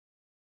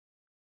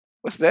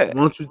 What's that?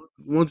 Why don't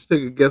you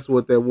take a guess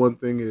what that one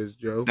thing is,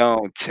 Joe?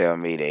 Don't tell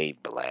me they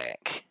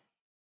black.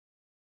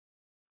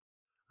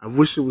 I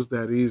wish it was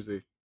that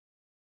easy.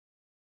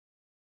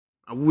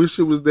 I wish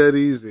it was that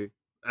easy.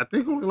 I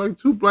think only like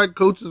two black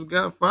coaches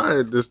got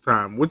fired this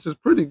time, which is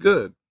pretty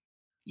good.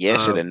 Yeah,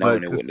 should have known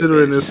But it wouldn't have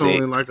been six.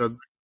 considering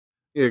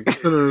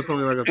it's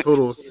only like a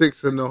total of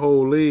six in the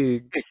whole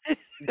league,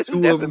 two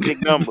of That's a them,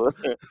 big number.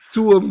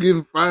 two of them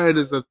getting fired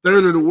is a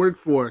third of the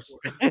workforce,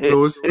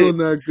 so it's still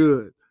not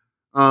good.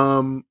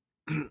 Um,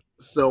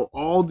 so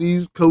all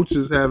these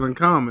coaches have in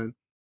common,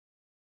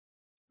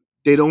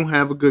 they don't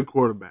have a good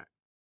quarterback.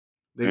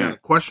 They got Mm, a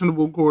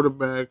questionable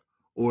quarterback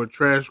or a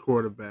trash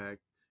quarterback,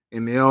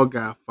 and they all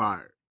got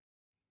fired.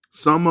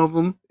 Some of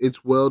them,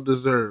 it's well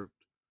deserved.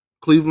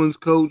 Cleveland's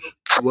coach,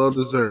 well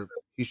deserved.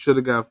 He should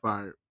have got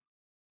fired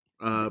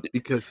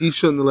because he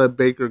shouldn't have let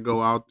Baker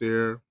go out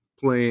there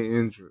playing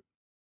injured.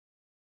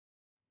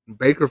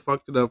 Baker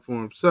fucked it up for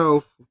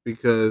himself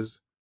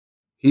because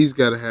he's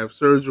got to have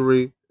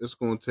surgery. It's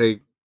going to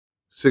take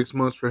 6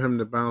 months for him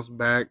to bounce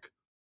back.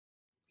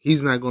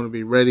 He's not going to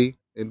be ready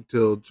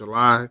until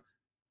July,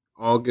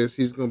 August.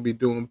 He's going to be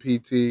doing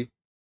PT,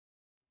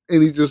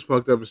 and he just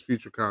fucked up his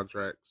future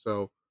contract.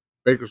 So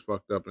Baker's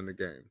fucked up in the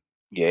game.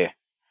 yeah.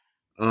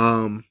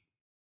 Um,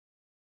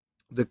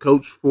 the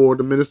coach for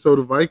the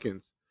Minnesota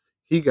Vikings,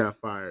 he got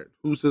fired.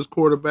 Who's his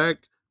quarterback?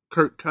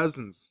 Kirk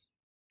Cousins.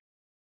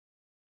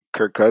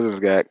 Kirk Cousins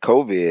got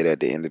COVID at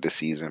the end of the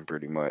season,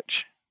 pretty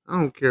much. I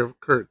don't care if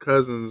Kirk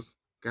Cousins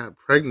got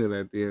pregnant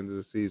at the end of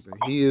the season.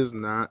 He is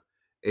not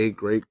a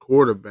great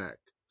quarterback.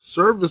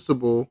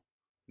 Serviceable,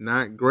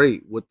 not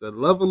great. With the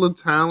level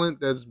of talent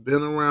that's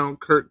been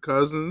around Kirk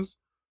Cousins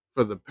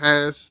for the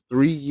past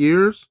 3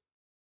 years,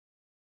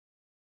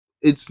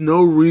 it's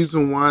no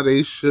reason why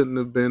they shouldn't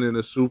have been in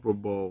a Super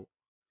Bowl.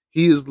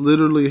 He has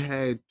literally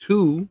had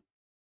two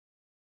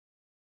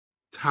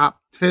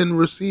top 10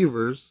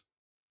 receivers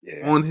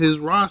Yeah. on his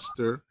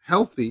roster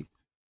healthy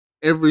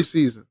every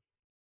season.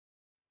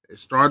 It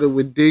started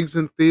with Diggs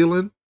and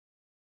Thielen.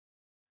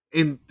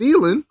 And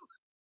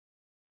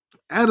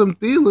Adam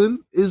Thielen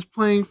is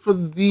playing for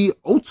the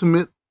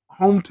ultimate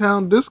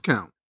hometown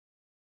discount.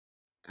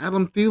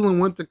 Adam Thielen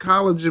went to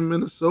college in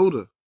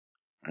Minnesota,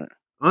 Mm.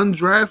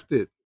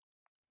 undrafted,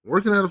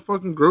 working at a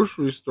fucking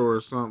grocery store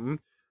or something,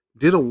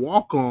 did a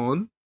walk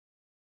on,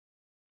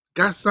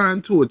 got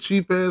signed to a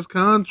cheap ass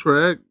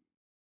contract,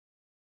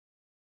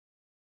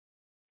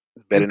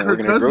 Better and than Kirk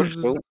working at a Cousins grocery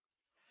is, store.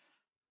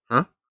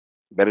 huh?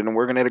 Better than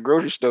working at a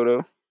grocery store,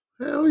 though.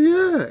 Hell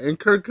yeah. And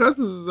Kirk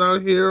Cousins is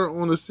out here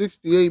on a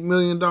 $68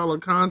 million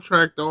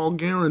contract, all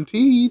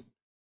guaranteed.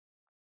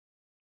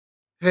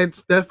 Had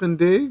Stephen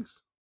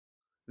Diggs.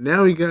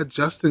 Now he got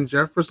Justin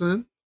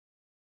Jefferson.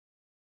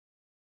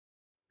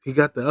 He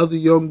got the other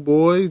young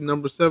boy,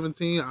 number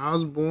 17,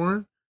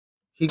 Osborne.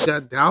 He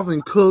got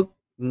Dalvin Cook,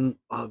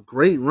 a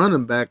great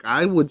running back.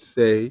 I would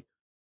say,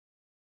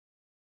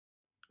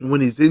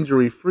 when he's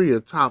injury free, a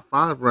top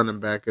 5 running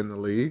back in the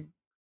league.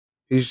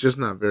 He's just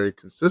not very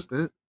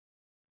consistent.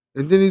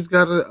 And then he's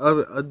got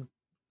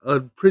a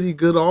pretty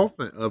good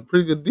offense, a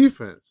pretty good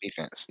defense.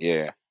 Defense.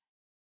 Yeah.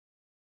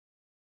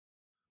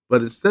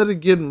 But instead of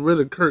getting rid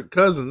of Kirk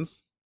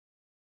Cousins,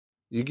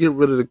 you get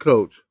rid of the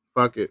coach.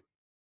 Fuck it.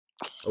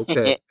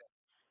 Okay.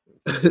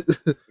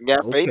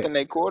 Got faith in Okay.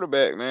 that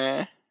quarterback,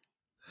 man.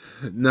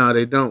 No,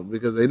 they don't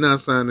because they not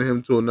signing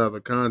him to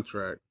another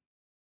contract.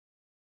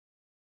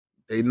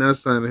 They not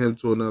signing him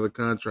to another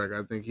contract.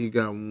 I think he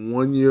got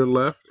 1 year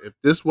left. If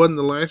this wasn't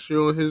the last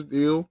year on his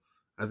deal,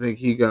 I think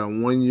he got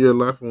 1 year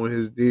left on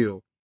his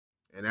deal.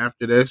 And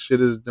after that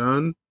shit is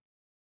done,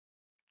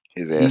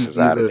 His ass He's is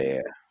out of either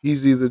there.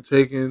 he's either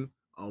taking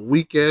a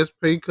weak ass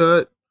pay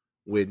cut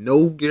with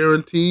no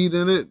guaranteed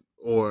in it,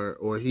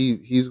 or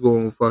he's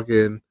going to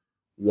fucking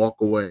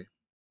walk away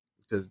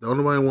because don't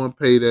nobody want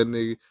to pay that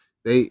nigga.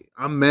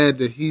 I'm mad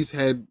that he's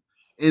had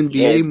He has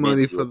NBA been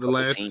money to for a the couple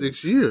last 6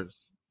 teams. years.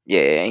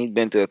 Yeah, he's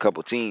been to a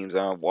couple teams.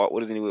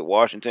 What isn't he with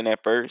Washington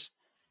at first?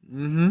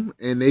 And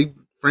they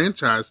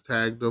franchise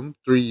tagged him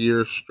 3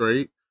 years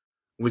straight,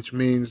 which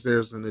means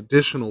there's an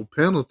additional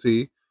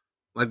penalty.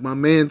 Like my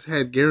man's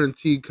had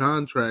guaranteed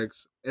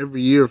contracts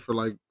every year for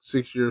like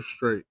 6 years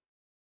straight,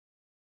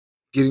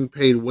 getting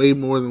paid way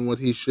more than what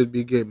he should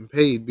be getting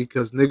paid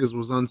because niggas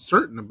was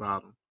uncertain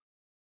about him.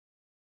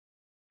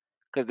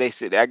 Because they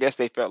said, I guess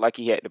they felt like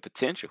he had the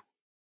potential.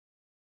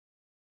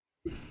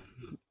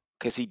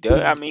 Because he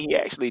does. I mean, he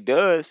actually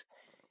does.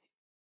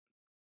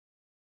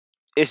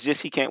 It's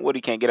just he can't. What,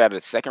 he can't get out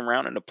of the second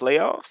round in the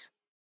playoffs.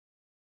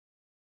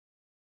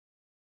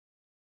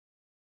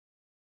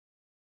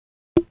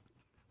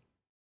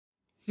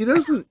 He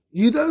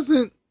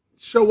doesn't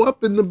show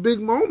up in the big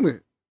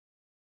moment.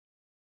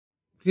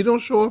 He don't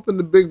show up in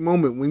the big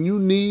moment when you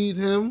need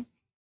him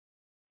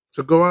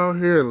to go out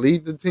here and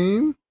lead the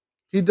team.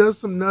 He does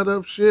some nut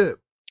up shit.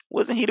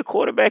 Wasn't he the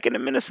quarterback in the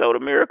Minnesota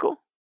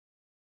Miracle?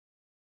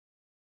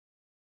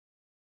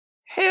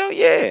 Hell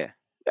yeah,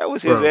 that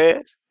was his Bro,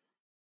 ass.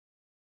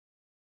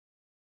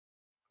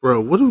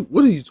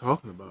 what are you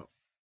talking about?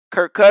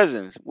 Kirk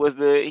Cousins was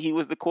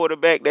the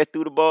quarterback that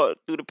threw the ball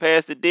threw the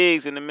pass to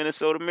Diggs in the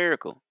Minnesota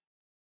Miracle.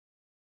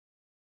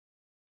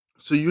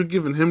 So you're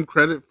giving him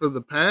credit for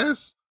the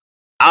pass?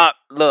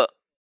 Look,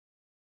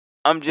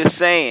 I'm just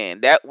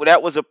saying that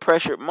was a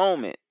pressured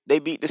moment. They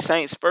beat the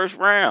Saints first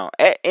round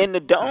in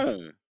the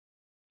dome.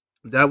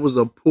 That was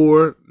a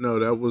poor no,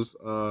 that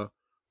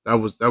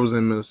was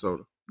in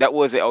Minnesota. That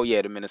was it. Oh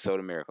yeah, the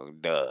Minnesota Miracle.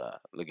 Duh.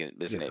 Listen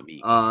Yeah. at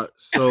me.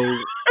 So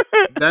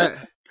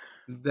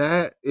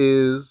that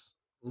is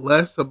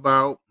less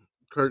about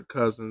Kirk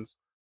Cousins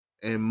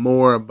and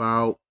more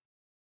about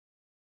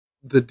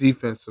the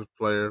defensive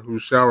player who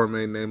shall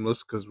remain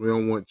nameless because we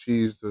don't want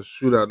Cheese to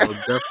shoot out no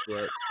death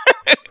threats.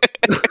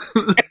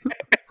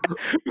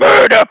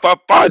 Murder for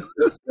fun.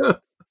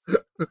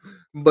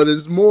 But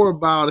it's more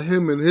about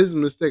him and his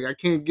mistake. I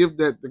can't give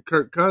that to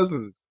Kirk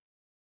Cousins.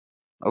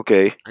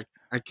 Okay.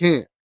 I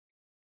can't.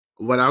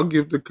 What I'll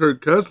give to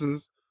Kirk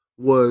Cousins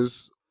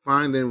was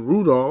finding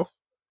Rudolph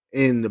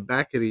in the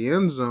back of the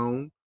end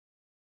zone,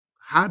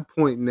 high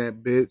pointing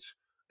that bitch,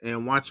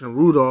 and watching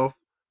Rudolph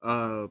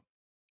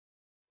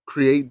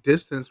create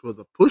distance with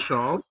a push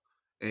off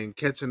and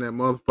catching that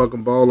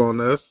motherfucking ball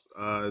on us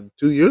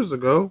 2 years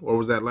ago, or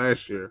was that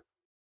last year?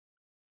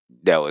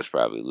 That was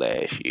probably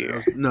last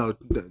year.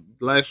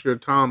 Last year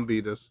Tom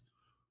beat us.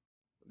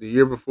 The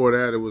year before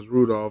that it was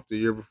Rudolph. The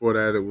year before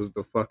that it was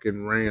the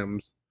fucking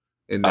Rams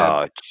in that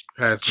Oh,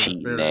 pass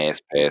cheating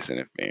interference. ass pass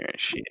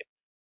interference shit.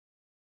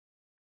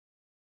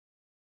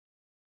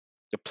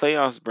 The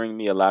playoffs bring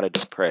me a lot of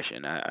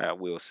depression. I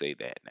will say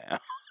that now.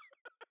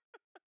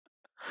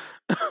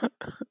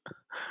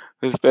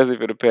 Especially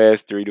for the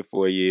past 3 to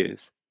 4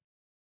 years.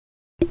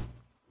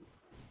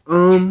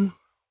 I'm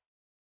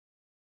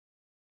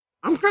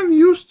kind of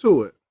used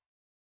to it.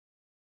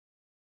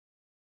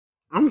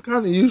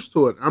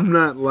 I'm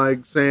not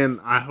like saying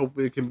I hope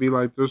it can be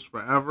like this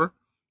forever.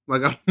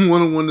 Like I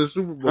want to win the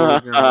Super Bowl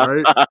again,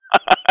 right?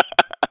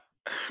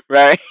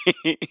 Right?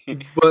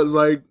 But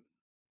like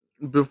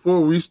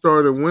before we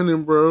started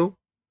winning, bro,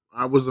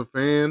 I was a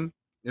fan,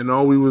 and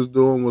all we was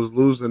doing was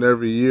losing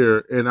every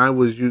year, and I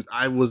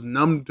was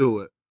numb to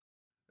it.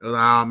 It was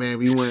like, oh man,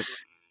 we went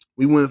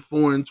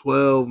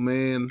 4-12,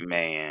 man.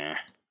 Man.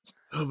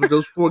 Oh, but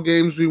those 4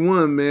 games we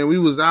won, man, we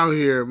was out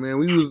here, man.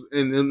 We was,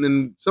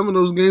 and some of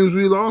those games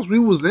we lost, we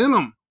was in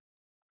them.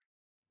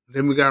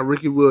 Then we got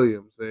Ricky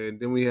Williams, and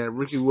then we had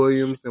Ricky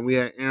Williams, and we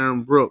had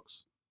Aaron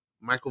Brooks,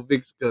 Michael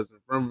Vick's cousin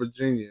from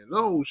Virginia. And,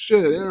 oh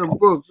shit, Aaron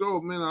Brooks. Oh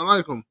man, I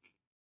like him.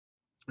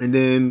 And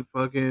then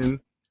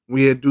fucking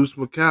we had Deuce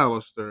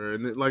McAllister,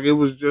 and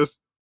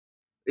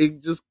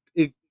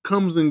it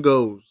comes and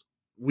goes.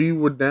 We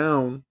were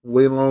down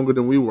way longer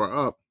than we were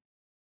up,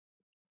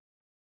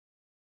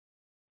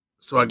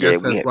 so I Yeah, guess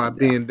we that's have why been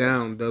down. being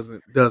down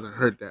doesn't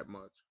hurt that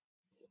much.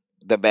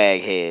 The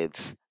bag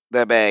heads.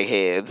 The bag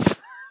heads.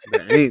 The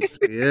Aints,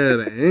 yeah,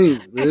 the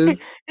Aints,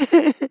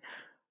 bitch.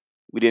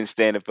 We didn't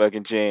stand a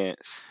fucking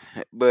chance.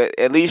 But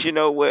at least you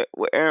know what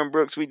with Aaron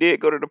Brooks, we did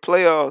go to the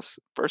playoffs.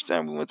 First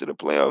time we went to the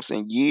playoffs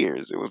in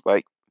years. It was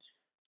like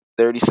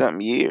 30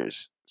 something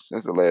years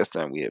since the last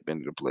time we had been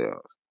to the playoffs.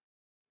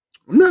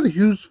 I'm not a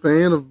huge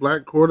fan of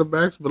black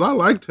quarterbacks, but I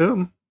liked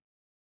him.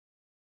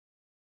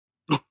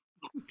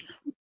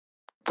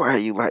 Why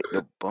you like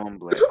the bum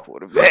black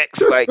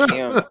quarterbacks like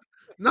him?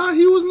 Nah,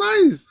 he was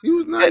nice. He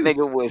was That nice.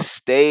 nigga was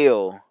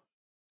stale.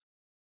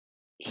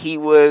 He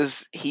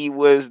was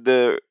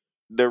the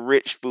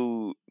rich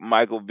food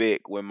Michael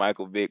Vick when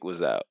Michael Vick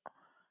was out.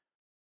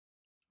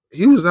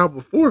 He was out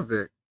before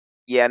Vic.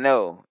 Yeah, I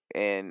know.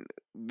 And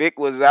Vic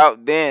was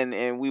out then,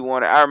 and we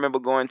wanted. I remember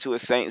going to a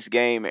Saints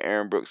game, and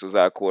Aaron Brooks was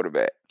our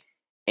quarterback.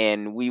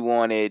 and we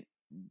wanted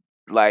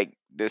like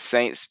the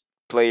Saints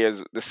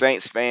players, the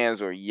Saints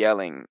fans were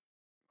yelling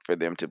for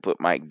them to put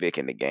Mike Vick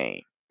in the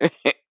game.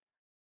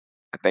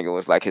 I think it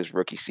was like his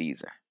rookie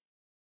season.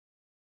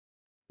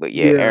 But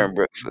yeah, Yeah,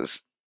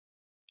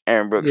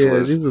 Aaron Brooks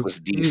yeah. was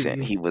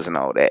decent. He wasn't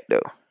all that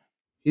though.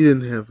 He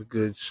didn't have a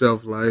good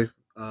shelf life.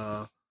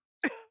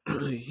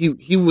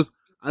 He was.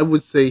 I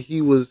would say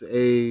he was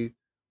a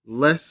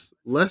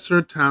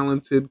lesser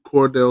talented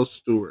Cordell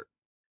Stewart.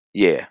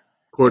 Yeah,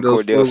 and Cordell Cordell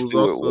Stewart was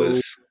Stewart also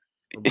was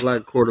a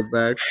black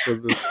quarterback for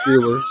the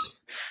Steelers.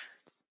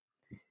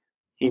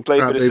 he Little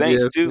played for the crybaby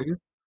Saints ass too. nigga.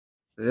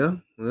 Yeah,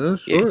 yeah,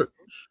 Yeah,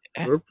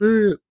 short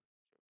period.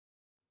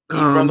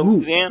 he from Who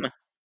Louisiana.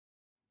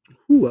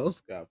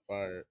 else got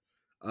fired?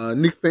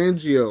 Nick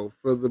Fangio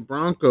for the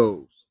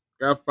Broncos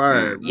got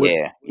fired. What?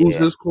 Yeah, Who's yeah.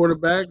 his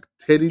quarterback?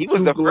 Teddy He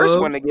was Two the first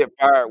one Gloves. to get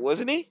fired,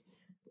 wasn't he?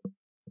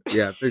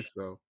 Yeah, I think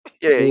so.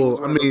 Yeah, he was Well,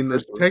 I one of the mean,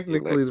 first ones to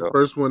get let technically, the go.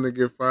 first one to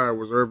get fired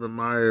was Urban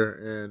Meyer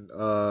and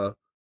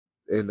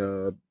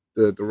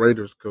the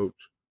Raiders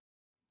coach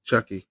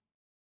Chucky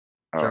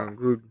Oh, John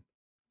Gruden.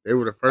 They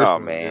were the first oh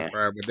ones to get man.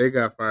 fired, but they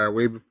got fired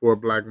way before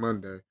Black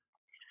Monday.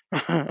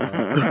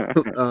 Uh,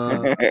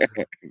 uh,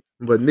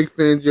 but Nick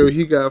Fangio,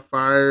 he got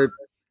fired.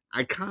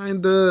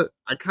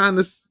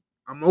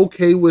 I'm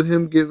okay with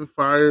him getting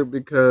fired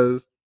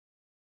because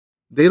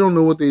they don't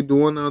know what they're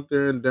doing out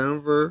there in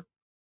Denver.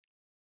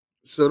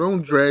 So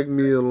don't drag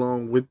me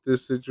along with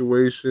this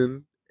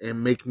situation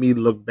and make me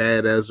look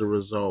bad as a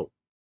result.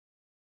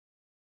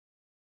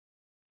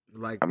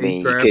 Like I they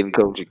mean, drafted.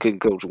 you couldn't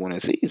coach a winning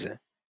season.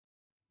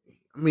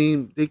 I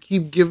mean, they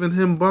keep giving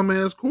him bum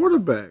ass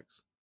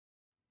quarterbacks.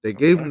 They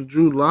gave Okay. him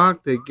Drew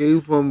Lock. They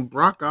gave him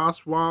Brock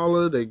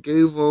Osweiler. They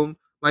gave him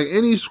like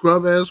any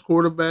scrub ass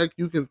quarterback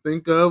you can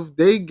think of.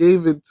 They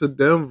gave it to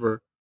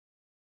Denver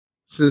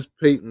since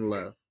Peyton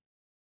left.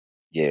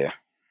 Yeah.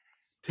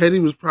 Teddy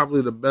was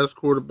probably the best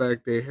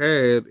quarterback they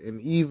had,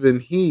 and even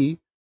he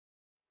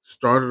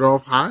started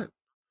off hot,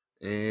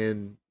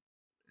 and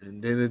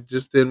then it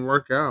just didn't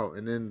work out.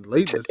 And then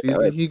late in T- the uh,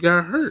 season, he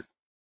got hurt.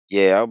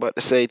 yeah, I was about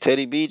to say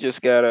Teddy B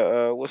just got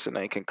a what's the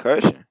name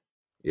concussion.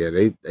 Yeah,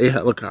 they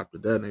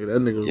helicoptered that nigga.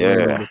 That nigga was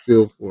laying on Yeah, the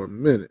field for a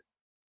minute.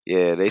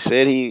 yeah. They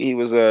said he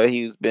was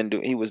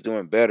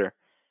doing better.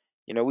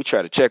 You know, we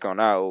try to check on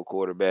our old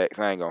quarterbacks.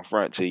 I ain't gonna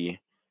front to you,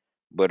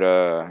 but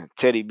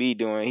Teddy B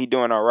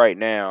doing all right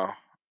now.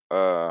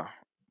 Uh,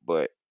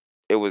 but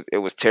it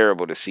was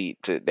terrible to see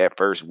to that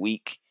first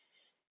week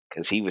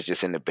because he was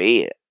just in the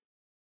bed.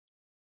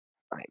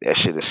 Like that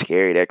shit is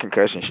scary. That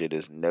concussion shit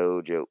is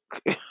no joke.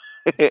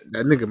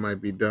 That nigga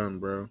might be done,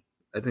 bro.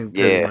 I think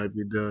Teddy Yeah, might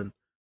be done.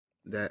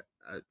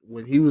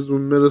 When he was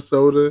with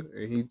Minnesota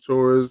and he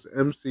tore his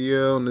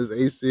MCL and his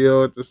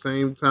ACL at the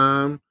same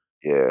time,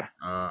 yeah.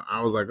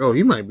 I was like, oh,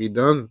 he might be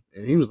done.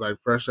 And he was like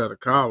fresh out of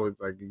college,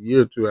 like a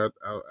year or two out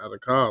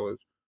of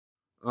college.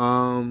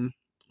 Um,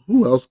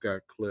 who else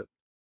got clipped?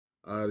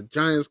 The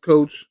Giants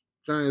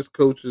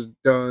coach is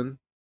done.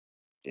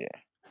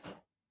 Yeah.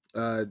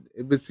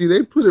 But see,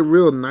 they put it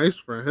real nice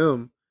for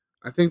him.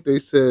 I think they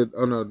said,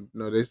 oh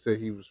no, they said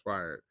he was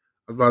fired.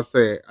 I was about to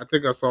say, I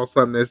think I saw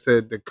something that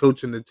said the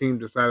coach and the team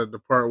decided to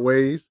part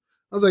ways.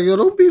 I was like, yo,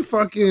 don't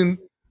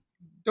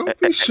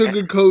be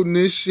sugarcoating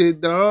this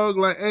shit, dog.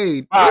 Like,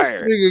 hey, this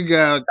Fired. nigga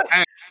got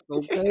axed,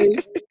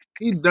 okay?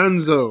 He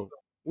donezo.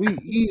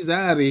 He's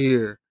out of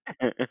here.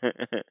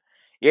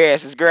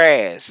 Yes, it's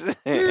grass.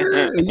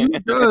 Yeah, you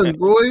done,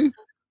 boy.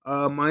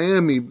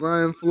 Miami,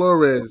 Brian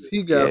Flores,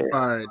 he Yeah, got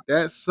fired.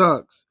 That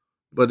sucks,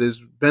 but it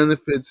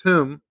benefits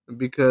him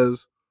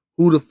because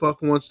who the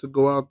fuck wants to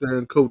go out there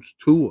and coach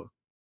Tua?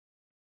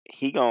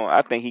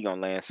 I think he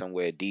gonna land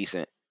somewhere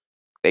decent.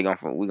 We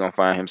gonna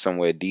find him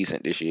somewhere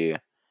decent this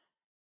year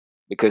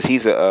because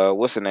he's a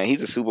what's the name?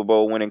 He's a Super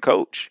Bowl winning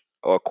coach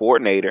or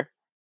coordinator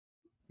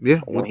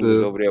Yeah, when he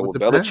was over there with with the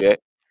bat, Belichick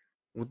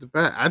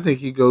I think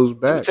he goes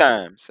two back.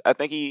 times. I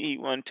think he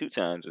won two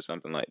times or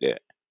something like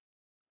that.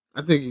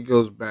 I think he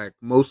goes back.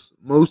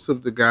 Most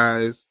of the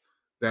guys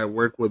that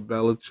work with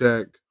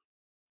Belichick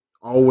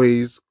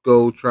always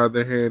go try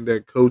their hand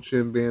at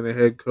coaching, being a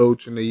head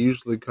coach, and they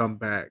usually come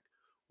back.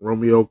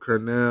 Romeo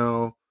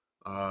Cornell,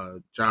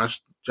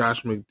 Josh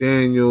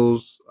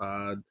McDaniels,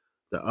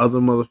 the other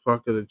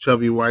motherfucker, the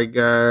chubby white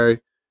guy,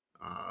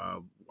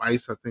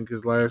 Weiss, I think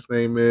his last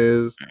name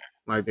is.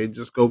 Like they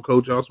just go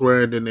coach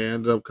elsewhere, and then they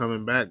end up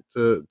coming back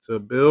to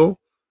Bill,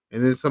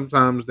 and then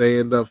sometimes they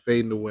end up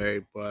fading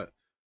away. But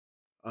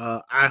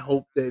I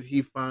hope that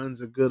he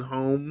finds a good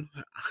home.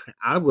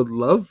 I would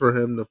love for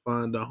him to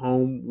find a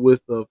home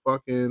with a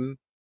fucking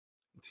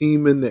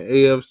team in the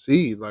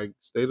AFC. Like,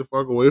 stay the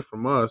fuck away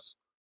from us.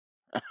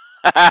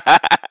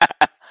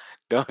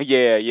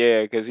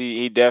 Yeah, because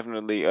he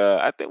definitely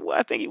I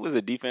think he was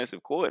a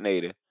defensive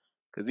coordinator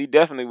because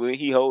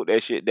he hold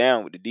that shit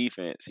down with the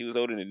defense. He was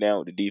holding it down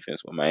with the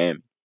defense with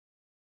Miami.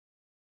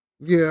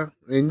 Yeah,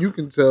 and you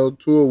can tell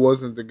Tua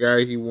wasn't the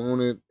guy he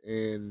wanted,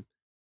 and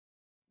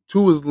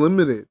Tua's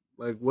limited.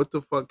 Like, what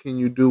the fuck can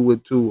you do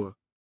with Tua?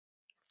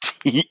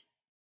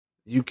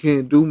 You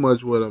can't do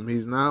much with him.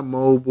 He's not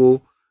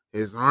mobile.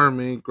 His arm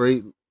ain't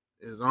great.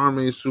 His arm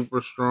ain't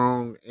super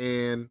strong,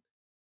 and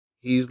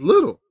he's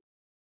little.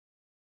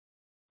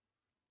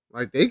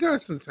 Like they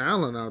got some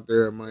talent out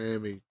there in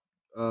Miami.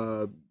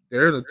 Uh,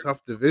 they're in a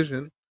tough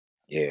division.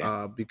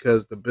 Yeah.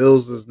 Because the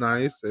Bills is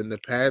nice and the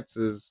Pats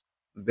is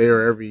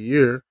there every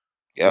year,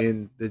 Yep.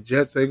 and the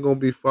Jets ain't gonna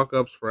be fuck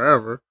ups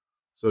forever.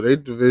 So their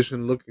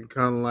division looking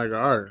kind of like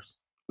ours.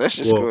 Let's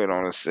just go Well, ahead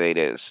on and say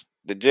this: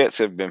 the Jets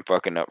have been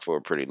fucking up for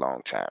a pretty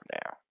long time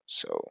now.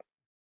 So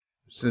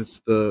since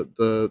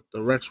the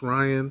Rex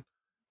Ryan,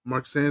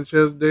 Mark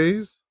Sanchez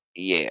days.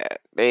 yeah,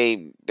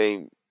 they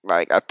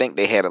like I think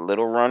they had a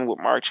little run with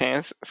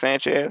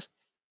Sanchez,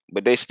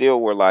 but they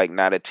still were like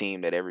not a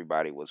team that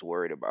everybody was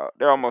worried about.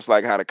 They're almost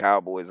like how the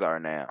Cowboys are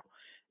now.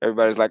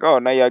 Everybody's like, oh,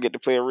 now y'all get to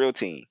play a real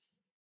team.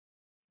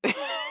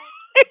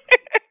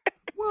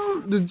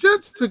 Well, the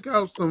Jets took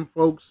out some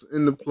folks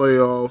in the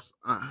playoffs.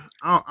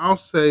 I'll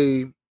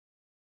say,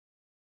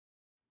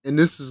 and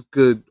this is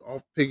good.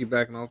 Off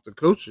piggybacking off the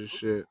coaches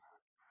shit.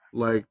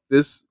 Like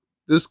this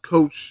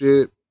coach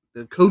shit.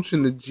 The coach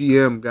and the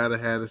GM gotta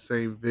have the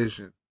same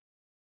vision.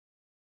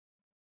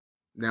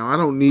 Now I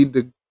don't need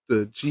the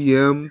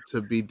GM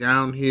to be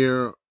down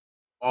here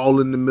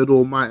all in the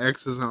middle of my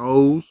X's and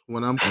O's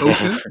when I'm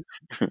coaching.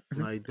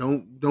 Like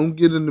don't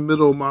get in the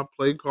middle of my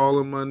play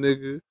calling, my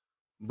nigga.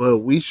 But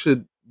we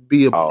should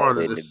be a All part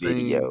of in the the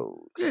same. Yeah,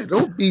 videos.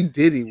 don't be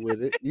Diddy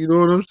with it. You know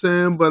what I'm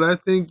saying? But I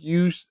think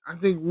I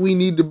think we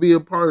need to be a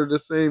part of the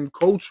same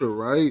culture,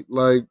 right?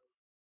 Like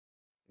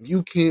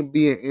you can't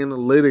be an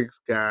analytics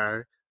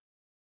guy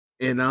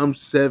and I'm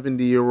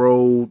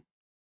 70-year-old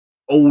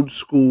old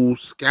school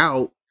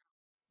scout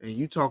and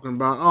you talking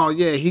about, oh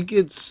yeah, he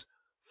gets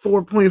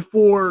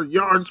 4.4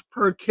 yards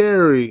per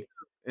carry.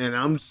 And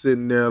I'm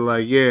sitting there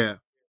like, yeah,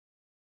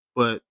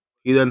 but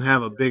he doesn't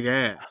have a big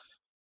ass.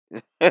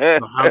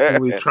 So how can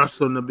we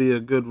trust him to be a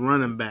good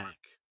running back?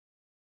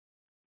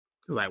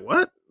 It's like,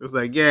 what? It's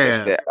like, That's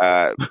yeah,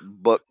 that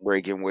buck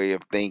breaking way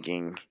of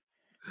thinking.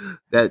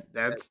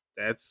 that's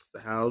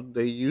how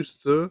they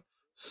used to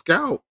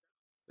scout.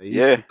 They used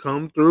Yeah, to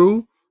come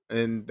through,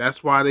 and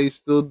that's why they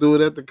still do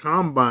it at the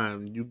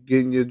combine. You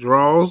get in your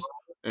draws,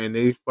 and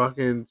they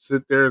fucking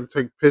sit there and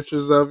take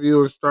pictures of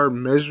you and start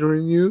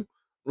measuring you.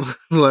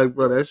 Like,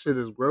 bro, that shit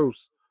is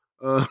gross.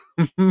 Uh,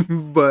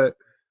 but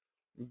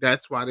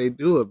that's why they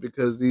do it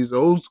because these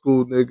old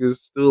school niggas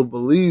still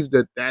believe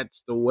that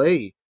that's the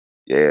way.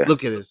 yeah.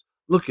 Look at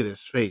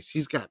his face.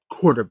 He's got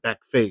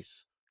quarterback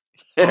face.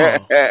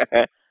 Oh,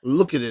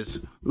 look at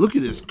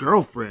his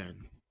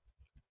girlfriend.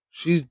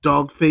 She's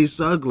dog face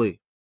ugly.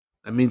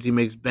 That means he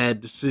makes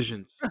bad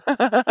decisions.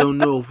 Don't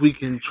know if we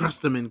can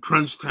trust him in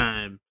crunch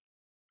time.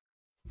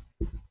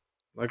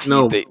 Like You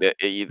no, think that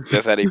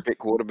that's how they pick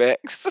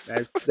quarterbacks?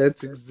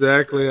 that's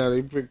exactly how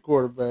they pick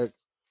quarterbacks.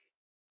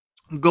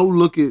 Go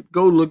look at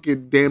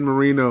Dan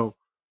Marino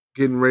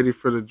getting ready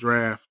for the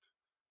draft.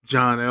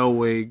 John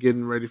Elway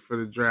getting ready for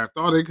the draft.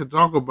 All they could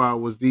talk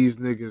about was these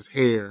niggas'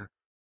 hair.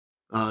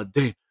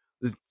 They,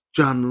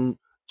 John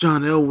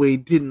John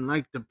Elway didn't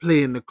like to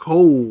play in the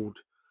cold,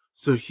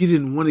 so he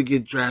didn't want to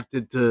get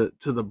drafted to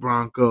the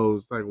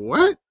Broncos. Like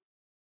what?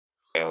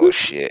 Oh Who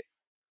shit.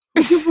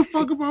 who give a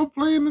fuck about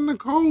playing in the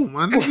cold,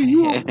 my nigga?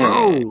 You a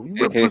pro. You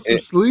better put some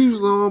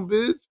sleeves on,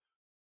 bitch.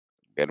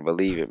 Better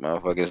believe it,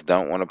 motherfuckers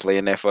don't want to play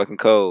in that fucking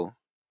cold.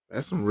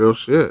 That's some real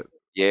shit.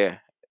 Yeah,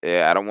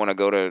 yeah. I don't want to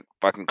go to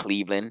fucking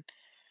Cleveland.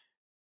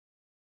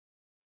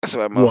 That's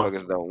why What?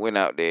 motherfuckers don't win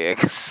out there.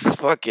 'Cause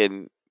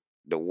fucking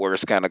the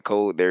worst kind of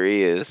cold there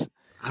is.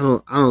 I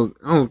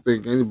don't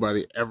think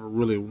anybody ever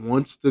really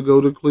wants to go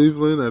to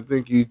Cleveland. I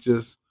think you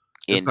just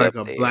it's End up like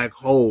a there. black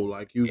hole.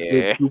 Like you get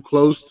Yeah, too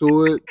close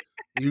to it,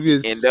 you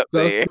get end up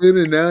stuck there. in,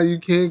 and now you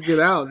can't get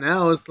out.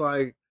 Now it's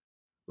like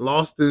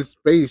Lost in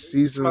Space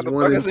These seasons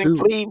one and motherfuckers in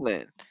two.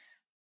 Cleveland.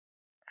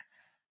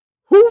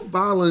 Who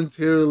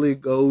voluntarily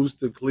goes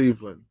to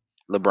Cleveland?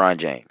 LeBron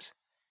James.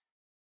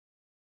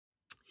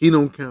 He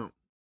don't count.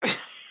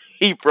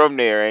 He from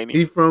there, ain't he?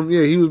 He from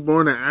he was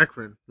born in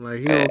Akron. Like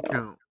he Yeah. don't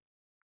count.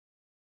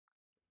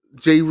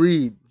 Jay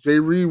Reed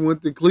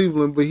went to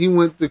Cleveland, but he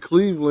went to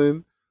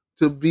Cleveland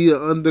to be an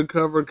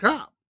undercover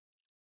cop.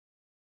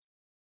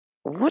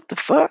 What the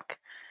fuck?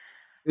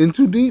 In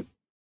Too Deep,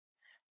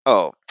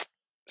 Oh,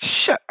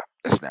 shut up.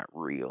 That's not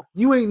real.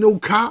 you ain't no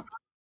cop.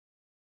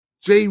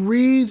 Jay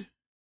Reed,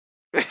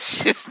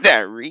 It's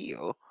not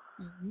real.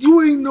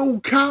 you ain't no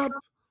cop.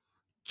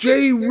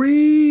 Jay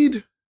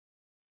Reed.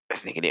 That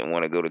nigga didn't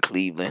want to go to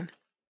Cleveland.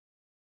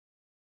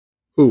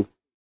 Who?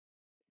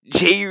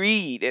 Jay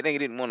Reed. That nigga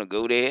didn't want to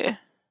go there.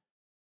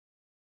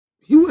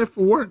 He went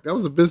for work. That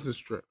was a business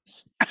trip.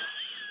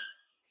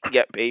 He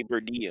got paid per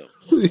diem.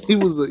 He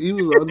was an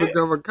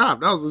undercover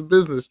cop. That was his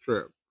business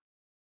trip.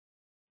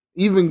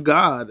 Even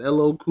God,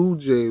 LL Cool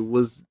J,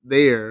 was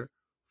there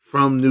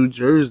from New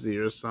Jersey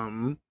or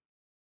something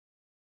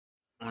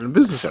on a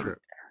business So, trip.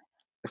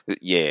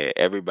 yeah,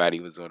 everybody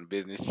was on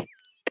business.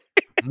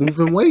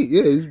 Moving weight.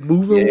 Yeah, he's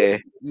moving Yeah,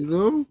 weight, you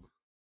know?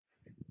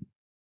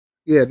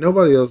 Yeah,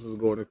 nobody else is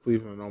going to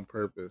Cleveland on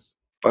purpose.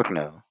 fuck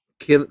no.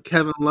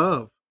 Kevin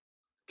Love.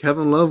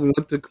 Kevin Love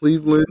went to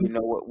Cleveland. You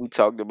know what? We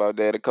talked about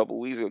that a couple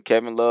weeks ago.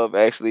 Kevin Love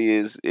actually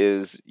is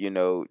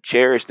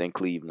cherished in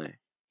Cleveland.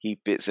 He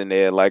fits in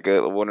there like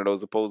a one of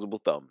those opposable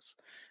thumbs.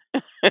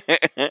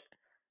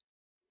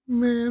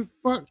 Man,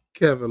 fuck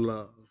Kevin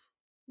Love.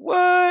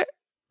 What?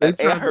 They I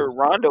tried to heard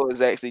Rondo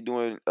is actually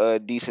doing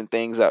decent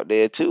things out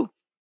there too. like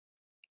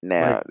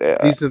Now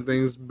decent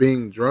things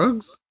being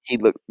drugs. he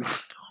looked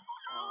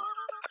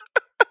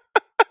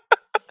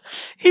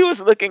he was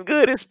looking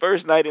good his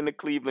first night in the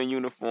Cleveland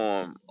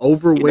uniform.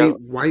 You know, Overweight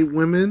white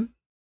women,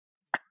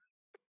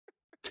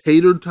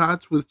 tater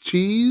tots with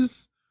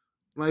cheese.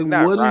 Like,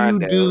 not what do you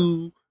Rondo.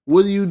 do?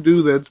 What do you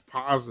do that's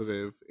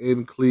positive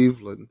in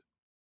Cleveland?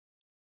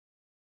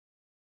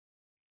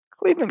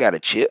 Cleveland got a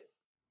chip.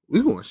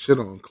 We gonna shit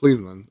on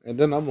Cleveland, and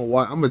then I'm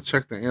gonna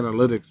check the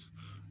analytics,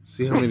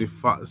 see how many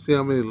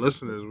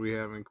listeners we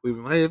have in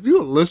Cleveland. Hey, if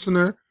you're a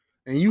listener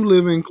and you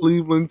live in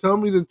Cleveland, tell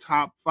me the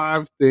top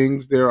 5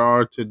 things there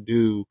are to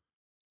do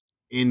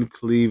in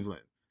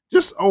Cleveland.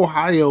 Just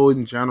Ohio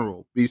in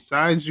general.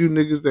 Besides you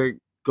niggas that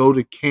go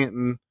to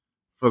Canton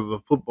for the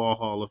Football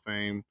Hall of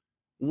Fame,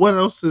 what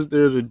else is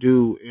there to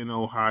do in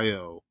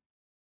Ohio?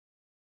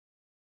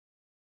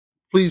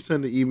 Please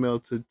send an email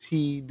to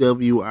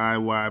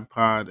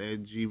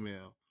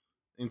twiypod@gmail.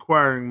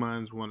 Inquiring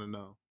minds want to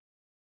know.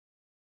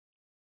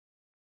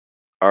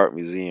 Art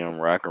Museum,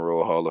 Rock and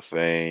Roll Hall of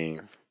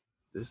Fame.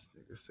 This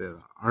nigga said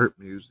an art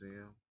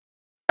museum.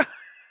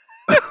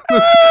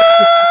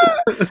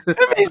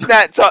 He's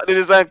not talking to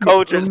his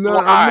uncultured I'm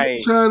not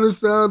trying to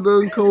sound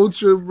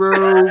uncultured,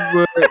 bro,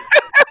 but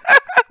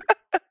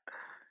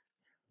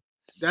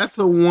that's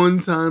a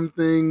one-time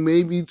thing,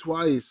 maybe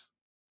twice.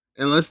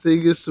 Unless they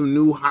get some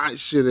new hot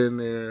shit in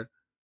there.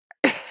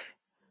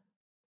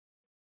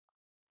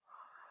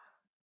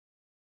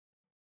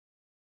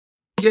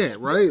 Yeah,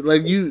 right?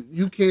 Like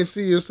you can't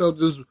see yourself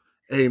just,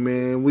 hey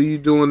man, what you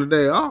doing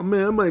today? Oh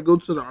man, I might go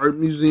to the art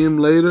museum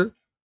later.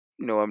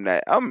 No, I'm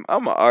not. I'm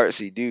an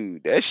artsy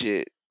dude. That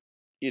shit,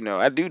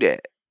 I do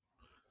that.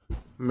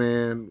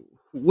 Man,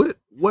 what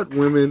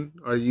women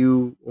are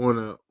you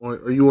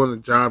on a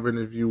job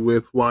interview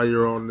with while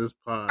you're on this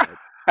pod?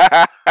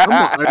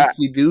 I'm an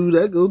artsy dude.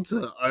 I go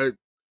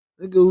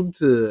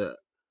to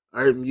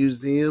art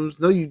museums.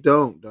 No, you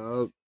don't,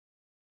 dog.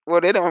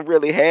 Well, they don't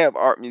really have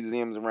art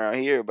museums around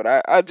here,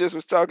 but I just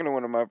was talking to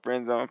one of my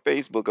friends on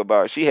Facebook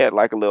about she had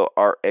like a little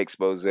art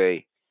expose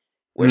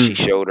where she Mm,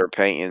 showed her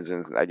paintings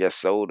and I guess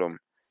sold them.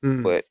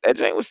 mm, But that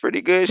joint was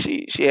pretty good.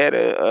 She had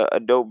a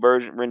dope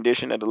version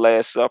rendition of the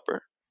Last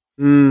Supper.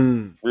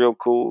 mm. Real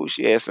cool.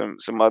 She had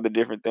some other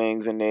different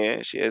things in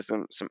there. She had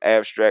some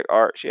abstract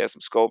art. She had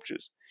some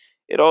sculptures.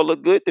 It all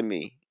looked good to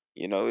me.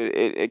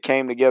 It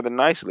came together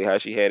nicely how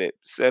she had it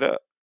set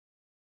up.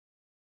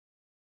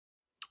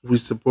 We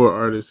support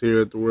artists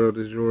here at The World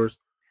Is Yours.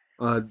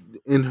 Uh,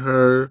 in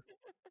her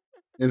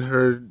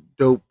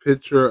dope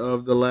picture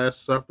of the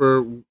Last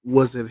Supper,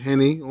 was it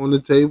Henny on the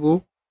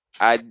table?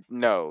 I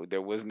no,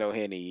 there was no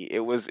Henny. It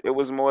was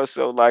more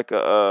so like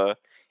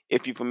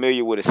if you're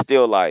familiar with a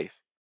still life.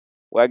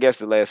 Well, I guess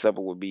the Last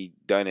Supper would be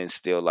done in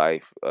still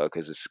life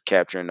because it's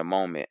capturing the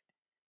moment.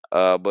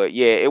 But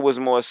yeah, it was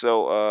more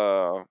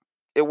so.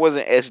 It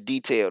wasn't as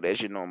detailed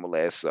as your normal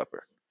Last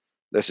Supper.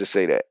 Let's just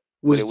say that.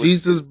 But Was it was.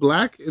 Jesus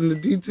black in the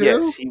Yes,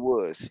 detail? he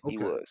was. He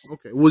Okay, was.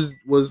 okay.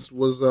 Was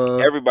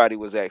Everybody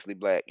was actually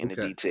black in the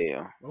okay,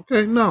 detail.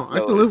 okay. No, I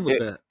can No, live with it,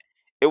 that.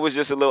 it was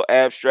just a little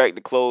abstract.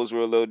 The clothes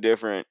were a little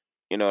different.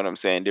 You know what I'm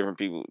saying? Different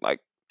people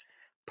like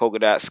polka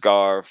dot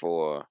scarf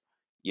or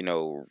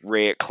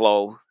red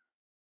cloth,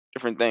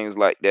 different things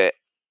like that.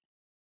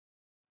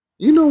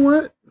 You know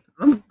what?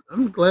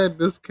 I'm glad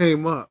this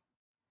came up.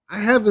 I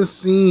haven't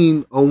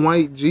seen a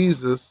white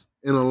Jesus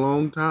in a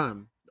long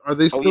time. Are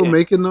they Oh still yeah,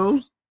 making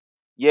those?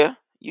 yeah.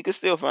 You can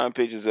still find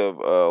pictures of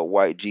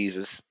white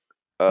Jesus.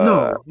 Uh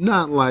No,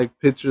 not like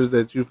pictures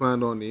that you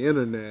find on the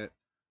internet,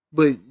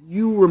 but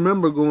you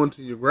remember going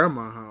to your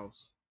grandma's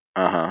house.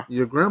 huh.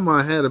 Your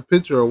grandma had a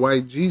picture of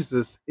white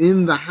Jesus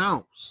in the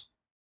house.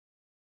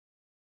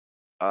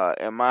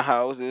 In my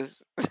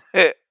houses,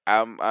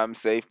 I'm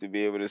safe to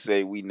be able to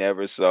say we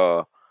never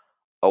saw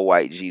a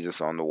white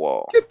Jesus on the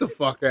wall. Get the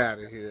fuck out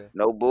of here.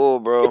 No bull,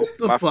 bro. Get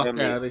the My fuck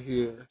family. out of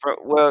here.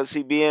 Well,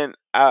 see,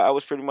 I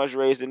was pretty much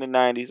raised in the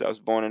 '90s. I was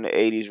born in the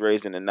 '80s,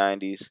 raised in the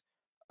 '90s.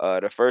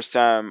 The first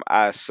time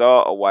I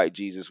saw a white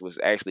Jesus was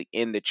actually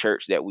in the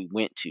church that we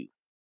went to.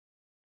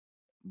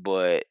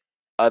 But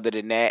other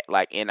than that,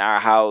 like in our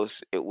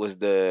house, it was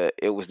the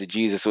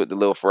Jesus with the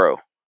little fro.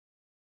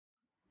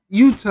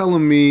 You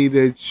telling me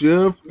that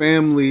your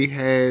family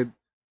had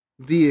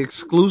the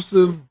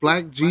exclusive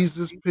Black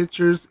Jesus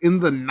pictures in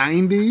the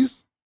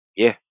 90s?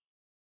 Yeah,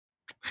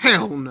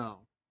 Hell no.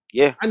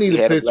 yeah. I need We a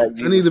had a black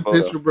picture. I need Jesus a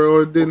photo. picture, bro.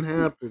 It didn't We,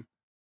 happen.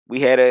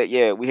 we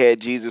had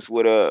Jesus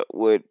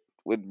with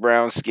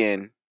brown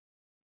skin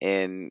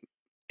and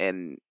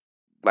and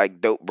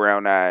like dope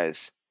brown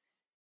eyes,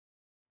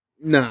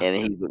 Nah, and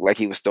he looked like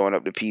he was throwing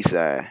up the peace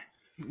sign.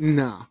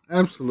 no,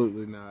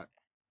 absolutely not.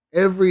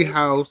 Every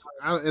house,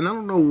 and I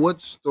don't know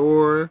what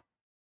store.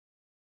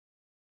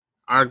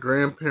 our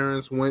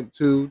grandparents went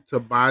to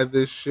buy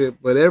this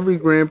shit, but every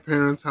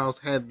grandparent's house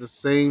had the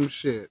same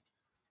shit.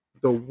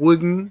 The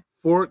wooden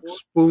fork,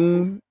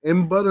 spoon,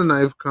 and butter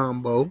knife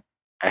combo.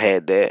 I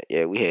had that.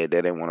 Yeah, we had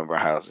that in one of our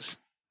houses.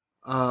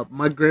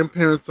 My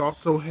grandparents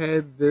also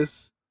had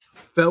this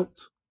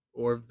felt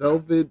or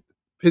velvet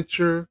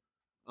picture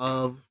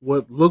of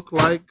what looked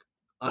like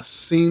a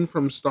scene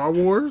from Star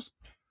Wars.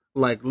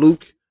 Like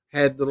Luke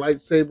had the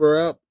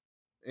lightsaber up,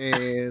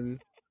 and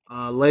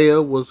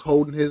Leia was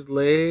holding his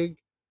leg,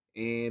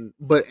 and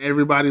but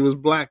everybody was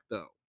black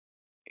though.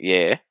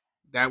 Yeah.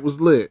 That was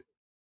lit.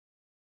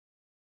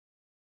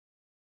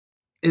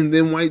 And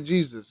then white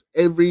Jesus.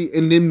 And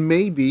then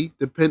maybe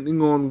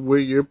depending on where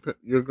your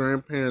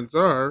grandparents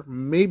are,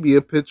 maybe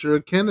a picture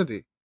of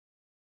Kennedy,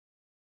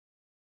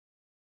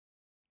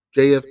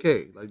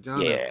 JFK, like John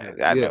F. Yeah,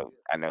 Kennedy. I Yeah, know.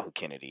 I know who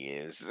Kennedy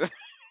is.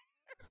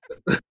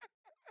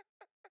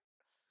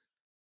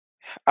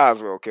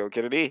 Oswald killed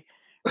Kennedy.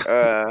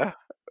 Uh,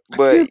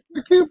 but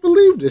I can't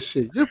believe this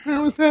shit. Your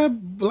parents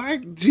had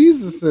black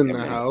Jesus in yeah, the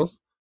man, house.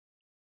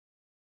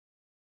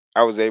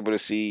 I was able to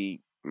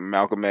see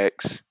Malcolm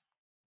X,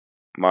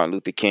 Martin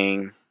Luther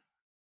King.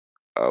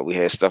 We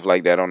had stuff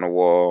like that on the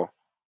wall.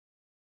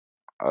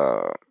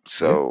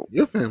 So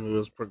Your family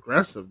was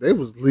progressive. They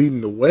was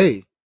leading the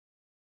way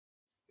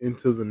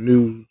into the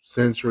new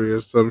century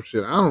or some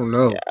shit. I don't yeah,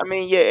 know. I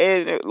mean, yeah,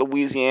 and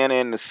Louisiana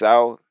in the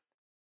South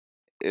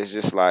is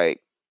just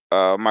like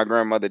my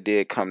grandmother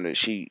did come to.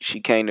 She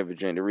came to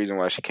Virginia. The reason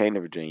why she came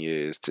to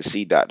Virginia is to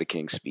see Dr.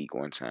 King speak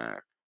one time,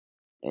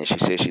 and she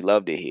said she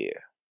loved it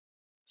here.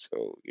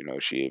 So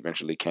she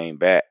eventually came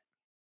back,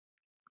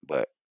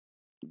 but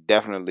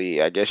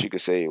definitely, I guess you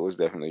could say it was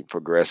definitely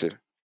progressive.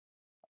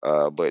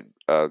 But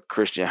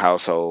Christian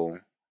household.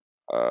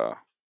 Uh,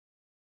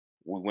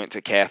 we went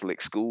to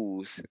Catholic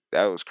schools.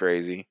 That was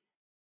crazy.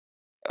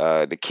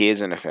 The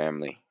kids in the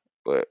family,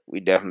 but we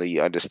definitely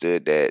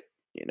understood that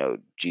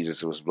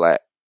Jesus was black.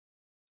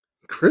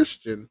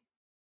 Christian.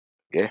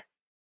 Yeah,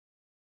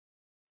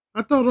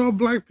 I thought all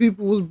black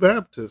people was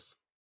Baptist.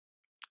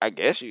 I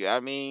guess you. I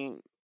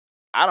mean,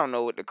 I don't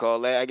know what to call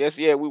that. I guess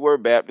yeah, we were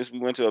Baptist. We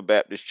went to a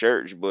Baptist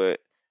church, but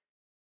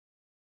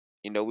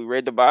we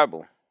read the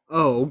Bible.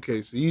 Oh,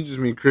 okay. So you just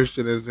mean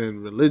Christian as in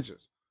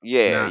religious,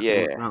 Yeah, not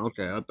yeah,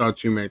 okay. I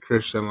thought you meant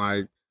Christian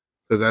like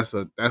because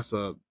that's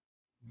a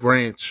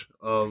branch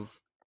of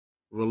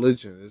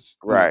religion. It's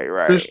right,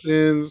 right.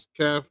 Christians,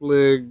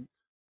 Catholic,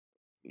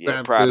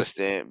 Yeah, Baptist,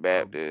 Protestant,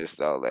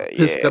 Baptist, all that.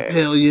 Yeah,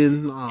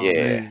 Episcopalian. Oh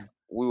yeah. man,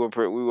 We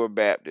were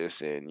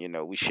Baptist, and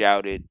we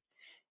shouted,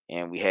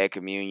 and we had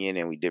communion,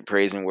 and we did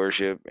praise and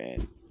worship,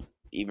 and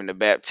even the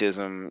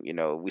baptism.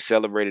 We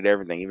celebrated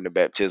everything. Even the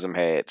baptism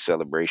had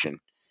celebration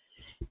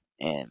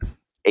and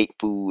ate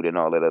food and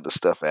all that other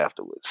stuff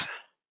afterwards.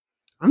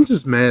 I'm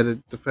just mad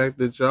at the fact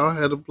that y'all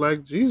had a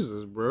black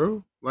Jesus,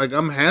 bro. Like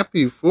I'm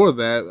happy for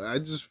that. I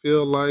just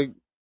feel like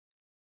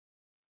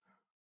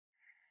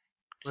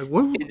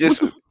It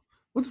just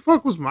what the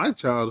fuck was my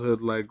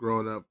childhood like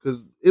growing up?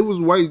 Because it was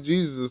white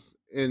Jesus,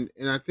 and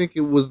I think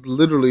it was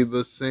literally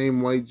the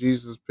same white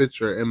Jesus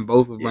picture in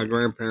both of my yeah.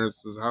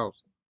 grandparents'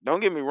 house. Don't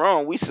get me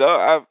wrong.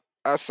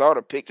 I saw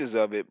the pictures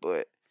of it,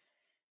 but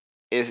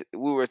we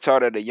were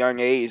taught at a young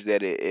age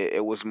that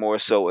it was more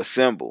so a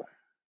symbol.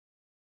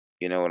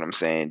 You know what I'm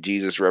saying?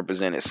 Jesus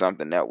represented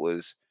something that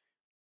was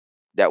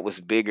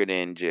bigger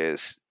than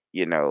just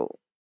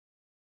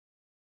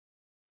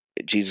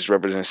Jesus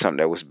represents something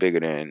that was bigger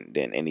than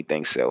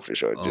anything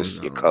selfish or Oh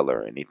just your no, color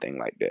or anything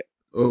like that.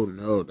 oh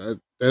no,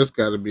 that's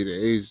got to be the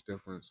age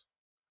difference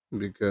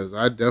because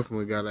I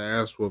definitely got an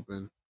ass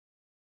whooping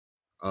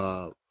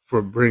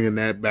for bringing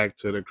that back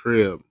to the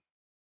crib.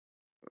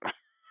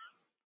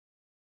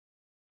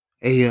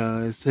 Hey,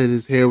 it said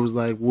his hair was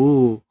like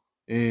wool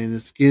and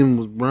his skin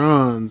was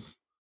bronze.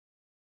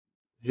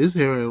 His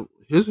hair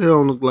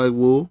don't look like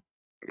wool.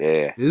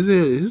 Yeah,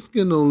 His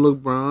skin don't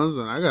look bronze,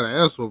 and I got to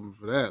ask him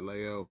for that. Like,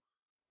 yo,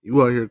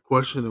 you out here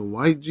questioning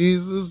white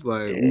Jesus?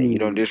 Like, yeah. You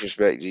don't ooh,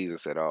 disrespect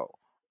Jesus at all.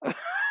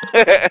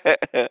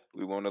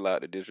 We won't allow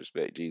to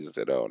disrespect Jesus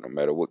at all, no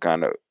matter what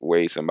kind of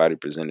way somebody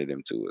presented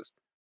him to us.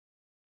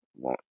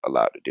 We won't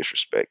allow to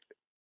disrespect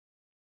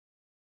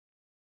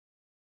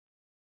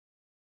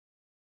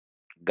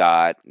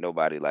God.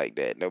 Nobody like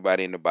that.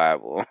 Nobody in the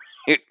Bible.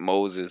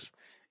 Moses.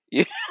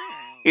 Yeah.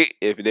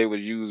 If they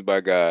was used by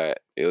God,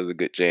 it was a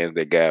good chance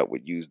that God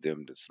would use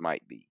them to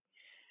smite thee.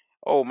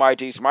 Oh,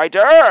 mighty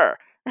smiter!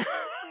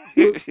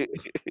 that's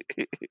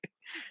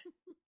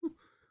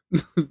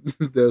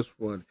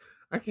funny.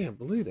 I can't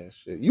believe that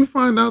shit. You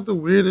find out the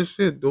weirdest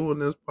shit doing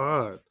this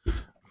pod.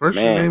 First,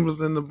 your Man, name was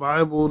in the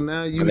Bible.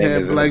 Now my you name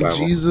had is in the Black Bible.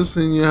 Jesus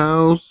in your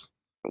house.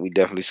 We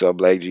definitely saw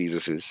black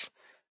Jesuses.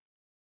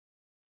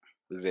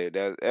 Was there?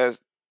 That's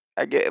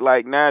I get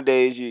like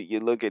nowadays you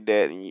look at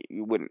that and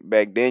you wouldn't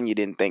back then you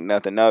didn't think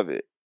nothing of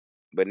it,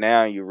 but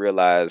now you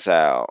realize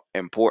how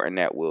important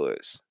that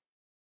was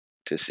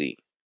to see.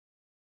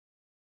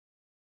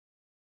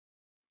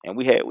 And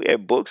we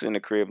had books in the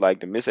crib like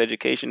the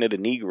Miseducation of the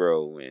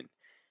Negro and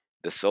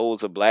the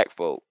Souls of Black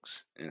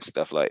Folks and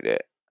stuff like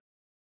that.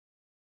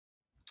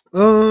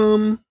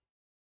 Um,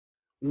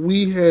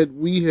 we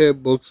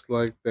had books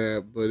like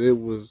that, but it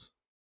was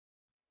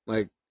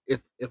like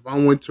if I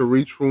went to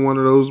reach for one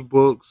of those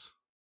books,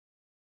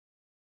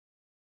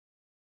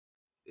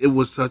 it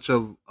was such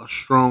a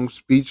strong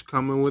speech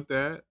coming with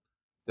that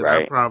that I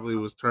Right. probably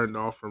was turned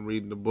off from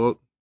reading the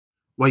book.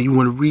 Why you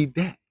want to read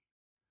that?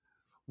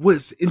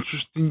 What's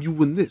interesting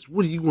you in this?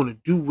 What are you going to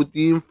do with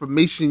the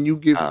information you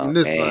get Oh from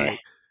this? man. Like,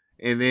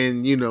 and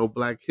then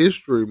Black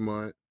History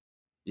Month.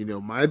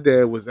 My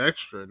dad was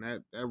extra, and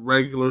that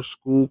regular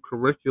school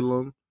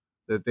curriculum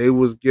that they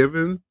was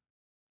given,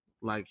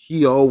 like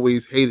he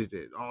always hated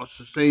it. Oh, it's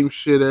the same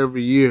shit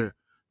every year.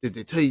 Did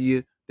they tell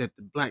you that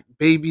the black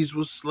babies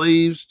were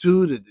slaves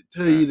too? Did they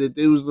tell Mm. you that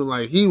they was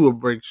like he would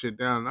break shit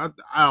down?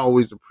 I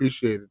always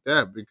appreciated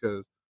that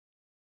because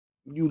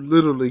you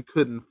literally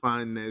couldn't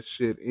find that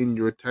shit in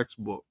your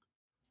textbook.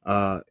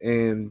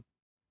 And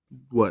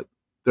what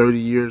 30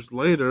 years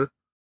later,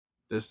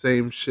 the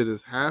same shit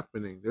is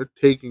happening. They're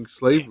taking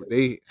slavery.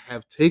 They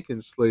have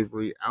taken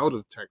slavery out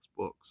of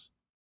textbooks.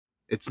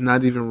 It's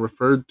not even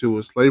referred to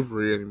as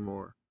slavery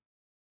anymore.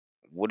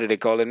 What do they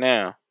call it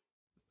now?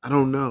 I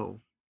don't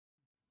know.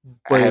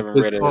 I But if haven't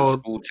it's read a called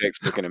school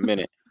textbook in a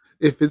minute.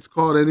 if it's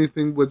called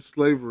anything but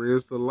slavery,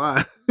 it's a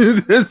lie.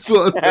 That's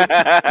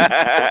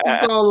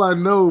all I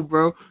know,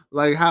 bro.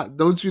 Like how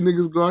don't you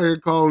niggas go out here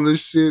calling this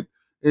shit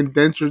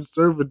indentured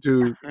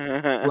servitude?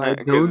 Like,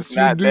 Because don't it's you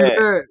not do that.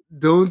 that.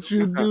 Don't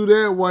you do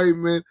that, white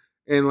man.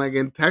 And like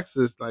in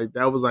Texas, like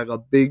that was like a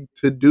big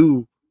to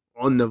do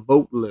on the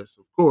vote list,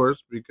 of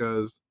course,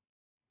 because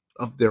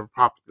of their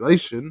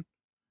population.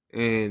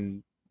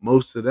 And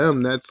most of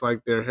them, that's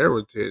like their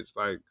heritage.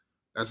 Like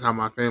that's how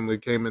my family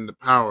came into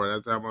power.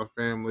 That's how my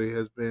family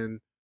has been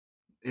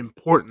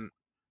important.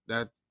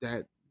 That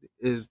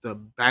is the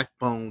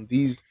backbone.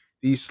 These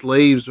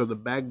slaves are the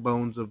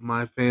backbones of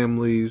my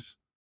family's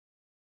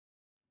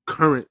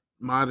current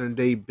modern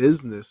day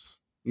business.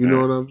 You know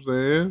Mm. what I'm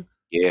saying?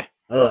 Yeah.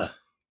 Ugh,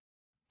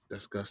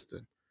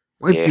 disgusting.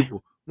 Yeah.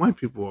 White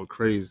people are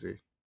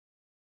crazy.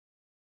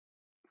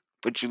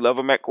 But you love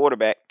him at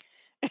quarterback.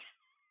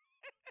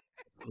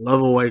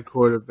 Love a white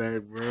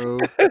quarterback, bro.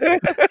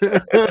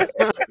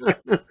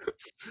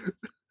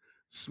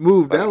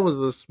 Smooth. That Like was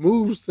a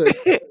smooth set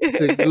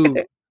to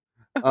go.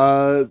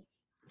 Uh,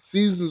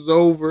 Season's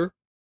over.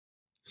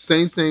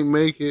 Saints ain't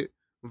make it.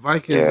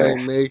 Vikings yeah,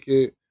 ain't make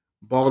it.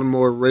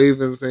 Baltimore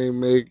Ravens ain't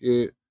make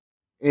it.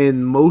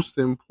 And most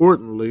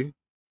importantly,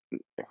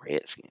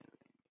 Redskins.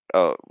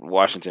 Oh,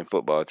 Washington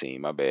football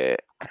team. My bad.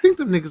 I think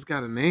them niggas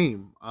got a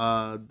name.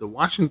 The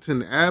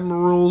Washington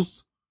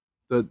Admirals,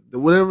 the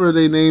whatever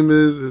their name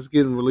is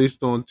getting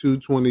released on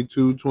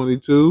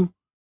 2/22/22.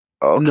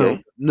 Oh, No,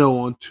 okay. no,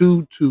 on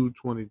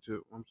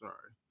 2/2/22. I'm sorry,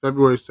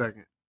 February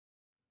 2nd.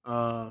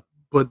 Uh,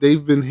 but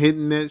they've been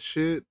hitting that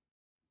shit.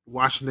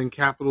 Washington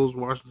Capitals,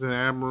 Washington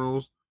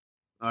Admirals.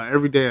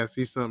 Every day I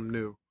see something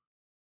new.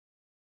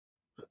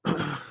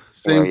 Well,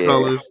 Same yeah,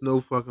 colors, no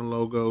fucking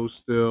logo.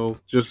 Still,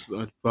 just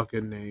a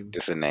fucking name.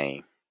 just a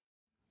name.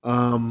 Well,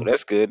 Um,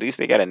 that's good. At least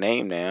they got a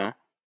name now.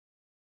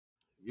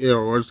 yeah,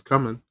 or it's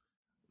coming.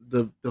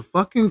 The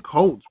fucking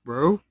Colts,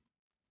 bro.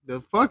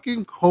 The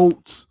fucking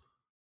Colts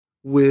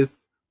with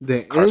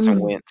Carson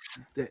Wentz.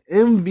 the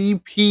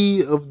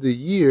MVP of the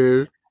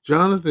year,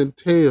 Jonathan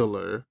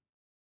Taylor,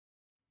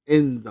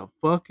 and the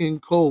fucking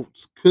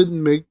Colts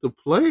couldn't make the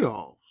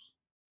playoffs.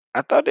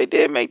 I thought they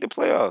did make the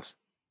playoffs.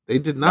 They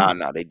did No, not.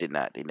 no, they did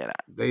not. They did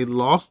not. They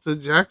lost to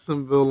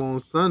Jacksonville on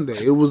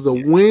Sunday. It was a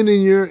win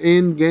in your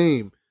end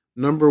game.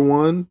 Number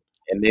one,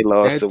 And they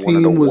lost that to one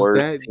of the team was worst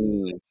that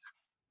teams.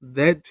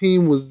 that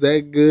team was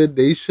that good.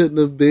 They shouldn't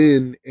have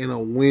been in a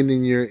win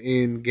in your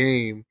end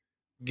game,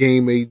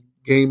 game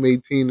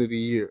 18 of the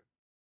year.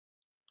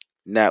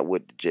 Not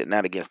with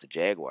not against the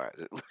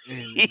Jaguars.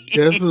 And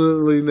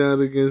definitely not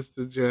against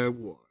the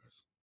Jaguars.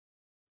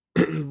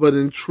 But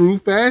in true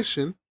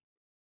fashion,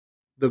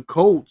 the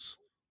Colts,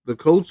 the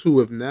Colts who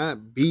have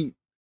not beat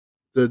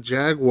the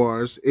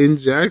Jaguars in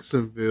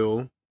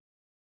Jacksonville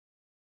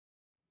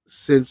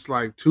since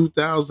like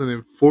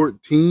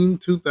 2014,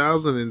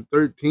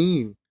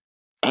 2013.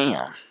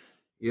 Damn,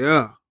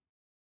 Yeah,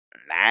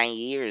 9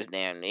 years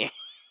down there.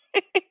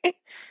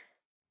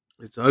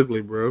 it's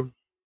ugly, bro.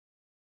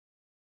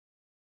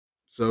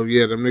 So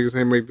yeah, them niggas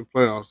ain't make the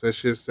playoffs. That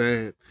shit's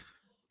sad.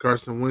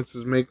 Carson Wentz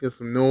is making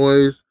some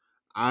noise.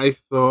 I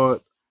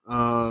thought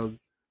uh,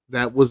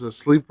 that was a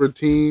sleeper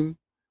team.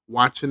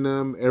 Watching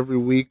them every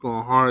week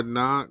on Hard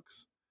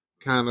Knocks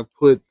kind of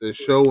put the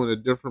show in a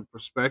different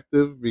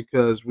perspective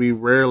because we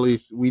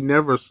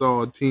never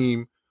saw a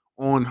team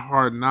on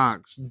Hard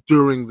Knocks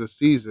during the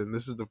season.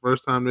 This is the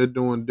first time they're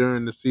doing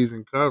during the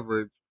season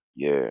coverage,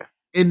 Yeah,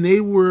 and they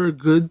were a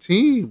good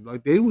team.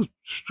 Like they was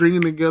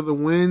stringing together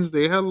wins.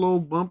 They had a little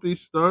bumpy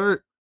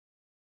start,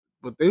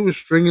 but they was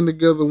stringing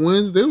together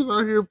wins. They was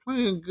out here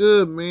playing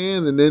good,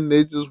 man. And then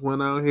they just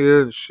went out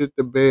here and shit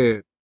the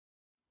bed.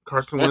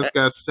 Carson Wentz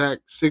got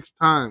sacked 6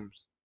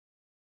 times.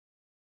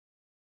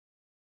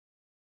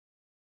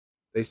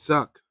 They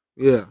suck.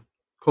 Yeah.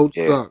 Coach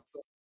yeah. suck.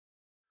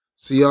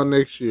 See y'all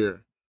next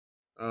year.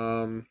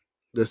 Um,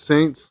 the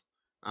Saints.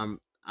 I'm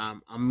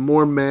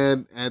more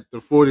mad at the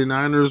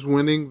 49ers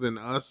winning than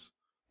us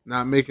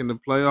not making the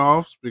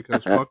playoffs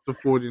because fuck the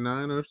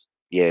 49ers.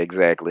 Yeah,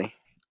 exactly.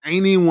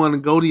 Ain't even want to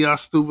go to y'all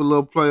stupid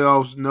little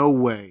playoffs. No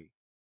way.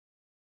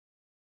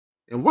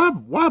 And why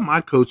my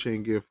coach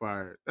ain't get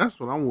fired? That's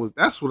what I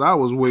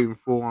was waiting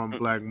for on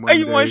Black Why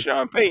you want Monday.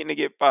 Sean Payton to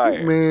get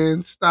fired?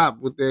 Man, stop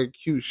with that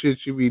cute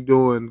shit you be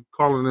doing,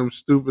 calling them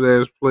stupid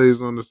ass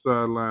plays on the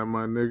sideline,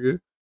 my nigga.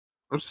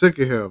 I'm sick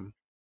of him.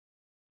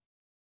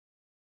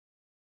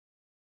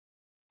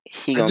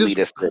 He I gonna just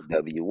lead us to a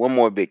W. One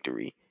more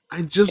victory,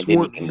 I just and then he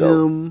want can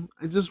go. him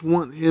I just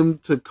want him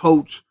to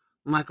coach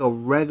like a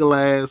regular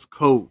ass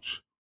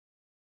coach.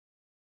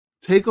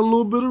 Take a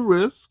little bit of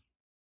risk,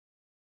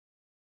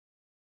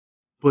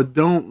 but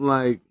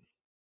don't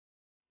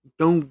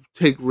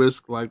take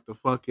risk like the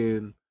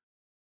fucking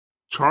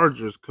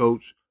Chargers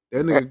coach.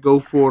 That nigga go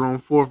for it on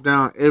fourth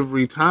down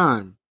every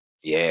time.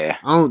 Yeah,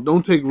 I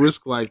don't take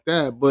risk like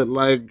that, but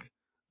like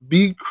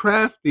be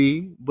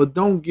crafty, but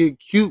don't get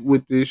cute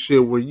with this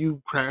shit where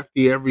you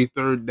crafty every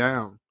third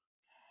down.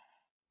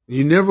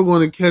 You're never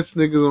going to catch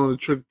niggas on a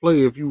trick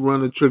play if you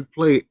run a trick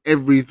play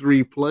every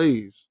 3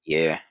 plays.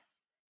 yeah,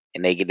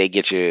 and they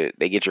get your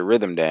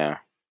rhythm down.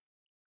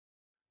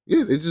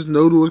 Yeah, they just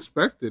know to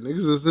expect it.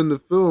 Niggas is in the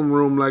film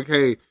room like,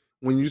 hey,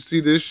 when you see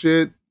this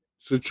shit,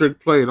 it's a trick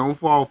play. Don't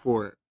fall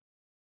for it.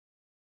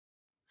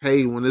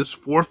 Hey, when it's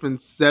 4th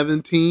and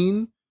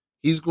 17,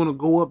 he's gonna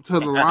go up to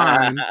the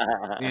line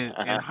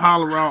and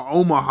holler out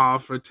Omaha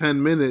for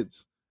 10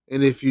 minutes.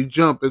 And if you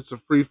jump, it's a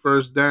free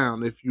first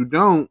down. If you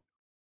don't,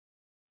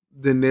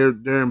 then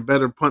they're in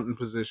better punting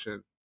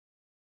position.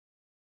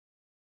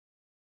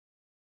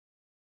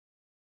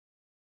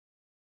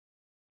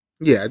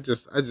 Yeah, I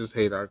just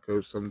hate our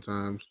coach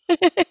sometimes.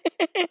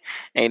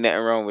 Ain't nothing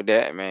wrong with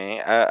that,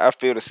 man. I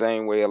feel the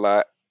same way a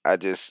lot. I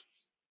just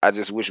I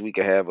just wish we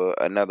could have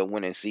another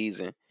winning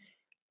season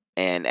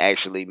and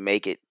actually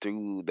make it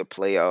through the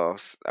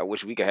playoffs. I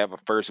wish we could have a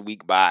first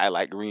week bye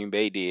like Green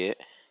Bay did.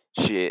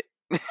 Shit.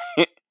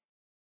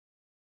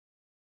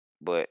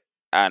 But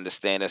I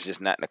understand that's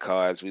just not in the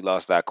cards. We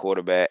lost our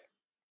quarterback.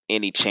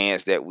 Any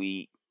chance that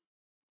we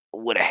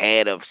would have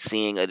had of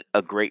seeing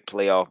a great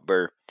playoff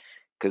berth.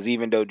 Because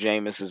even though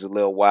Jameis is a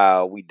little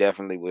wild, we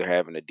definitely were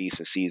having a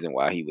decent season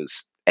while he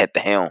was at the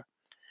helm.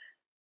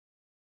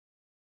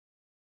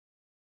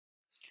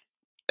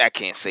 I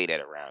can't say that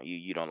around you.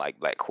 You don't like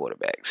black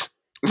quarterbacks.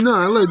 No,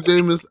 I let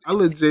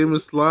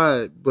Jameis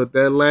slide, but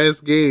that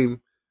last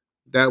game,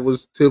 that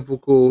was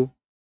typical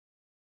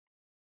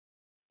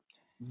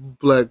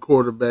black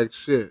quarterback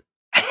shit.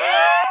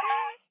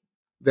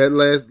 That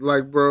last,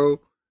 like, bro,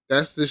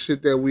 that's the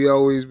shit that we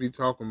always be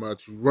talking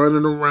about. You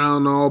running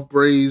around all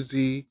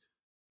brazy,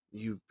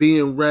 you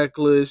being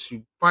reckless,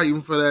 you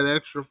fighting for that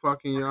extra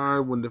fucking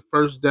yard when the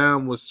first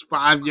down was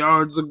 5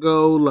 yards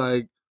ago.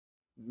 Like,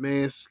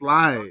 man,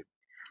 slide.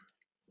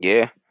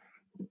 Yeah,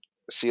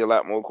 see a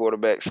lot more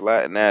quarterbacks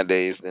sliding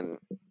nowadays than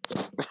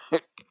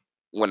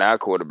when our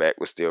quarterback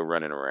was still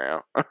running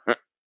around.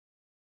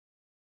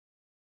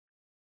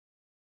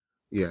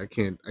 Yeah, I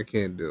can't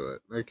do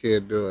it. I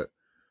can't do it.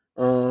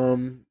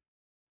 Um,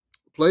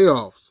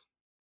 Playoffs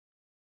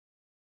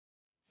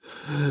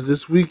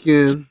this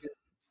weekend.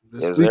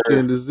 This Yes, sir.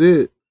 weekend is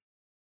it.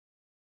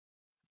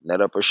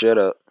 Nut up or shut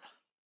up.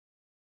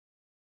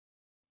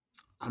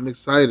 I'm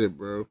excited,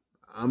 bro.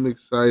 I'm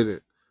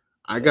excited.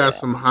 I got Yeah.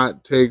 some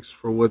hot takes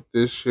for what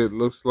this shit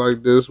looks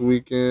like this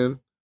weekend.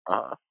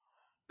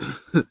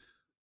 Uh-huh.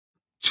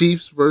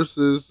 Chiefs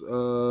versus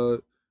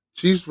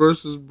Chiefs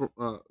versus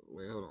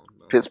wait, hold on.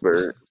 No.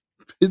 Pittsburgh.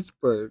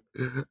 Pittsburgh.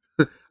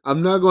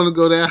 I'm not gonna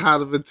go that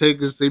hot of a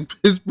take and say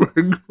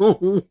Pittsburgh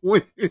gonna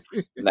win.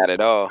 Not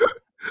at all.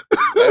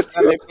 Last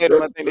time they played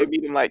them, I think they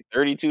beat them like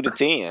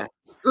 32-10.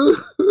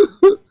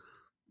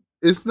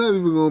 It's not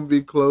even gonna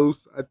be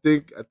close. I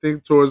think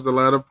towards the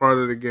latter part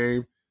of the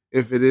game,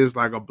 if it is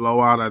like a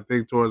blowout, I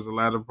think towards the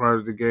latter part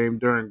of the game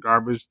during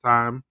garbage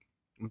time,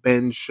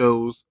 Ben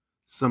shows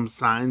some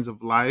signs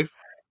of life.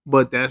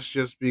 But that's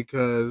just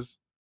because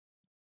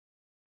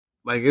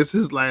like it's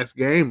his last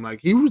game.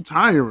 Like he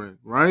retiring,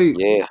 right?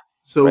 Yeah. Right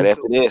So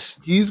after this.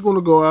 he's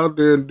gonna go out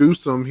there and do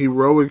some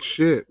heroic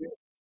shit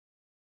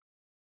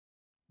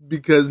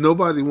because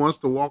nobody wants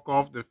to walk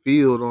off the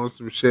field on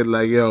some shit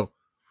like, yo,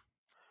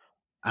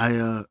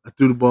 I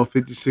threw the ball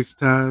 56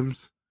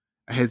 times.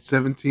 I had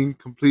 17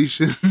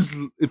 completions,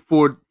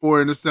 four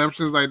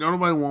interceptions. Like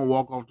nobody want to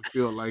walk off the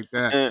field like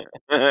that.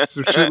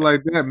 Some shit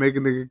like that make a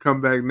nigga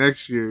come back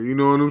next year. You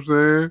know what I'm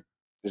saying?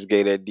 Just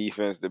gave that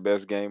defense the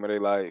best game of their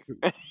life.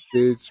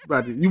 Bitch, you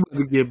about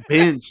to get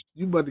benched.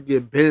 You about to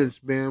get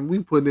benched, man. We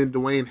put in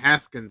Dwayne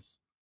Haskins.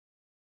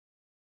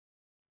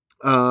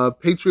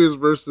 Patriots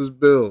versus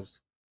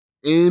Bills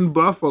in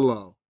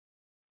Buffalo.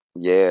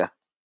 Yeah.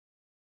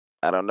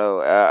 I don't know.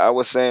 I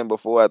was saying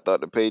before I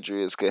thought the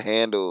Patriots could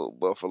handle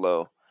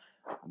Buffalo,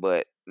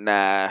 but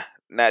nah,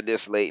 not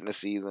this late in the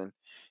season.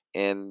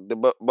 And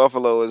the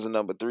Buffalo is the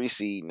number 3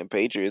 seed, and the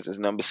Patriots is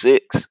number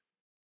 6.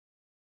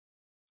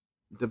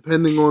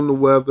 Depending on the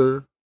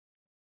weather,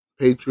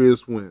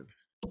 Patriots win.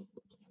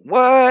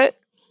 What?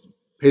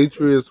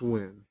 Patriots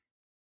win.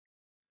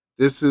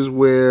 This is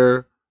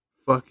where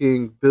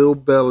fucking Bill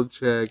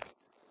Belichick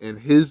and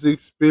his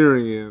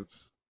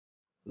experience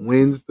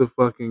wins the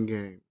fucking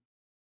game.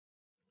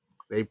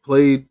 They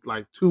played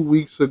like 2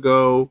 weeks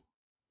ago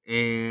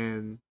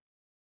and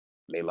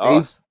They they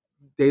lost.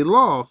 they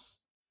lost.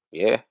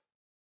 Yeah.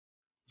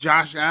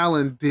 Josh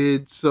Allen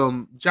went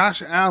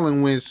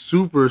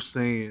Super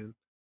Saiyan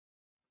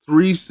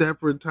 3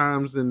 separate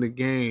times in the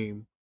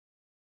game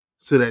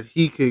so that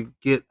he could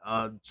get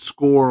a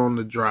score on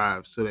the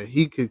drive, so that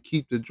he could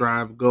keep the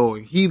drive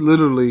going. He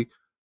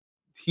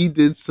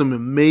did some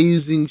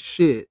amazing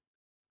shit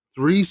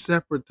 3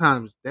 separate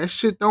times. That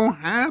shit don't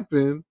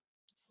happen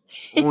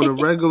on a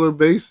regular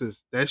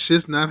basis. That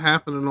shit's not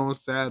happening on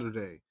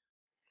Saturday.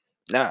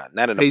 Nah,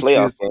 not in the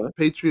playoff game.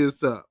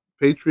 Patriots up.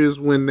 Patriots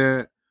win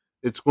that.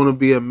 It's going to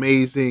be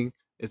amazing.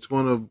 It's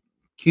going to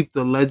keep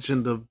the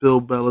legend of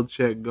Bill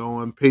Belichick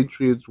going.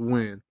 Patriots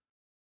win.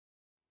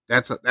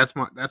 That's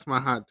my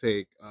hot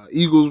take.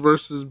 Eagles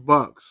versus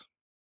Bucks.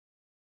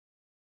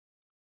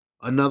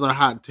 Another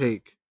hot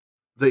take.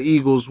 The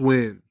Eagles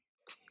win.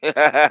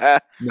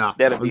 No,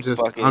 That'll be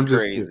fucking I'm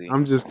just kidding. crazy.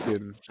 I'm just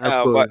kidding. I was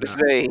Absolutely about to not.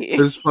 say.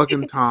 It's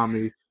fucking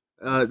Tommy.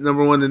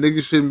 Number one, the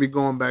niggas shouldn't be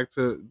going back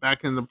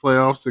in the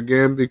playoffs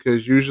again,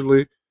 because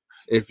usually,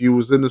 if you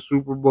was in the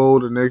Super Bowl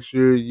the next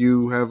year,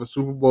 you have a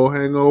Super Bowl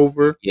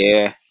hangover.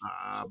 Yeah.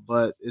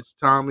 But it's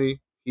Tommy.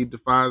 He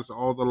defies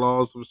all the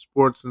laws of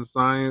sports and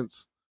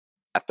science.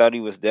 I thought he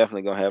was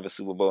definitely gonna have a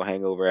Super Bowl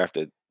hangover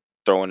after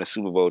throwing the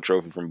Super Bowl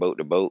trophy from boat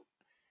to boat.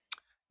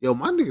 Yo,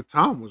 my nigga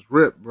Tom was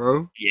ripped,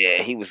 bro. Yeah,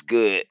 he was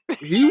good.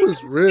 He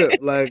was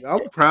ripped. Like,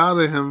 I'm proud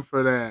of him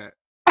for that.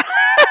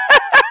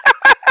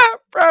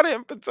 Proud of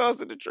him for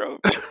tossing the trophy.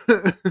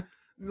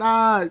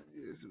 Nah,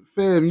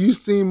 fam, you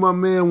seen my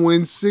man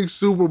win 6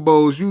 Super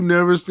Bowls. You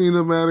never seen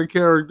him out of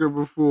character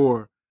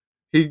before.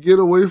 He get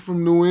away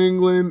from New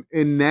England,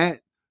 and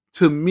that,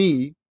 to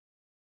me,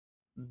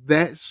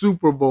 that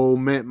Super Bowl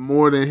meant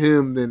more to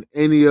him than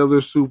any other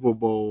Super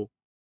Bowl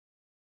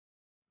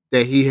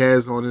that he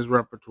has on his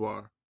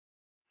repertoire.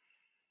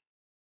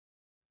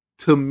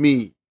 To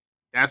me,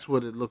 that's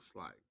what it looks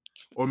like.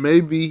 Or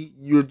maybe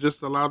you're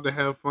just allowed to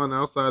have fun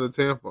outside of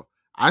Tampa.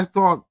 I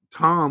thought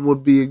Tom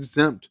would be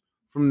exempt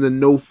from the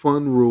no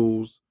fun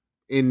rules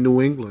in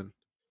New England,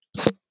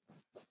 I'm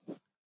not,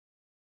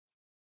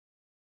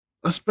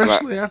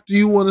 especially after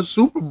you won a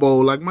Super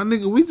Bowl. Like, my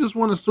nigga, we just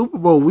won a Super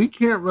Bowl. We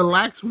can't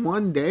relax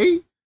one day.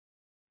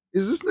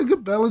 Is this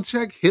nigga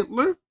Belichick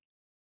Hitler?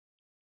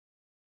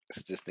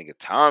 it's this nigga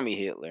Tommy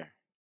Hitler.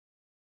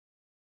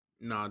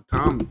 Nah,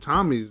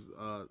 Tommy's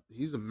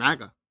he's a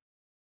MAGA.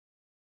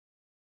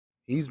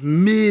 He's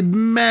mid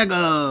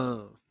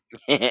MAGA.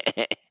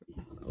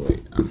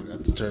 Wait, I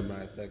forgot to turn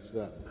my effects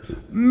up.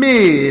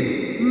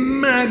 Mid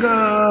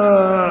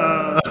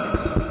MAGA.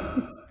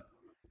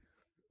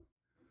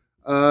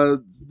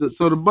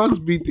 So the Bucks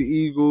beat the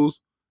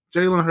Eagles.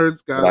 Jalen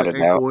Hurts got Without an a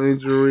doubt. ankle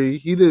injury.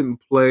 He didn't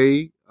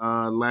play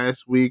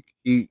last week.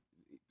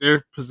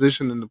 Their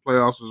position in the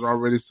playoffs was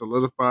already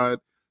solidified,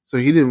 so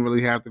he didn't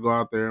really have to go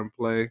out there and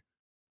play.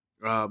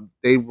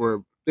 They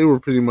were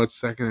pretty much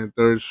second and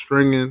third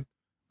stringing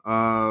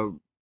uh,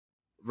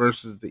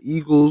 versus the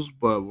Eagles,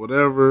 but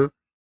whatever.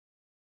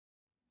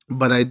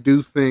 But I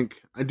do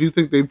think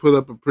they put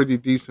up a pretty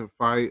decent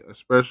fight,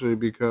 especially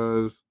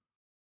because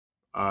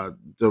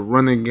the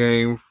running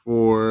game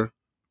for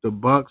the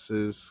Bucks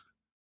is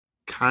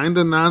kind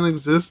of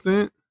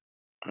non-existent.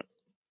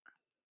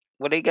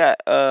 Well, they got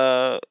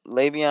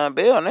Le'Veon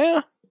Bell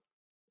now.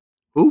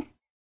 Who?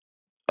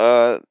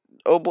 Uh,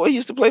 oh boy, he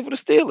used to play for the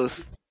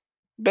Steelers.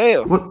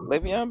 Bell, What?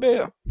 Le'Veon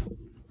Bell.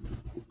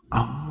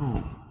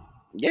 Oh,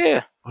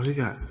 Yeah. oh, they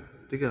got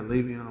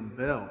Le'Veon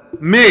Bell.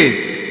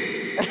 Mid.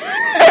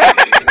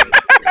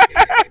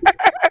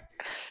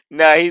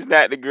 Nah, he's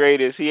not the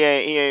greatest. He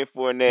ain't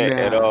Fournette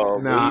at all.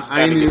 But Nah, he's I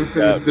trying to ain't get even the finna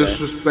job done.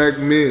 disrespect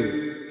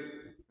mid.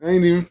 I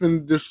ain't even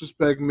finna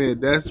disrespect mid.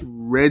 That's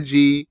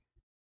Reggie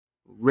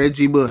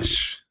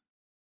Bush.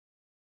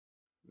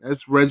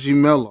 That's Reggie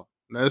Miller.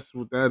 That's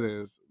what that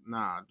is.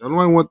 Nah, don't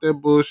nobody want that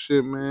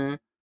bullshit, man.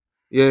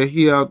 Yeah,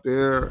 he out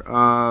there.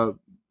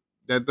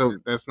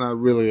 That's not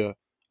really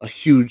a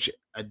huge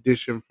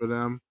addition for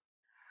them.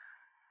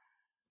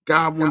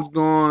 Godwin's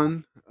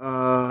gone.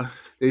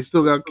 They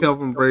still got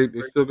Kelvin Brait.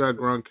 They still got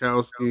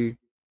Gronkowski.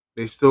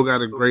 They still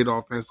got a great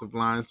offensive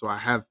line, so I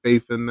have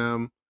faith in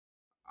them.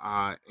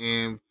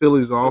 And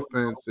Philly's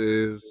offense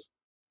is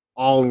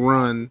all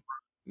run,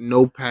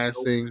 no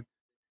passing,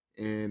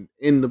 and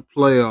in the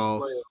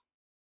playoffs,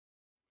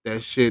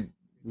 that shit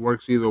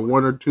works either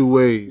one or two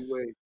ways.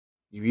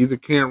 You either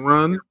can't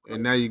run,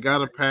 and now you got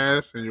to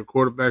pass, and your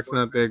quarterback's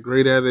not that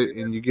great at it,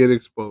 and you get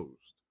exposed.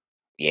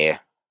 Yeah.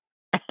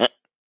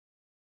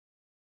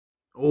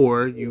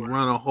 Or you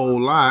run a whole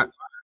lot,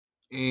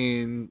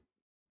 and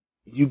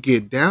you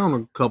get down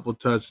a couple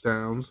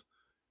touchdowns,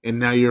 and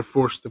now you're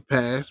forced to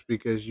pass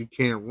because you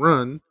can't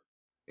run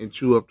and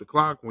chew up the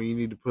clock when you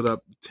need to put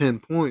up 10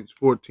 points,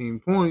 14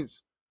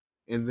 points,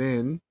 and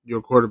then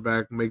your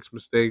quarterback makes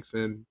mistakes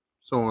and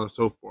so on and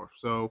so forth.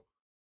 So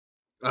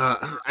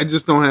I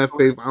just don't have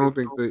faith. I don't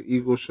think the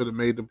Eagles should have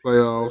made the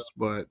playoffs,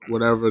 but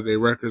whatever, their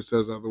record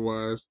says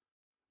otherwise.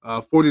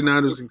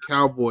 49ers and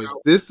Cowboys.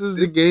 This is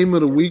the game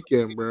of the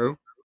weekend, bro.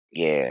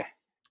 Yeah,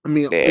 I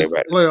mean, yeah, it's the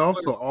everybody.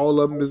 playoffs, so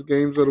all of them is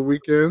games of the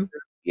weekend.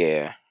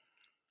 Yeah,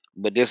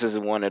 but this is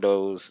one of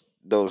those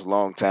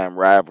long time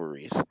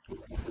rivalries.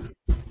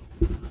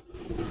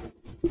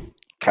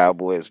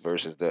 Cowboys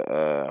versus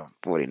the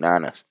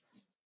 49ers.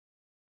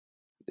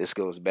 This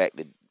goes back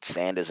to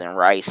Sanders and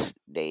Rice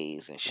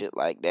days and shit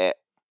like that.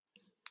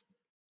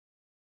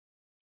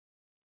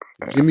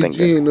 I Jimmy think that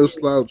G ain't no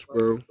slouch,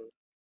 bro.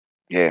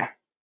 yeah.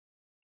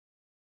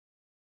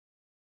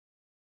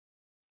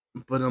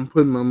 But I'm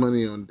putting my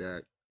money on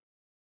Dak.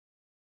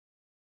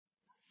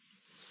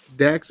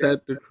 Dak's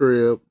at the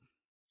crib.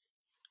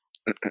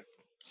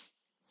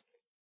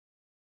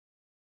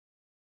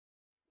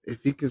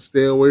 If he can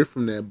stay away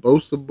from that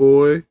Bosa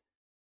boy,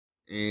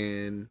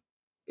 and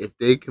if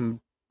they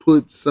can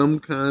put some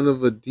kind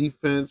of a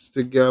defense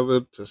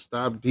together to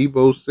stop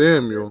Debo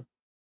Samuel,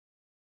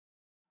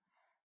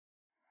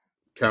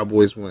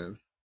 Cowboys win.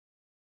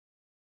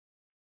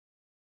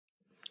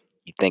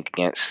 You think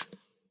against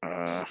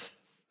uh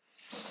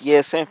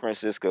yeah, San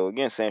Francisco.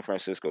 Against San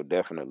Francisco,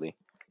 definitely.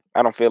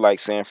 I don't feel like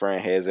San Fran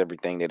has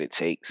everything that it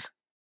takes.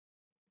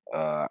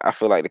 I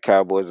feel like the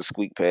Cowboys will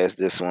squeak past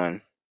this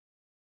one.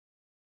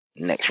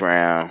 Next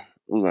round,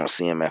 we won't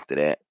see them after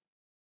that.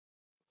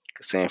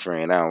 Cause San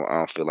Fran, I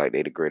don't feel like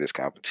they're the greatest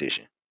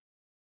competition.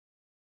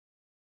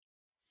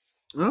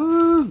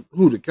 Who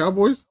the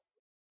Cowboys?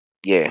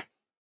 Yeah,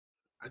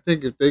 I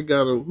think if they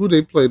got who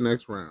they play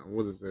next round,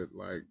 what is it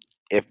like?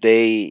 if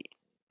they,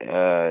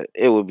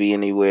 it would be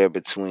anywhere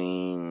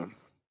between.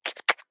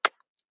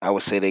 I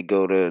would say they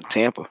go to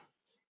Tampa.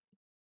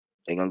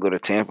 They're gonna go to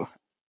Tampa,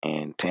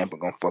 and Tampa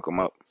gonna fuck them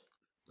up.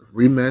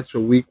 Rematch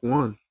of week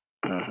one,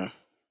 Hmm.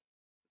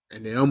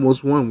 and they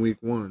almost won week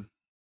one.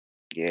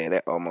 Yeah,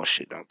 that almost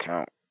shit don't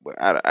count. But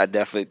I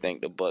definitely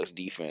think the Bucks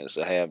defense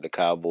will have the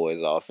Cowboys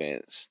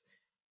offense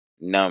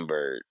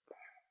numbered.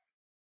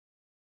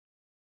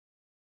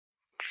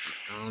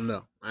 I don't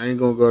know. I ain't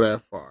gonna go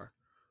that far.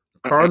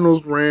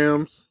 Cardinals,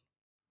 Rams.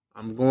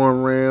 I'm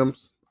going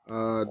Rams.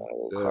 Oh,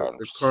 The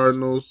Cardinals.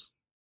 Cardinals.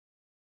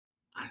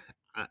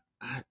 I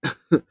I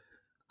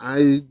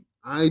I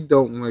I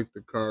don't like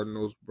the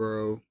Cardinals,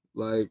 bro.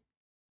 Like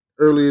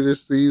earlier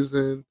this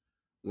season,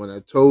 when I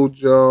told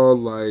y'all,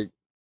 like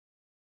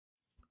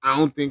I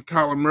don't think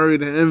Kyler Murray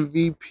the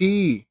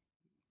MVP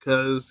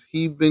because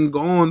he been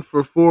gone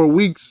for 4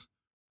 weeks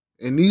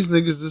and these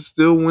niggas is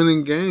still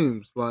winning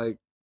games. Like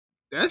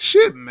that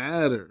shit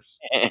matters.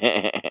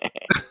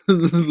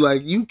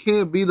 Like you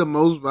can't be the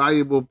most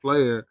valuable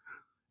player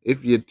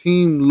if your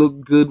team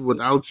look good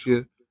without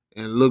you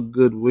and look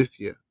good with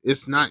you.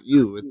 It's not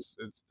you. It's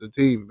the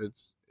team.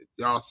 It's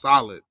y'all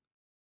solid.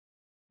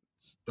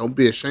 Don't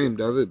be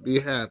ashamed of it. Be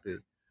happy.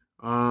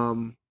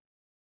 Um,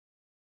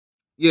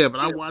 yeah,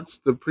 but I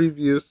watched the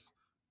previous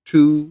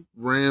two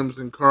Rams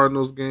and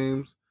Cardinals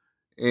games,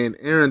 and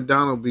Aaron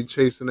Donald be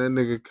chasing that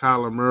nigga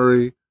Kyler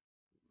Murray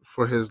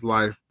for his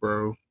life,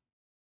 bro.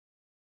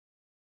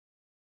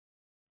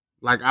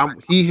 Like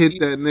he hit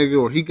that nigga,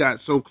 or he got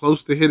so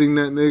close to hitting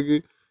that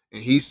nigga,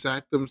 and he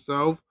sacked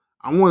himself.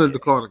 I wanted to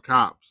call the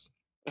cops.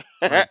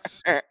 Like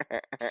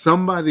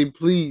somebody,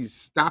 please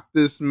stop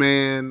this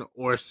man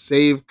or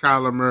save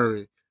Kyler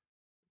Murray.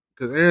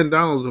 Because Aaron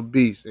Donald's a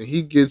beast and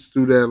he gets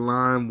through that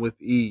line with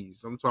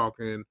ease. I'm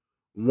talking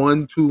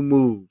 1, 2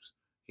 moves.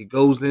 He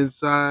goes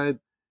inside,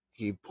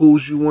 he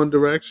pulls you one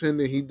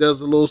direction, and he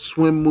does a little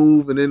swim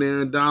move, and then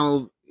Aaron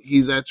Donald,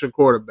 he's at your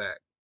quarterback.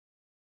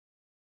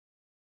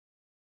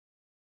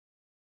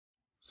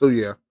 So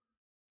yeah,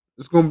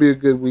 it's gonna be a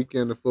good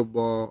weekend of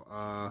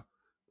football.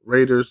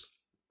 Raiders,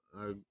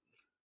 uh,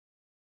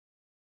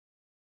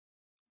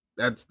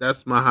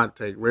 that's my hot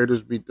take.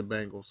 Raiders beat the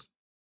Bengals.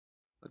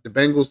 The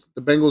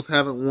Bengals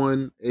haven't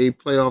won a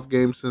playoff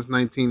game since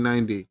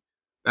 1990.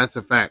 That's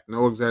a fact,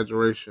 no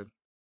exaggeration.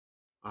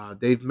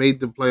 They've made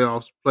the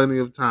playoffs plenty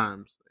of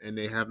times, and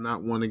they have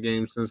not won a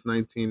game since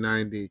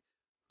 1990.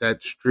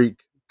 That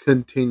streak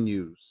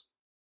continues.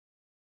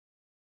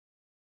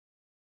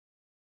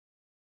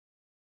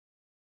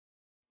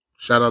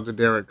 Shout out to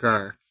Derek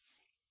Carr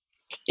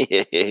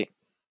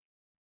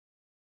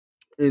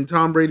and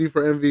Tom Brady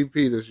for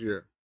MVP this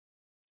year.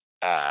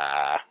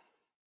 uh,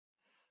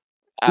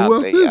 I Who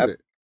else think is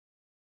it?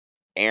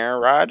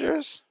 Aaron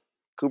Rodgers,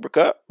 Cooper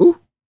Cup, Who?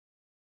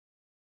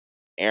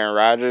 Aaron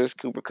Rodgers,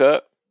 Cooper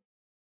Cup.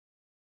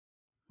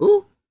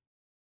 Who?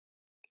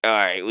 All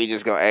right, we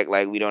just gonna act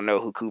like we don't know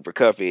who Cooper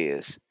Cup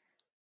is.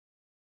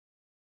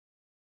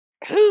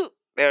 Who?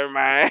 Never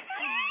mind.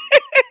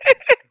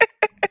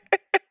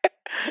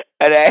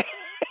 And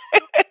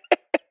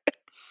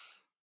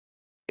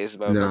this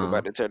motherfucker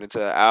about No, to turn into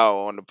an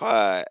owl on the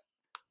pod.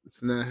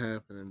 it's not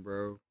happening,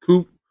 bro.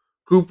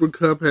 Cooper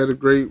Cup had a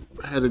great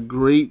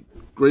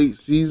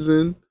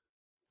season.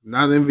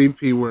 Not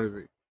MVP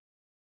worthy.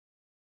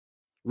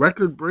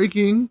 Record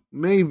breaking,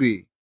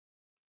 maybe.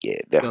 Yeah,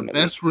 The definitely.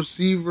 best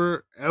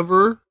receiver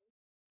ever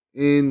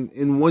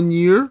in 1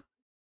 year.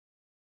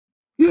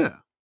 Yeah,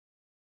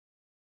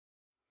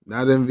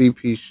 not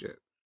MVP shit.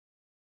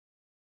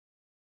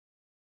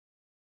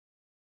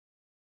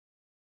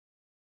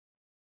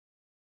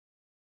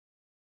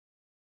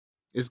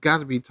 It's got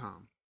to be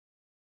Tom.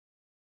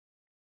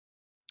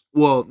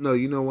 Well, no,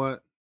 you know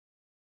what?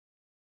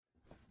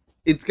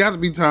 It's got to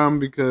be Tom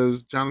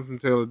because Jonathan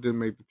Taylor didn't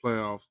make the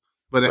playoffs.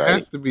 But it Right.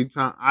 has to be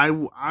Tom.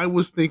 I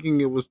was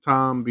thinking it was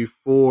Tom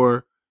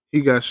before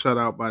he got shut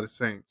out by the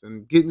Saints,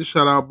 and getting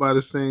shut out by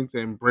the Saints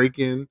and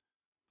breaking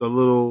the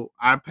little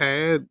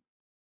iPad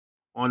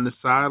on the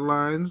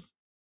sidelines.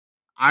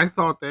 I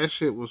thought that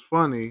shit was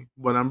funny,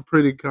 but I'm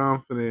pretty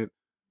confident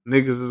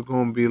niggas is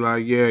gonna be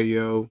like, yeah,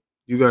 yo,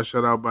 you got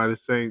shut out by the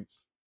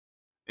Saints,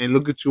 and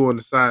look at you on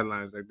the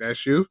sidelines. Like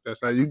that's you.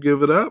 That's how you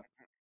give it up.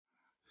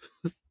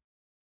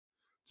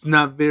 It's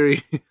not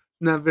very.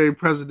 It's not very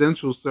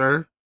presidential,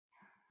 sir.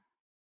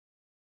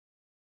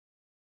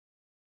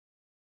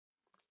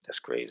 That's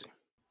crazy.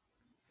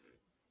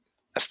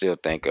 I still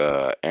think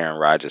Aaron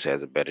Rodgers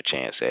has a better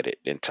chance at it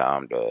than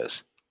Tom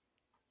does,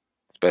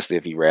 especially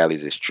if he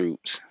rallies his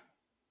troops.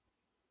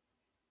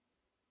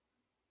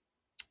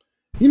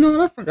 You know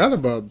what? I forgot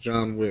about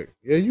John Wick.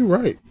 Yeah, you're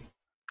right.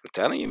 I'm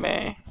telling you,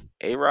 man.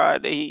 A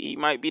Rod, he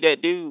might be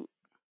that dude.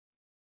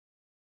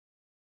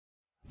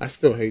 I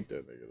still hate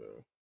that nigga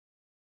though.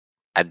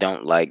 I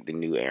don't like the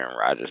new Aaron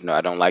Rodgers. No,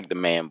 I don't like the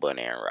man bun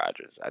Aaron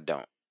Rodgers. I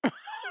don't.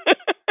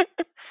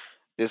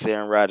 This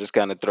Aaron Rodgers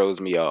kind of throws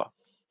me off.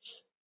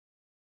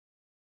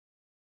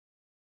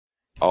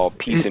 All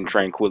peace And, and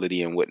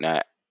tranquility and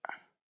whatnot.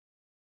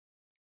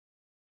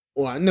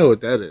 well, I know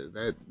what that is.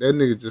 That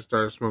nigga just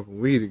started smoking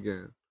weed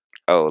again.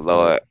 Oh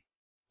Like Lord,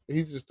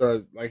 he just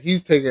started like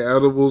he's taking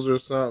edibles or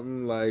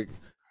something. Like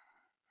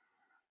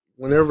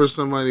whenever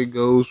somebody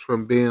goes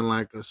from being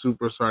like a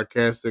super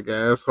sarcastic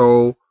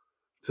asshole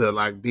to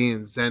like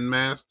being Zen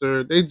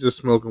master, they just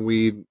smoking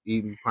weed,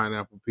 eating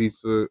pineapple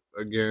pizza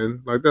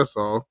again. Like that's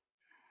all.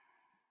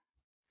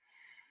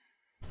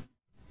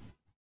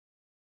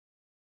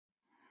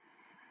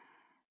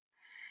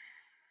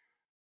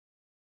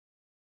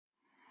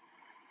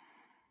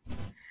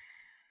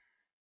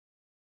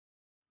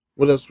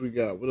 What else we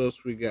got? What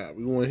else we got?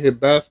 We want to hit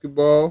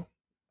basketball.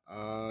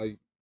 Uh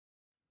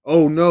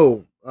oh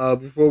no.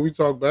 Before we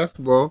talk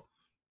basketball,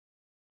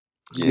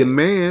 your yeah.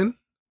 man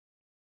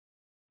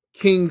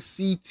King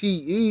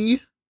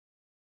CTE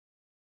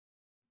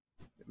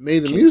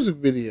made a King. music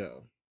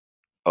video.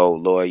 Oh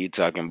Lord, you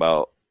talking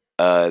about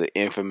the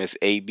infamous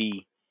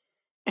AB?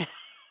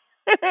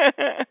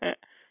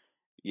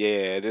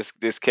 Yeah,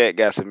 this cat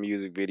got some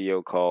music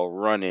video called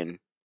 "Running."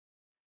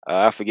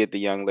 I forget the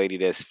young lady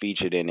that's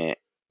featured in it,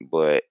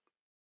 but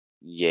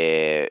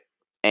yeah,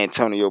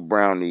 Antonio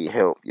Brown need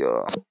help,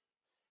 y'all.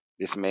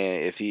 This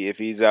man, if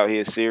he's out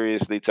here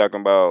seriously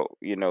talking about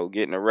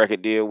getting a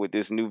record deal with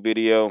this new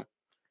video,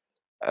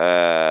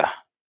 uh,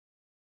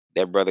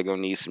 that brother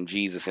gonna need some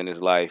Jesus in his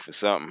life or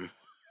something.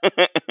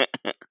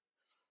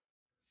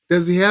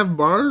 Does he have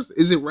bars?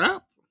 Is it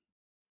rap?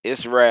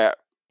 It's rap,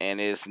 and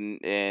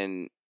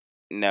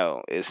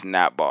no, it's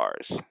not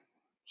bars.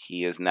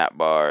 He is not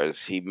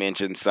bars. He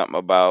mentioned something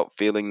about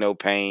feeling no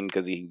pain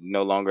because he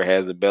no longer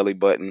has a belly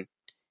button,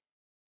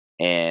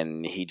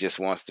 and he just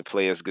wants to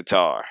play his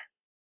guitar.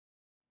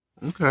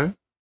 Okay.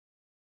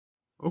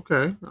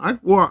 Okay.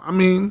 I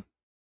mean,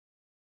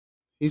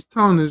 he's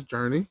telling his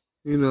journey.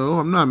 You know,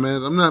 I'm not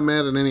mad. I'm not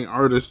mad at any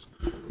artist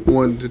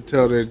wanting to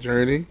tell their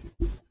journey.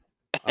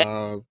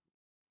 Uh,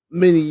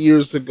 Many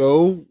years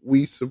ago,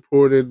 we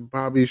supported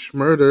Bobby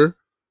Schmurder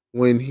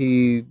when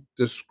he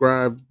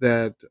described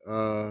that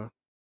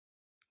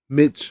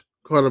Mitch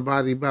caught a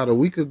body about a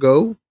week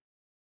ago.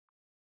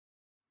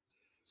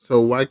 So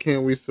why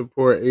can't we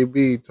support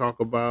AB? Talk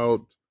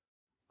about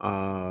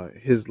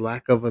his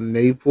lack of a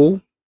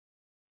navel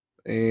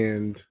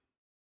and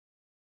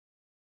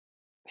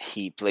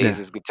He plays nah,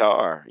 his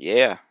guitar.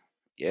 Yeah,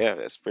 yeah,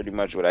 that's pretty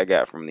much what I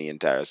got from the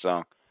entire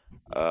song.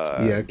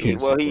 yeah, I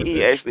can't support He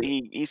that actually shit.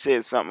 he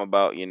said something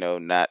about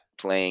not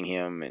playing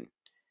him,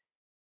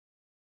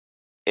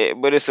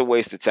 but it's a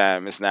waste of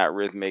time. It's not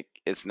rhythmic.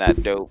 It's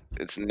not dope.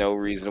 It's no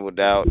reasonable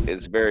doubt.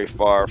 It's very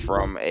far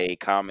from a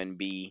common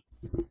B.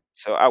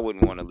 So I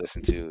wouldn't want to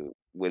listen to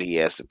what he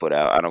has to put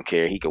out. I don't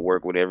care. He could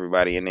work with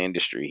everybody in the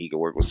industry. He could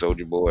work with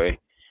Soldier Boy.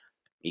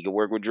 He could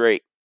work with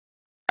Drake.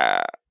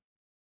 Uh,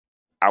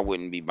 I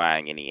wouldn't be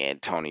buying any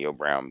Antonio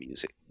Brown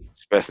music,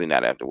 especially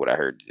not after what I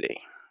heard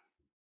today.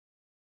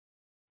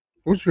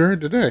 What you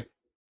heard today?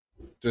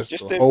 Just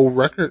Just the that, whole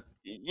record?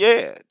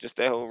 yeah, just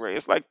that whole.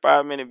 It's like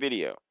 5 minute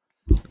video.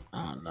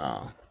 Oh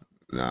no,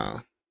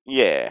 no.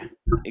 Yeah,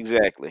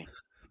 exactly.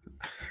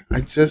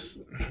 I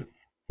just,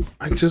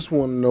 I just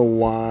want to know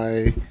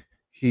why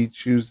he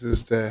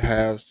chooses to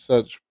have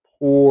such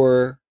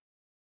poor.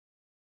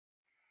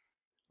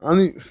 I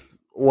don't.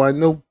 Well, I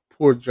know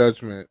poor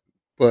judgment,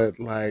 but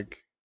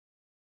like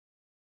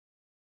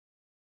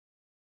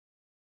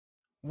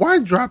Why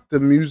drop the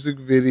music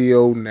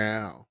video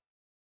now?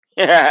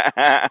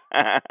 Why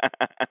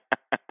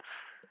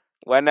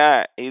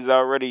not? He's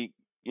already,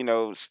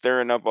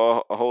 stirring up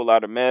a whole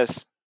lot of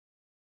mess.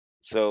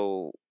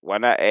 So why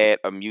not add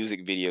a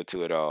music video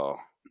to it all?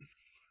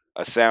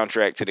 A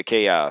soundtrack to the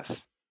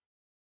chaos.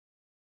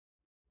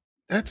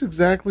 That's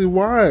exactly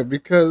why.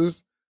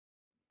 Because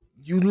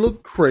you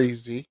look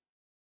crazy.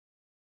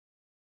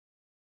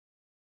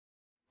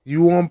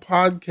 You on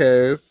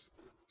podcasts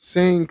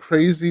saying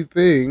crazy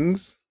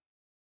things,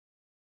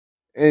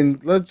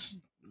 and let's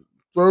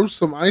throw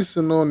some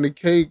icing on the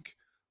cake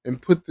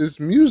and put this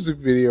music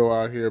video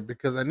out here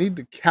because I need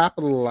to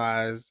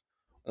capitalize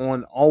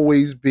on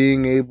always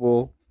being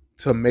able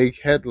to make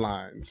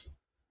headlines.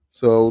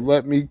 So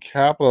let me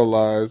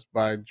capitalize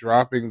by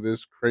dropping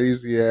this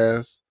crazy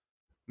ass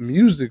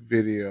music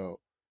video.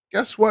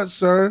 Guess what,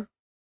 sir?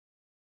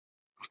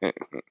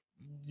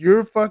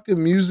 Your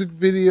fucking music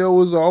video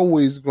is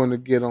always going to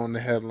get on the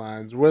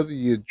headlines, whether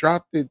you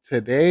dropped it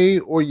today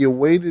or you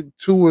waited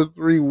 2 or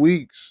 3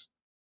 weeks.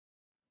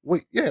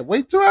 Wait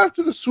till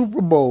after the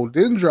Super Bowl,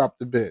 then drop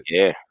the bitch.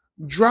 Yeah,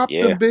 Drop the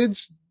yeah,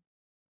 bitch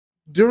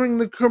during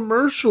the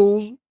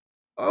commercials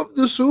of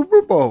the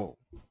Super Bowl.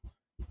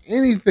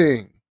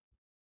 Anything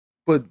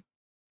but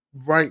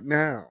right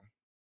now.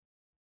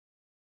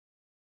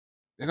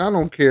 And I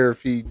don't care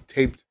if he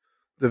taped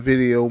the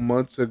video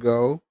months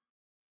ago.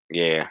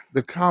 yeah.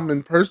 The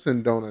common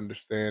person don't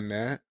understand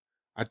that.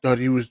 I thought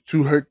he was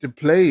too hurt to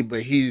play,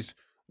 but he's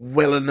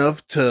well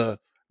enough to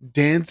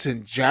dance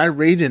and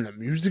gyrate in a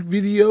music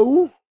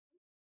video.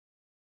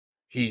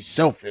 He's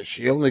selfish.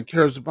 He only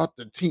cares about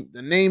the team,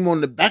 the name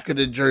on the back of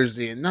the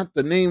jersey, and not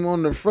the name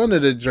on the front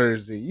of the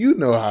jersey. You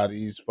know how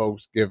these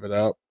folks give it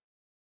up.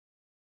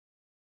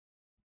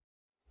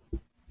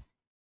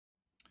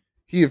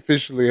 He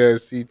officially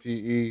has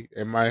CTE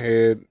in my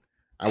head.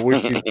 I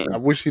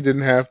wish he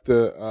didn't have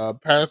to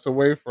pass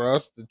away for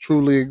us to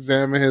truly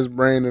examine his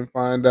brain and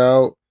find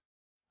out.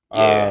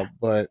 Yeah,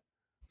 But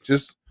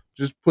just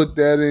just put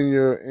that in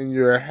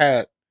your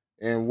hat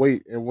and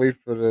wait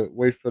for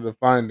the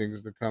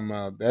findings to come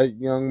out. That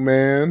young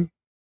man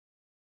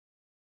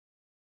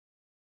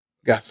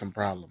got some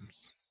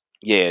problems.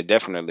 yeah,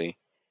 definitely.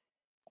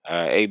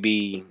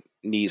 AB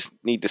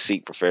need to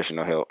seek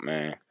professional help,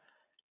 man.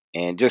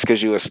 And just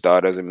because you're a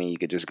star doesn't mean you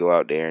could just go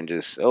out there and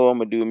just, I'm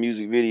gonna do a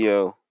music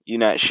video. You're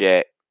not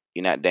Shaq.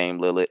 You're not Dame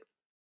Lillard.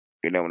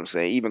 You know what I'm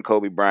saying? Even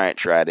Kobe Bryant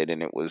tried it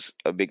and it was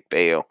a big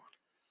fail.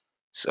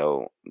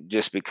 So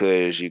just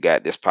because you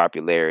got this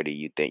popularity,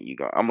 you think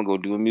I'm gonna go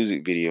do a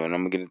music video and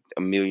I'm gonna get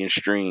a million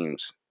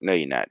streams. No,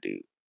 you're not,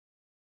 dude.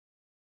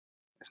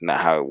 It's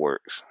not how it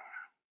works.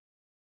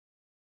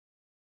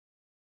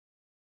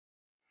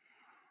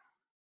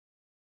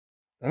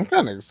 I'm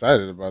kind of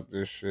excited about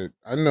this shit.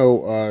 I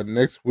know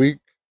next week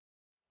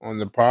on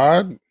the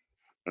pod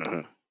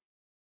Hmm.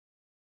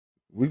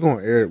 we're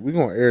gonna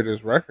air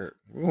this record.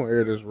 We're gonna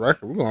air this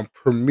record. We're gonna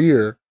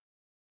premiere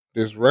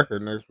this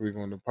record next week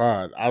on the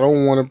pod. I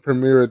don't want to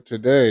premiere it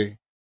today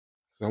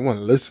because I want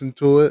to listen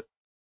to it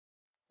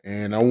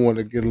and I want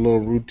to get a little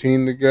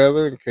routine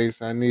together in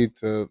case I need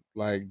to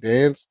like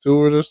dance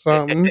to it or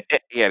something. You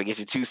gotta get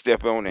your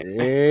 2-step on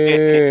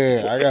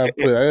Yeah, I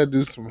gotta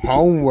do some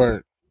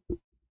homework.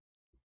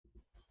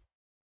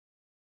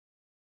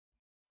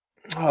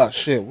 Oh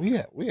shit, we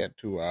had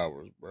 2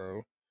 hours,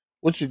 bro.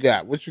 What you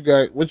got? What you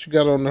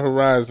got on the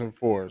horizon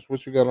for us?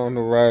 What you got on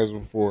the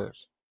horizon for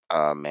us?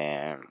 Oh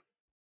man,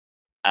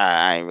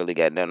 I ain't really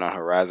got nothing on the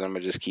horizon. I'm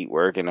gonna just keep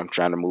working. I'm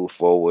trying to move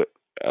forward.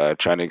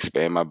 Trying to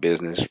expand my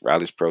business,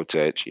 Riley's Pro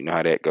Touch. You know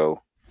how that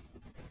go.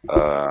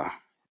 Uh,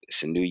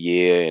 it's a new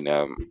year, and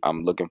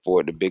I'm looking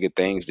forward to bigger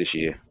things this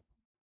year.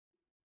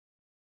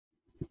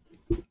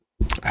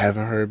 I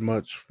haven't heard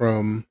much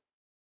from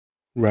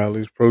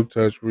Rally's Pro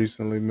Touch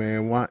recently,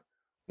 man. Why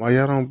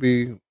y'all don't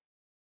be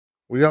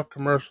where y'all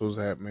commercials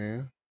at,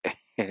 man?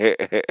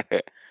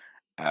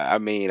 I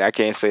mean, I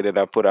can't say that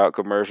I put out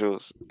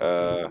commercials.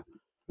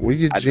 Where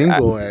your I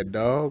jingle at,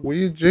 dog? Where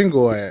your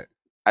jingle at?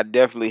 I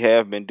definitely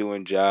have been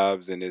doing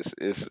jobs, and it's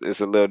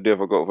a little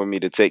difficult for me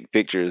to take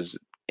pictures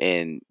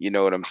and you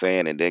know what I'm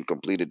saying, and then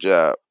complete a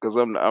job because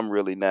I'm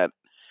really not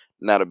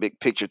a big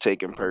picture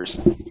taking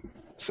person.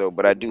 So,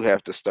 but I do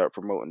have to start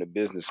promoting the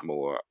business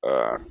more.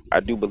 I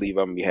do believe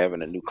I'm gonna be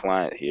having a new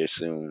client here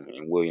soon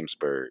in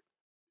Williamsburg.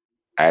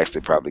 I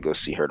actually probably go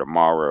see her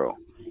tomorrow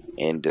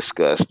and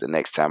discuss the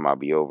next time I'll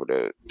be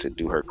over to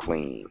do her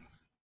clean.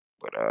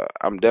 But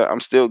I'm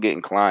still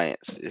getting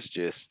clients. It's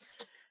just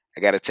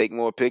I got to take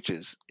more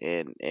pictures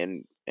and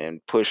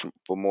push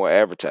for more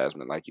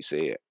advertisement, like you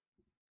said.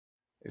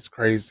 It's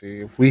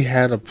crazy. If we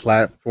had a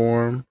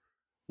platform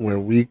where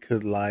we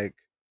could like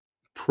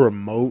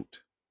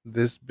promote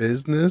this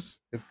business,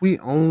 if we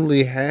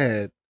only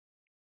had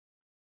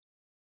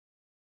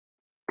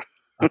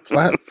a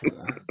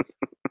platform.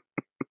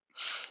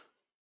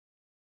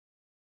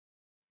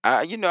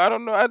 I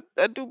don't know.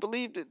 I do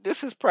believe that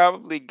this has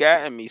probably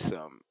gotten me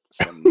some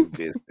new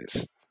business.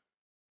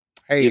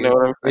 You Hey, know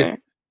what I'm if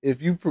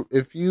saying?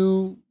 if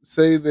you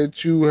say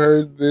that you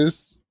heard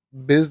this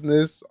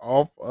business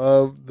off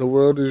of the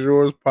World Is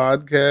Yours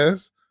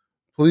podcast,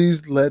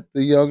 please let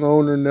the young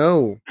owner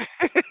know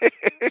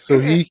so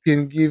he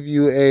can give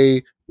you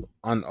a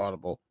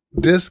unaudible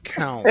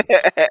discount.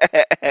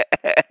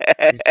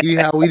 You see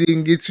how we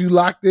didn't get you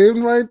locked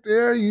in right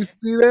there? You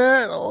see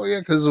that? Oh yeah,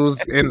 because it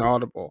was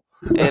inaudible.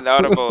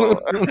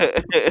 Inaudible.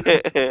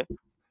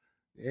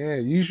 Yeah,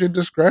 use your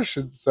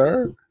discretion,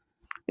 sir.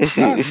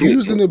 Not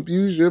use and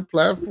abuse your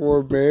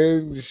platform,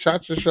 man. You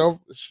shot yourself.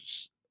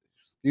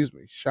 Excuse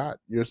me. Shot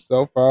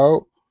yourself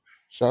out.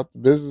 Shot the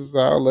business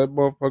out. Let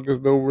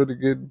motherfuckers know where to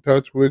get in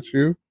touch with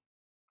you.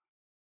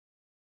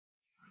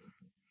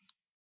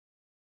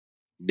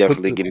 Put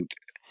Definitely the getting.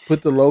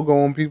 put the logo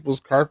on people's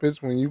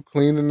carpets when you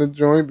cleaning the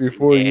joint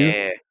before you.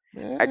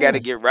 Yeah, I got to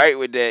Yeah. get right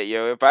with that,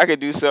 yo. If I could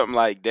do something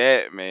like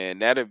that, man,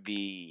 that'd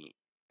be.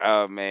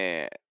 Oh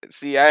man,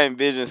 see, I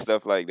envision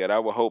stuff like that. I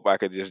would hope I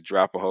could just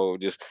drop a whole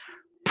just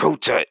pro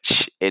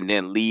touch and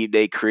then leave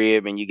they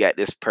crib, and you got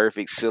this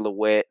perfect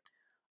silhouette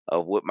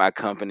of what my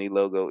company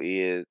logo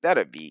is.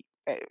 That'd be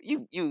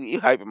you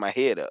hyping my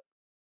head up.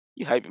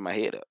 You hyping my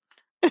head up.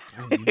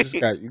 Hey,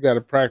 you got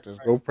to practice.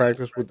 Go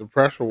practice with the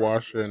pressure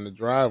washer in the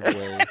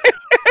driveway.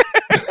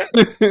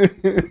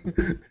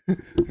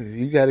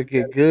 You got to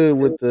get good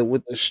with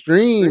the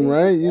stream,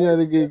 right? You got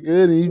to get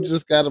good, and you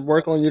just got to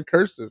work on your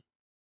cursive.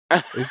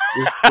 It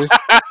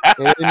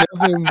ain't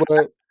nothing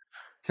but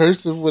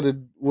cursive with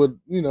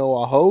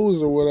a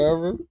hose or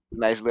whatever.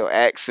 Nice little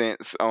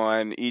accents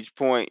on each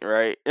point,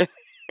 right?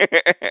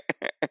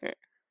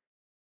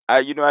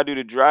 I do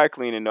the dry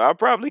cleaning though. I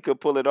probably could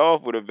pull it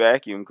off with a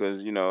vacuum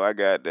because I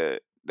got the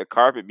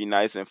carpet be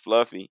nice and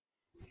fluffy,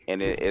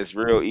 and it's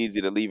real easy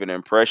to leave an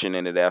impression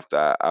in it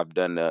after I've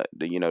done the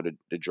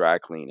dry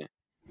cleaning.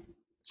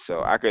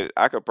 So I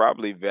could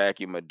probably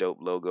vacuum a dope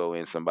logo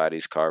in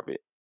somebody's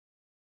carpet.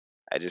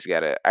 I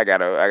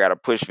gotta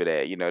push for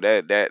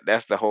that.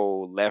 That's the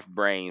whole left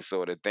brain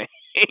sort of thing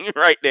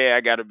right there.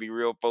 I gotta be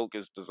real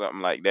focused for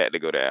something like that to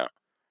go down.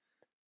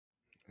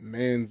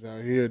 Man's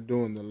out here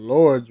doing the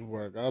Lord's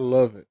work. I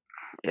love it.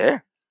 Yeah,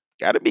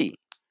 gotta be.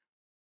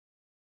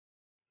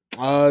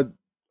 Uh,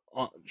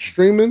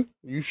 streaming?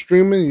 You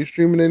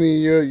streaming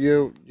any of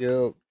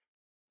your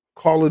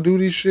Call of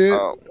Duty shit?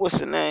 What's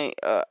the name?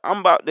 I'm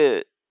about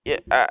to. Yeah,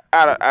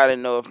 I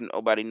didn't know if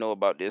nobody know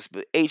about this,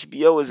 but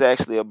HBO is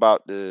actually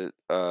about to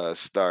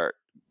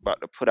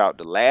put out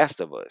The Last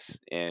of Us,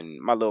 and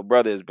my little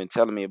brother has been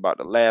telling me about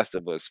The Last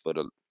of Us for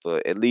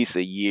at least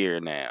a year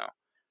now.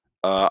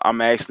 I'm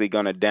actually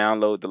gonna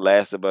download The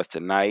Last of Us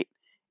tonight,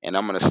 and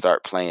I'm gonna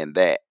start playing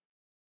that.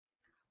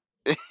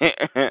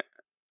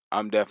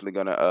 I'm definitely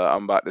gonna.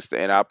 I'm about to,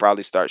 and I'll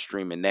probably start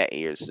streaming that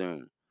here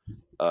soon.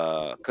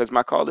 Cause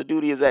my Call of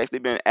Duty has actually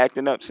been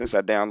acting up since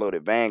I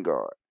downloaded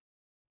Vanguard.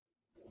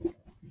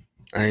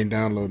 I ain't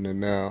downloading it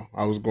now.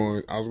 I was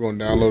going to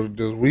download it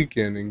this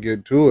weekend and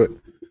get to it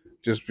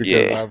just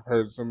because Yeah. I've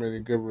heard so many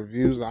good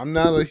reviews. I'm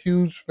not a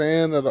huge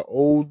fan of the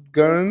old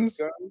guns.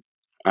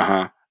 Uh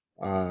huh.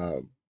 Uh,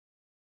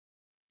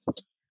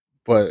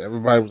 but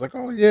everybody was like,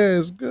 "Oh yeah,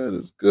 it's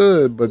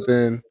good." But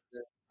then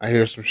I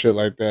hear some shit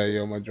like that.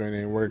 Yo, my joint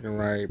ain't working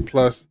right.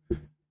 Plus,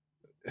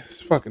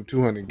 it's fucking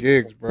 200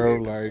 gigs, bro.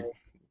 Like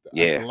the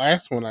Yeah.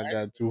 last one I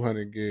got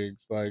 200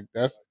 gigs. Like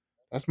that's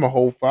my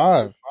whole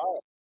five.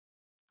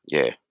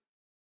 Yeah.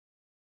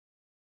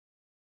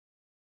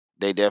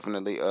 They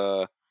definitely.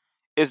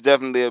 It's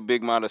definitely a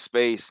big amount of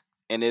space,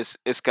 and it's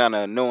kind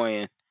of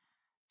annoying.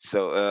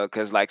 So,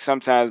 cause like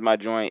sometimes my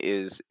joint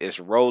is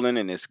rolling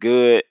and it's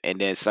good, and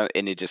then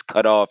it just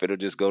cut off. It'll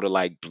just go to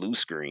like blue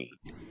screen.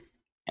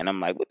 And I'm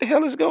like, what the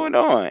hell is going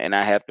on? And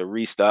I have to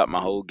restart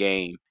my whole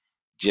game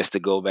just to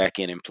go back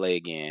in and play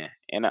again.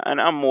 And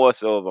I'm more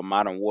so of a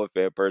modern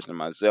warfare person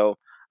myself.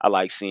 I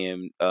like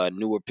seeing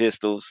newer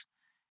pistols.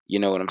 You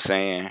know what I'm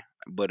saying?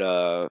 But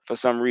for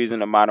some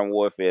reason, the modern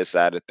warfare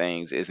side of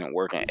things isn't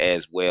working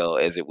as well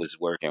as it was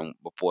working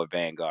before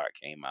Vanguard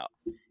came out.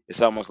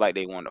 It's almost like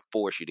they want to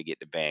force you to get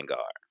the Vanguard.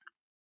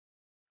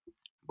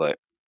 But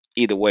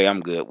either way, I'm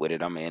good with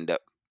it. I'm gonna end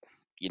up,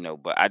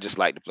 But I just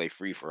like to play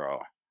free for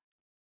all.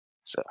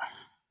 So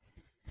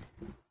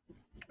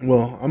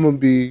Well, I'm gonna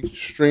be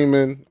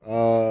streaming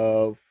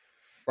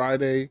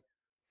Friday.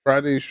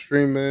 Friday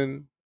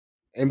streaming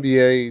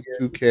NBA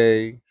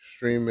 2K,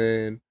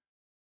 streaming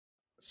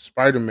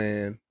Spider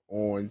Man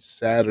on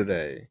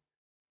Saturday.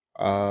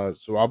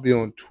 So I'll be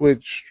on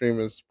Twitch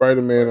streaming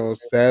Spider Man on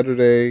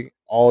Saturday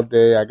all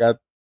day. I got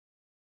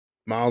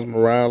Miles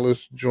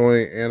Morales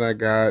joint and I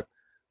got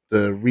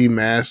the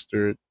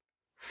remastered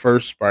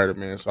first Spider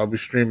Man. So I'll be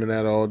streaming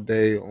that all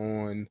day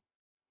on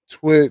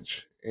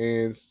Twitch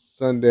and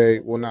Sunday.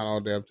 Well, not all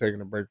day. I'm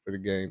taking a break for the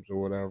games or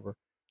whatever.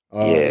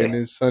 yeah. And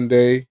then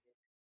Sunday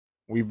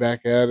we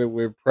back at it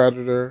with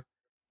Predator,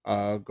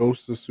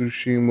 Ghost of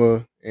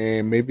Tsushima,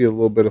 and maybe a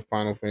little bit of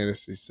Final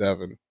Fantasy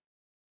VII.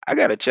 I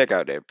gotta check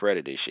out that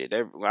Predator shit.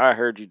 I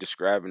heard you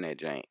describing that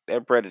jank.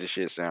 That Predator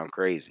shit sound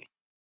crazy,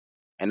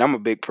 and I'm a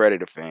big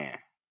Predator fan.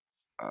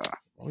 Uh,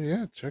 Oh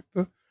yeah,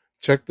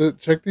 check the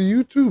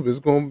YouTube. It's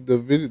going the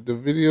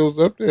videos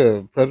up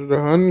there.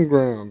 Predator hunting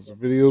grounds. The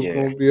videos Yeah.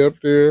 gonna be up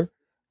there.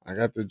 I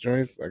got the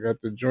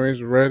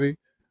joints ready.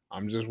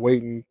 I'm just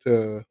waiting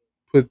to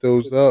put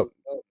those up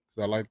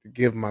because I like to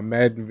give my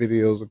Madden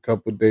videos a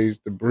couple days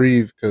to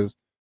breathe because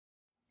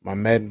my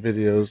Madden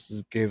videos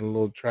is getting a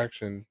little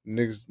traction.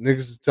 Niggas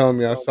is telling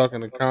me I suck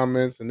in the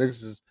comments, and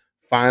niggas is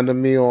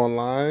finding me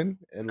online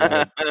and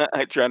like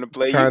Trying to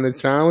play trying you. to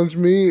challenge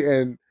me,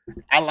 and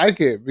I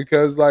like it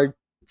because like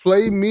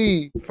play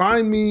me,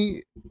 find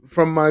me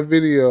from my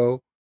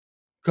video,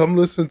 come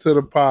listen to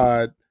the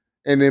pod,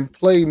 and then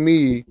play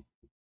me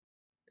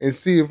and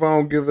see if I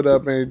don't give it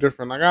up any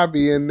different. Like I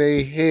be in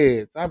their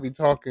heads, I be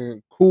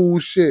talking cool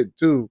shit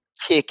too.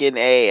 Kicking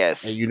Hey,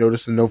 ass. you know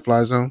this is a no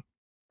fly zone.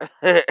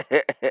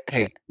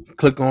 Hey,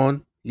 click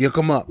on, you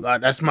come up.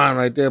 That's mine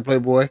right there,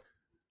 Playboy.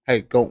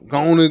 Hey, go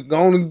on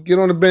and get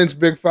on the bench,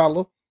 big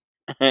fella.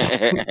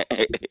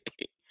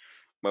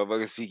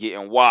 Motherfuckers be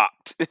getting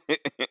whopped.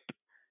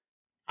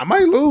 I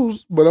might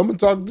lose, but I'm gonna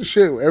talk the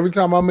shit. Every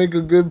time I make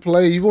a good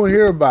play, you gonna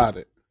hear about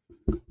it.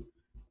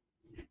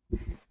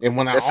 And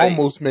when I That's how you,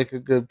 almost make a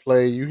good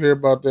play, you hear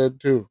about that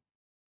too.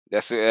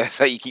 that's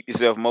how you keep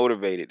yourself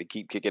motivated to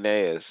keep kicking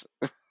ass.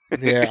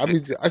 Yeah,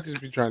 I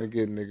just be trying to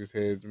get in niggas'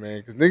 heads, man,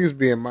 because niggas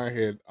be in my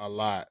head a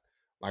lot.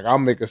 Like I'll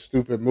make a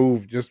stupid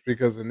move just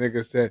because the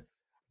nigga said,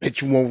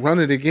 "Bet you won't run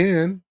it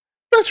again."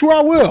 Bet you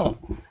I will.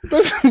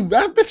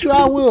 I bet you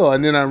I will.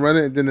 And then I run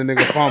it, and then the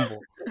nigga fumble,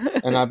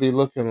 and I be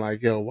looking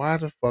like, "Yo, why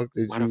the fuck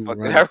did Why the you fuck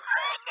did run I it?"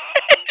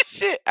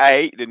 shit? I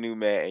hate the new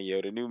Madden,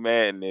 yo. The new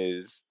Madden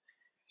is,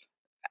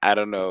 I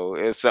don't know.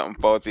 There's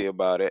something faulty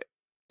about it.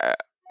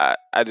 I,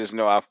 I just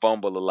know I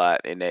fumble a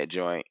lot in that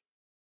joint.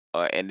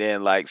 And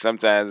then like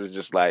sometimes it's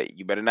just like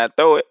you better not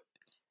throw it,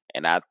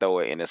 and I throw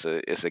it, and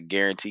it's a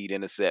guaranteed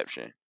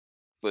interception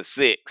for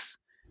 6.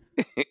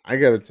 I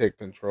gotta take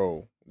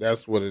control.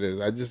 That's what it is.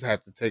 I just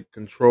have to take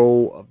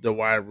control of the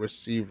wide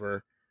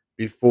receiver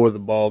before the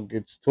ball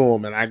gets to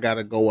him, and I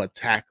gotta go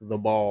attack the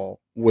ball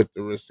with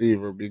the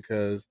receiver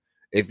because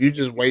if you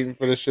just waiting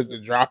for the shit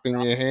to drop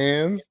in your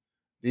hands,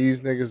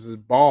 these niggas is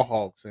ball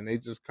hawks, and they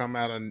just come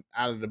out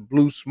of the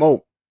blue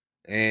smoke,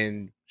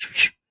 and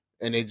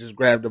and they just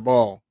grab the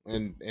ball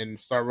and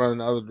start running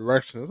the other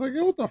direction. It's like,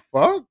 yo, what the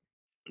fuck?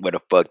 Where the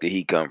fuck did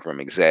he come from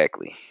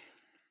exactly?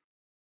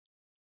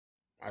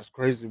 That's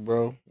crazy,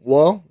 bro.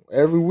 Well,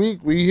 every week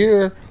we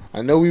here.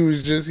 I know we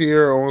was just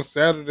here on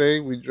Saturday.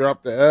 We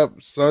dropped the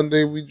app.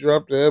 Sunday we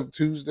dropped the app.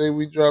 Tuesday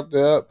we dropped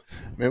the app.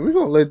 Man,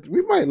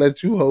 we might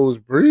let you hoes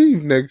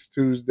breathe next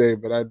Tuesday,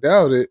 but I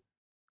doubt it.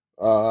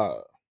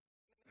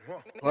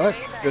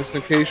 But just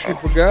in case you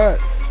forgot,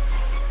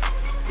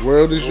 the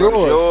world is What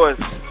is yours.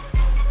 yours?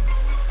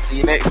 See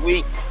you next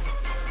week.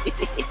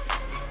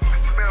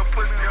 Smell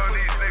pussy on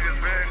these niggas,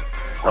 man.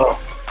 Oh.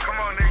 Come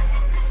on,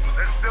 nigga.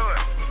 Let's do it.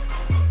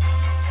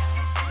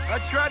 I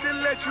tried to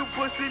let you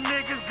pussy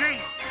niggas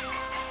eat.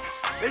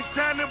 It's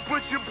time to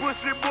put your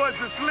pussy boys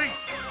to sleep.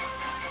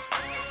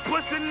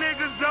 Pussy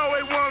niggas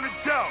always wanna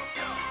talk.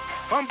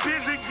 I'm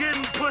busy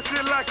getting pussy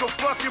like a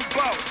fucking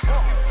boss.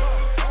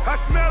 I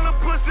smell a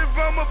pussy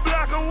from a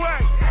block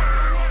away.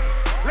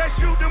 Let's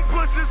shoot them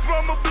pussies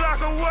from a block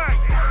away.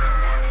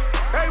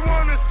 They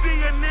wanna see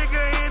a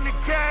nigga in the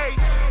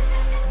cage.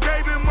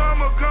 Baby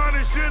mama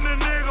garnishing a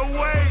nigga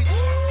wage.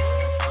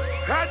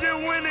 I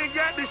just went and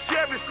got the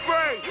Chevy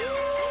spray.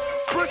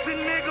 Pussy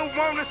nigga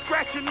wanna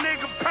scratch a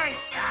nigga paint.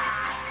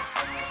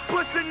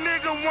 Pussy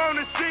nigga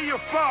wanna see you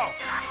fall.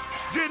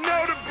 You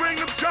know to bring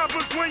them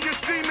choppers when you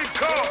see me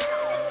call.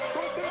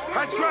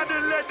 I tried to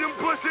let them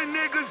pussy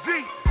niggas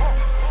eat.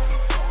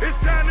 It's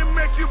time to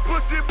make you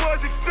pussy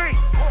boys extinct.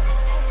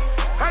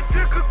 I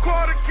took a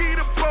quarter key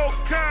to Polk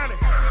County.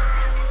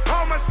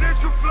 All my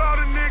Central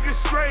Florida niggas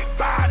straight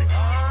body.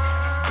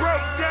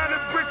 Broke down the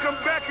brick, I'm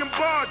back in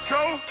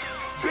Bartow.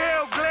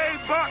 Bell Glade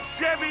box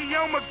Chevy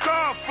on my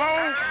car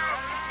phone.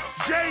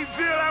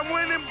 Jayville, I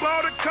went and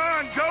bought a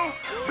condo.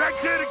 Back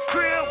to the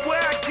crib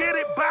where I get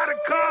it by the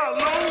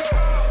carload.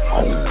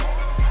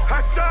 I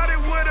started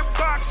with a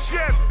box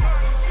Chevy.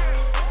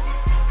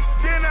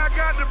 Then I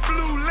got the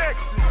blue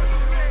Lexus.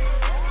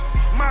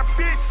 My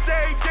bitch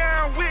stayed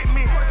down with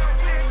me.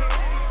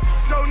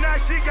 So now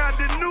she got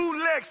the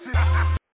new Lexus.